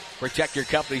broadcast booth. Protect your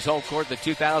company's home court. The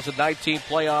 2019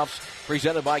 playoffs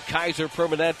presented by Kaiser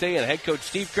Permanente and head coach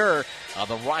Steve Kerr.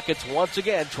 The Rockets once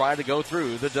again trying to go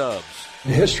through the Dubs.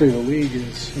 The history of the league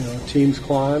is, teams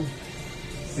climb,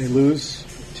 they lose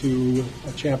to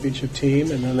a championship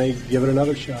team, and then they give it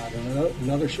another shot and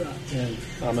another shot. And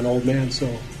I'm an old man,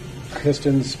 so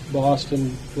Pistons,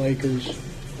 Boston, Lakers,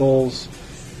 Bulls,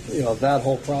 that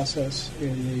whole process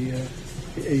in the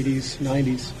 80s,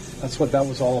 90s, that's what that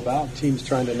was all about. Teams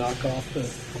trying to knock off the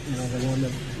one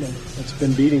that's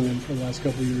been beating them for the last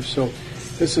couple of years. So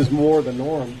this is more the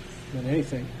norm than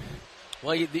anything.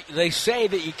 Well, they say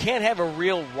that you can't have a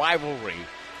real rivalry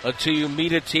until you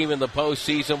meet a team in the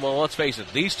postseason. Well, let's face it,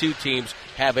 these two teams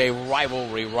have a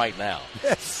rivalry right now.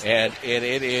 Yes. And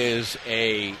it is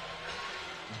a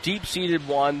deep-seated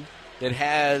one that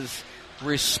has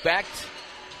respect.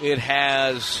 It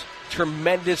has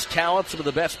tremendous talent, some of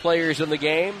the best players in the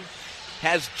game,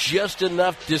 has just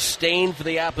enough disdain for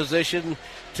the opposition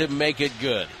to make it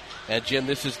good. And Jim,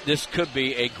 this could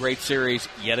be a great series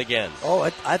yet again. Oh,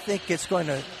 I think it's going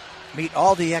to meet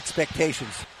all the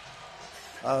expectations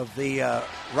of the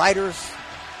writers,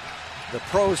 the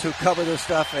pros who cover this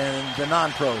stuff, and the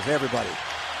non-pros, everybody.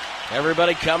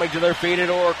 Everybody coming to their feet at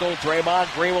Oracle.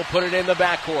 Draymond Green will put it in the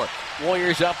backcourt.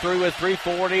 Warriors up 3 with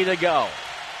 3:40 to go.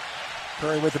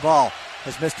 Curry with the ball.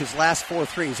 Has missed his last 4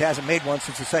 threes. Hasn't made one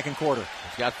since the second quarter.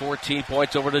 He's got 14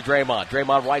 points over to Draymond.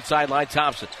 Draymond right sideline,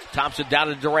 Thompson. Thompson down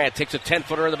to Durant. Takes a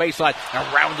 10-footer in the baseline.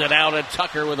 Around and out, and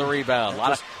Tucker with a rebound. A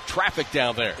lot of traffic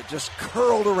down there. It just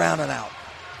curled around and out.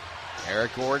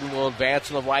 Eric Gordon will advance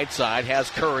to the right side.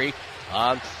 Has Curry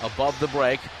on above the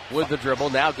break with the dribble.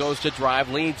 Now goes to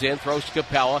drive. Leans in. Throws to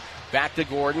Capella. Back to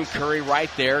Gordon. Curry right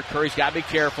there. Curry's got to be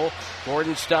careful.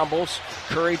 Gordon stumbles.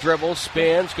 Curry dribbles,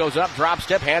 spins, goes up, drop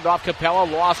step, handoff Capella,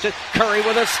 lost it. Curry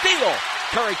with a steal.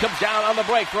 Curry comes down on the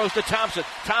break, throws to Thompson.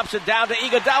 Thompson down to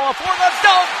Iguodala for the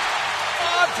dunk.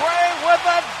 Andre with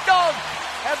a dunk.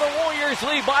 And the Warriors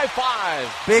lead by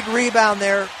 5. Big rebound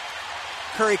there.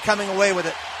 Curry coming away with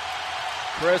it.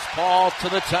 Chris Paul to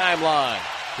the timeline.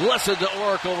 Listen to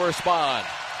Oracle respond.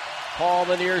 Paul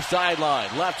the near sideline.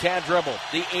 Left-hand dribble.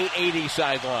 The 880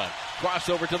 sideline.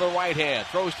 Crossover to the right hand.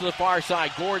 Throws to the far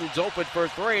side. Gordon's open for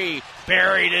 3.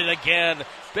 Buried it again.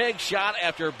 Big shot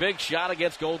after big shot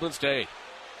against Golden State.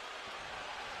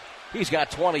 He's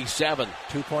got 27.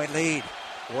 2-point lead.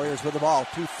 Warriors with the ball.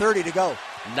 2:30 to go.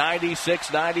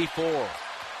 96-94.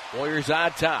 Warriors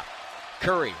on top.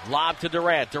 Curry, lob to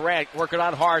Durant. Durant working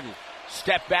on Harden.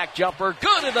 Step back jumper.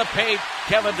 Good in the paint.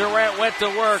 Kevin Durant went to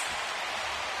work.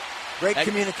 Great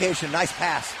communication. Nice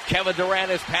pass. Kevin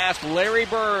Durant has passed Larry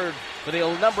Bird for the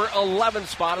number 11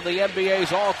 spot of the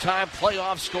NBA's all-time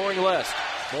playoff scoring list.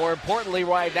 More importantly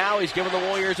right now, he's given the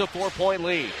Warriors a 4-point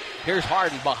lead. Here's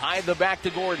Harden behind the back to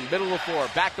Gordon. Middle of the floor.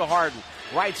 Back to Harden.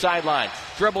 Right sideline.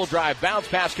 Dribble drive. Bounce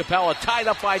pass Capella. Tied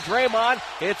up by Draymond.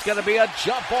 It's going to be a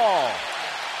jump ball.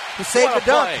 He saved a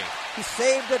dunk. Play. He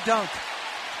saved a dunk.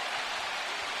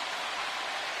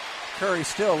 Curry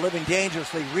still living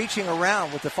dangerously, reaching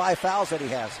around with the 5 fouls that he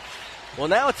has. Well,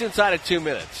 now it's inside of 2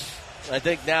 minutes. I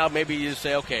think now maybe you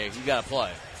say, okay, you got to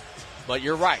play. But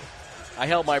you're right. I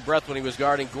held my breath when he was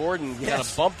guarding Gordon. Yes. Kind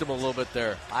of bumped him a little bit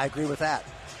there. I agree with that.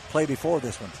 Play before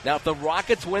this one. Now, if the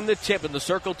Rockets win the tip in the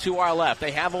circle to our left,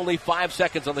 they have only 5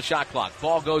 seconds on the shot clock.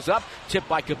 Ball goes up, tipped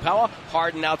by Capella.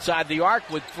 Harden outside the arc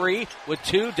with 3, with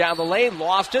 2, down the lane,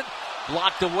 lost it,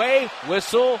 blocked away,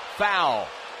 whistle, foul.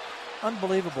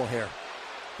 Unbelievable here.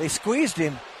 They squeezed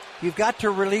him. You've got to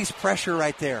release pressure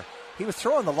right there. He was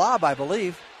throwing the lob, I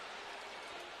believe.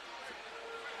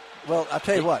 Well, I'll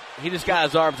tell you what. He just got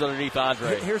his arms underneath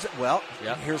Andre. Here's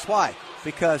why.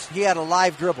 Because he had a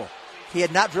live dribble. He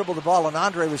had not dribbled the ball, and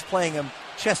Andre was playing him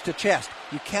chest to chest.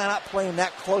 You cannot play him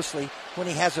that closely when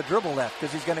he has a dribble left,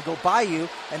 because he's going to go by you,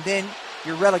 and then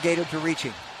you're relegated to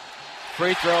reaching.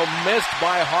 Free throw missed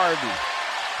by Harden.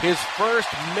 His first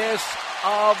miss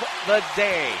of the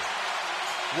day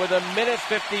with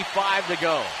 1:55 to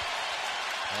go.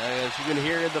 And as you can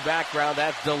hear in the background,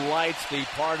 that delights the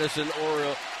partisan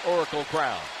Oracle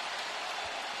crowd.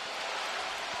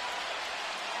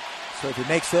 So if he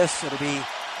makes this, it'll be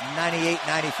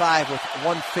 98-95 with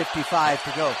 1:55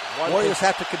 to go. Warriors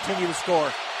have to continue to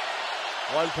score.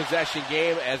 One possession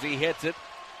game as he hits it.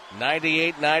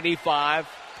 98-95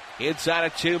 inside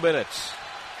of 2 minutes.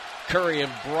 Curry in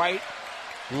bright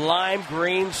lime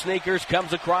green sneakers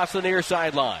comes across the near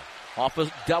sideline. Off a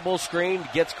double screen,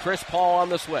 gets Chris Paul on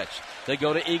the switch. They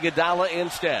go to Iguodala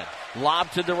instead.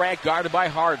 Lob to Durant, guarded by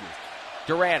Harden.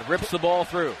 Durant rips the ball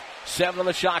through. 7 on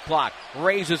the shot clock.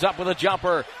 Raises up with a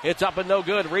jumper. It's up and no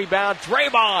good. Rebound,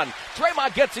 Draymond.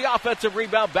 Draymond gets the offensive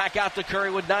rebound. Back out to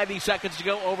Curry with 90 seconds to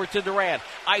go. Over to Durant.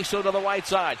 ISO to the right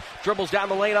side. Dribbles down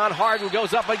the lane on Harden.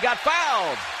 Goes up and got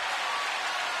fouled.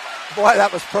 Boy,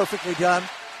 that was perfectly done.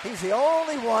 He's the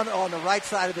only one on the right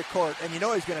side of the court, and you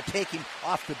know he's going to take him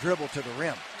off the dribble to the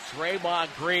rim. Draymond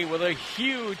Green with a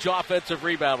huge offensive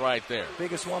rebound right there.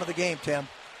 Biggest one of the game, Tim.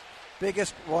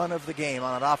 Biggest one of the game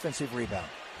on an offensive rebound.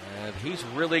 And he's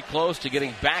really close to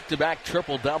getting back-to-back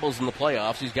triple-doubles in the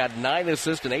playoffs. He's got 9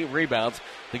 assists and 8 rebounds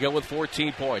to go with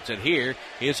 14 points. And here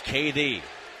is KD.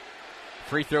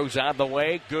 Free throws on the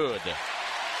way. Good.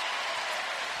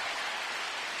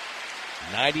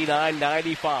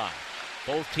 99-95.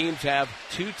 Both teams have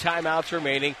 2 timeouts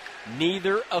remaining.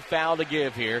 Neither a foul to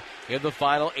give here in the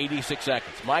final 86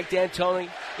 seconds. Mike D'Antoni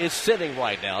is sitting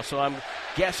right now, so I'm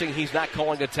guessing he's not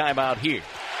calling a timeout here.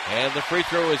 And the free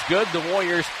throw is good. The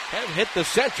Warriors have hit the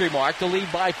century mark to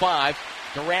lead by 5.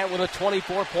 Durant with a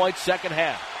 24-point second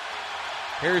half.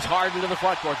 Here's Harden to the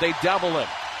front court. They double him.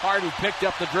 Harden picked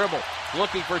up the dribble,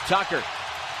 looking for Tucker.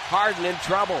 Harden in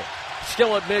trouble.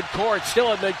 Still at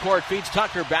midcourt. Feeds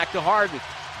Tucker back to Harden.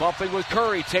 Bumping with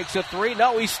Curry. Takes a 3.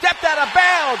 No, he stepped out of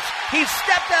bounds.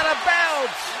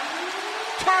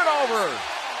 Turnover.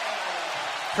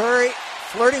 Curry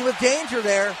flirting with danger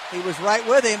there. He was right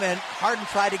with him, and Harden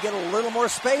tried to get a little more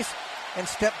space and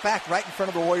stepped back right in front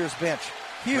of the Warriors bench.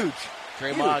 Huge.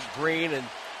 Draymond Green and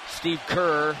Steve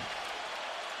Kerr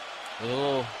with a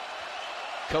little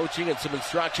coaching and some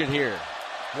instruction here.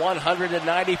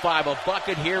 195. A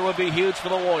bucket here would be huge for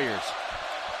the Warriors.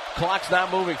 Clock's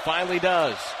not moving. Finally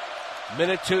does.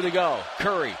 Minute 2 to go.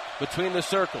 Curry between the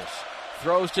circles.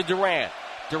 Throws to Durant.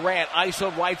 Durant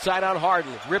isoed right side on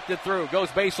Harden. Ripped it through. Goes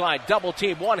baseline. Double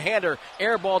team. One-hander.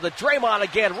 Air ball to Draymond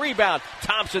again. Rebound.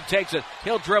 Thompson takes it.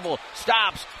 He'll dribble.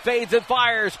 Stops. Fades and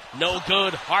fires. No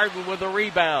good. Harden with the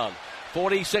rebound.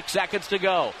 46 seconds to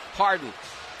go. Harden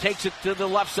takes it to the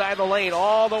left side of the lane.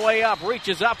 All the way up.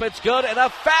 Reaches up. It's good. And a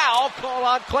foul call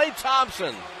on Klay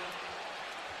Thompson.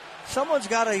 Someone's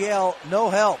got to yell, no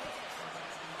help.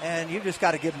 And you just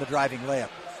got to give him the driving layup.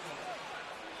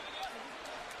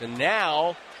 And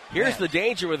now, here's the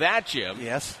danger with that, Jim.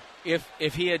 Yes.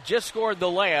 If he had just scored the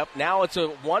layup, now it's a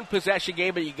one-possession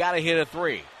game, but you got to hit a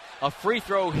three. A free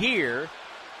throw here,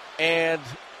 and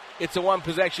it's a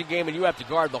one-possession game, and you have to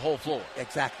guard the whole floor.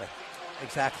 Exactly.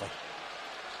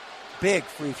 Big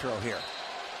free throw here.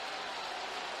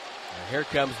 And here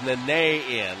comes Nene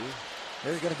in.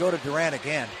 They're going to go to Durant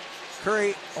again.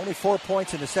 Curry, only 4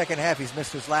 points in the second half. He's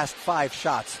missed his last 5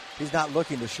 shots. He's not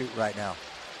looking to shoot right now.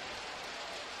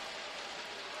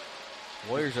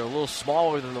 Warriors are a little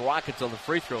smaller than the Rockets on the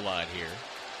free throw line here.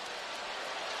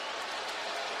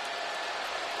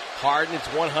 Harden, it's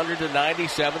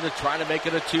 100-97 to try to make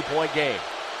it a 2-point game.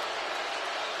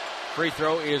 Free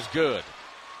throw is good.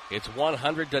 It's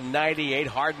 100-98.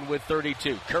 Harden with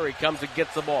 32. Curry comes and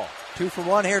gets the ball. 2 for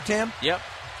 1 here, Tim? Yep.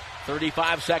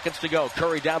 35 seconds to go.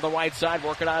 Curry down the right side,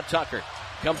 working on Tucker.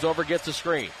 Comes over, gets a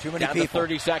screen. Too many down people. To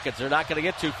 30 seconds. They're not going to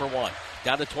get 2 for 1.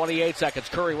 Down to 28 seconds.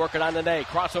 Curry working on Nene.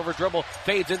 Crossover dribble.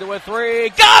 Fades into a three.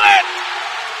 Got it!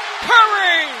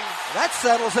 Curry! That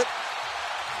settles it.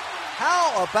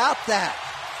 How about that?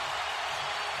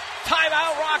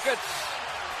 Timeout Rockets.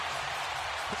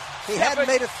 He hadn't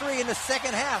made a 3 in the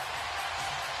second half.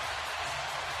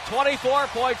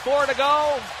 24.4 to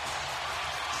go.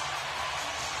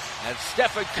 And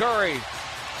Stephen Curry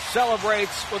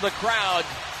celebrates with the crowd.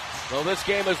 Though this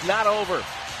game is not over.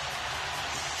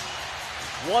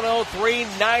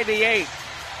 103-98.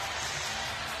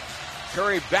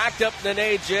 Curry backed up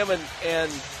Nene, Jim,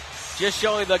 and just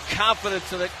showing the confidence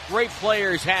that great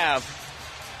players have.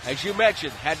 As you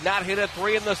mentioned, had not hit a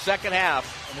 3 in the second half,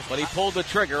 but he pulled the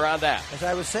trigger on that. As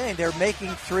I was saying, they're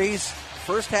making threes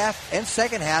first half and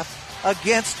second half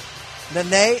against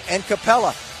Nene and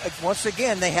Capella. Once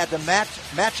again, they had the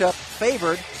matchup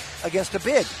favored against a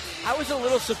big. I was a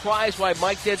little surprised why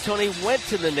Mike D'Antoni went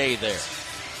to Nene there.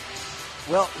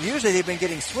 Well, usually they've been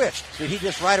getting switched. Did he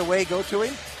just right away go to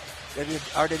him?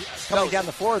 Coming down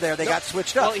the floor there, they got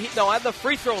switched up. Well, on the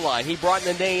free throw line, he brought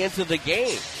Nene into the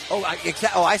game.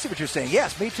 I see what you're saying.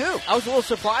 Yes, me too. I was a little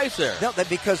surprised there. No,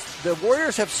 because the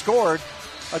Warriors have scored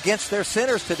against their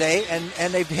centers today,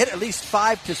 and they've hit at least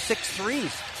 5 to 6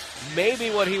 threes. Maybe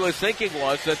what he was thinking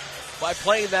was that by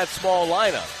playing that small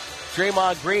lineup,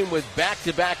 Draymond Green with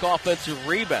back-to-back offensive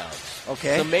rebounds.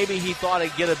 Okay. So maybe he thought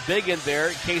he'd get a big in there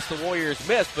in case the Warriors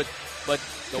missed, but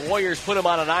the Warriors put him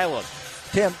on an island.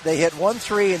 Tim, they hit 1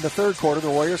 3 in the third quarter,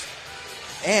 the Warriors,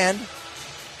 and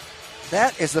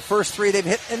that is the first 3 they've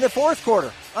hit in the fourth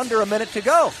quarter, under a minute to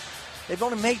go. They've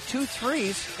only made 2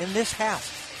 threes in this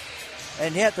half,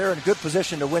 and yet they're in a good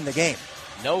position to win the game.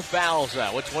 No fouls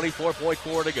now with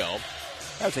 24.4 to go.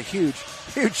 That was a huge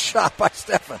shot by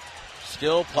Stephen.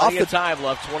 Still plenty of time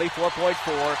left,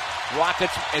 24.4.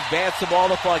 Rockets advance the ball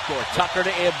to front court. Tucker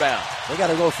to inbound. They got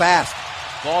to go fast.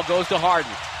 Ball goes to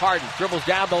Harden. Harden dribbles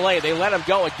down the lane. They let him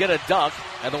go and get a dunk,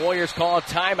 and the Warriors call a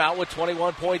timeout with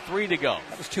 21.3 to go.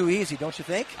 That was too easy, don't you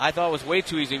think? I thought it was way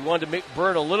too easy. We wanted to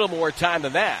burn a little more time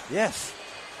than that. Yes.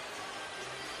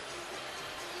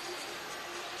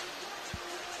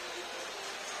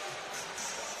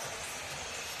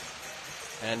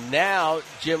 And now,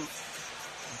 Jim,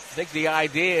 I think the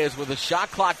idea is with the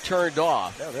shot clock turned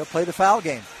off. Yeah, they'll play the foul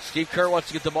game. Steve Kerr wants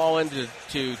to get the ball into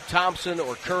Thompson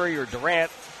or Curry or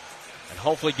Durant and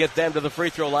hopefully get them to the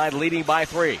free throw line leading by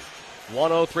 3.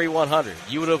 103-100.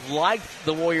 You would have liked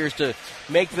the Warriors to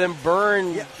make them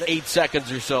burn 8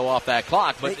 seconds or so off that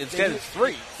clock, but instead it's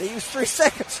 3. They used 3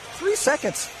 seconds. 3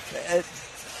 seconds. It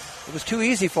was too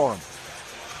easy for them.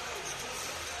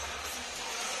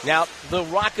 Now, the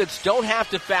Rockets don't have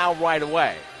to foul right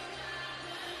away.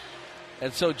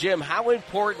 And so, Jim, how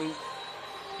important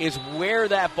is where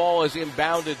that ball is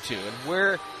inbounded to and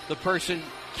where the person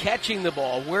catching the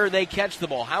ball, where they catch the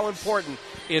ball? How important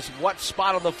is what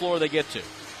spot on the floor they get to?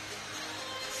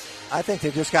 I think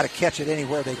they've just got to catch it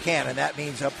anywhere they can, and that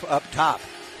means up top.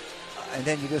 And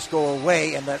then you just go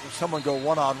away and let someone go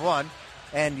one-on-one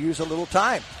and use a little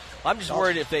time. I'm just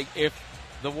worried if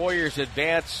the Warriors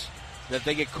advance, that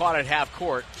they get caught at half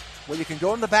court. Well, you can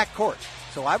go in the back court.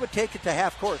 So I would take it to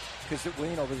half court because, with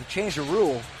a change of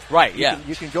rule. Right,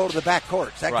 You can go to the back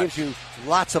courts. That gives you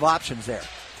lots of options there.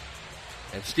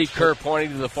 And Steve Kerr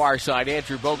pointing to the far side.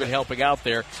 Andrew Bogut helping out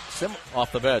there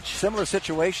off the bench. Similar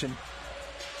situation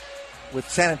with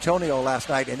San Antonio last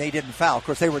night, and they didn't foul. Of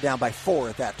course, they were down by 4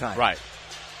 at that time. Right.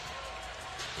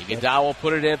 Iguodala will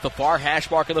put it in at the far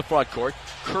hash mark in the front court.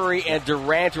 Curry and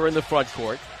Durant are in the front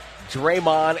court.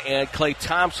 Draymond and Klay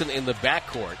Thompson in the back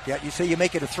court. Yeah, you say you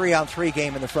make it a 3-on-3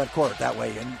 game in the front court that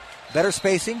way. And better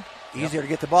spacing, easier to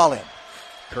get the ball in.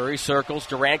 Curry circles.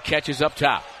 Durant catches up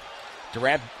top.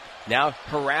 Durant now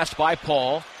harassed by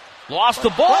Paul. Lost the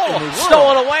ball.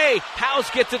 Stolen away. House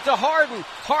gets it to Harden.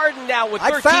 Harden now with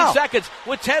 13 seconds.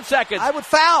 With 10 seconds. I would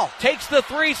foul. Takes the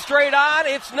 3 straight on.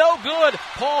 It's no good.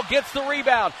 Paul gets the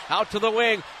rebound. Out to the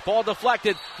wing. Ball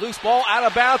deflected. Loose ball out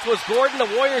of bounds was Gordon.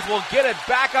 The Warriors will get it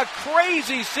back. A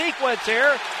crazy sequence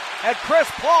here. And Chris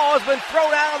Paul has been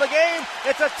thrown out of the game.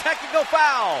 It's a technical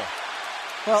foul.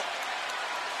 Well,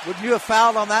 wouldn't you have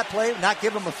fouled on that play? Not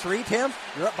give him a 3, Tim?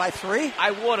 You're up by 3?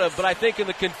 I would have, but I think in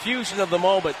the confusion of the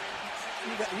moment.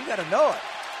 You got to know it.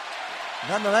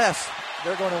 Nonetheless,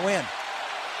 they're going to win.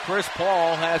 Chris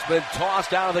Paul has been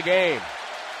tossed out of the game.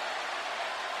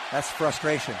 That's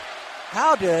frustration.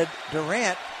 How did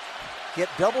Durant get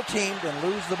double-teamed and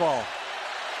lose the ball?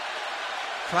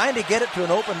 Trying to get it to an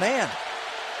open man.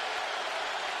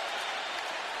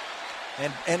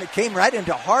 And it came right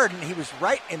into Harden. He was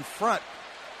right in front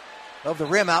of the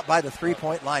rim out by the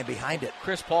three-point line behind it.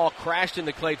 Chris Paul crashed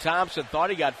into Klay Thompson, thought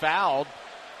he got fouled,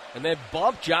 and then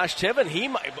bumped Josh Tiven.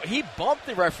 He bumped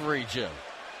the referee, Jim.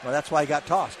 Well, that's why he got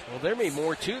tossed. Well, there may be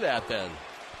more to that then.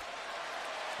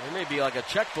 There may be like a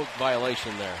checkbook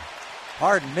violation there.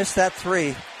 Harden missed that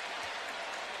 3,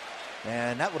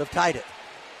 and that would have tied it.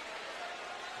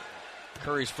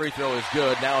 Curry's free throw is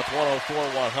good. Now it's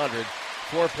 104-100.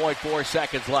 4.4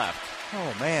 seconds left.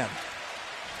 Oh, man.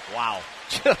 Wow.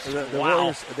 Just the wow.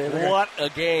 Warriors, what a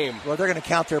game. Well, they're going to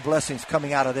count their blessings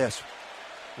coming out of this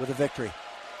with a victory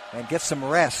and get some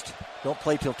rest. Don't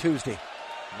play till Tuesday.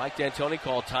 Mike D'Antoni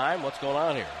called time. What's going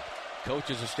on here?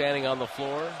 Coaches are standing on the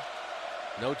floor.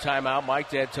 No timeout. Mike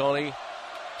D'Antoni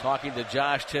talking to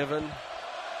Josh Tiven.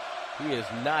 He is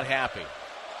not happy.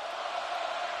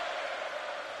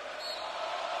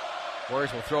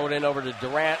 Warriors will throw it in over to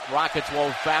Durant. Rockets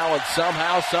won't foul, and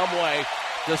somehow, some way,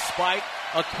 despite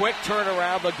a quick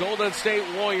turnaround, the Golden State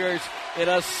Warriors, in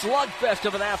a slugfest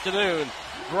of an afternoon,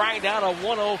 grind out a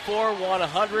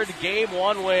 104-100 Game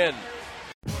 1 win.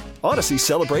 Odyssey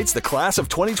celebrates the class of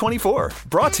 2024,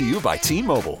 brought to you by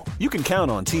T-Mobile. You can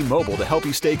count on T-Mobile to help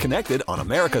you stay connected on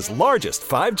America's largest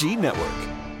 5G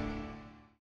network.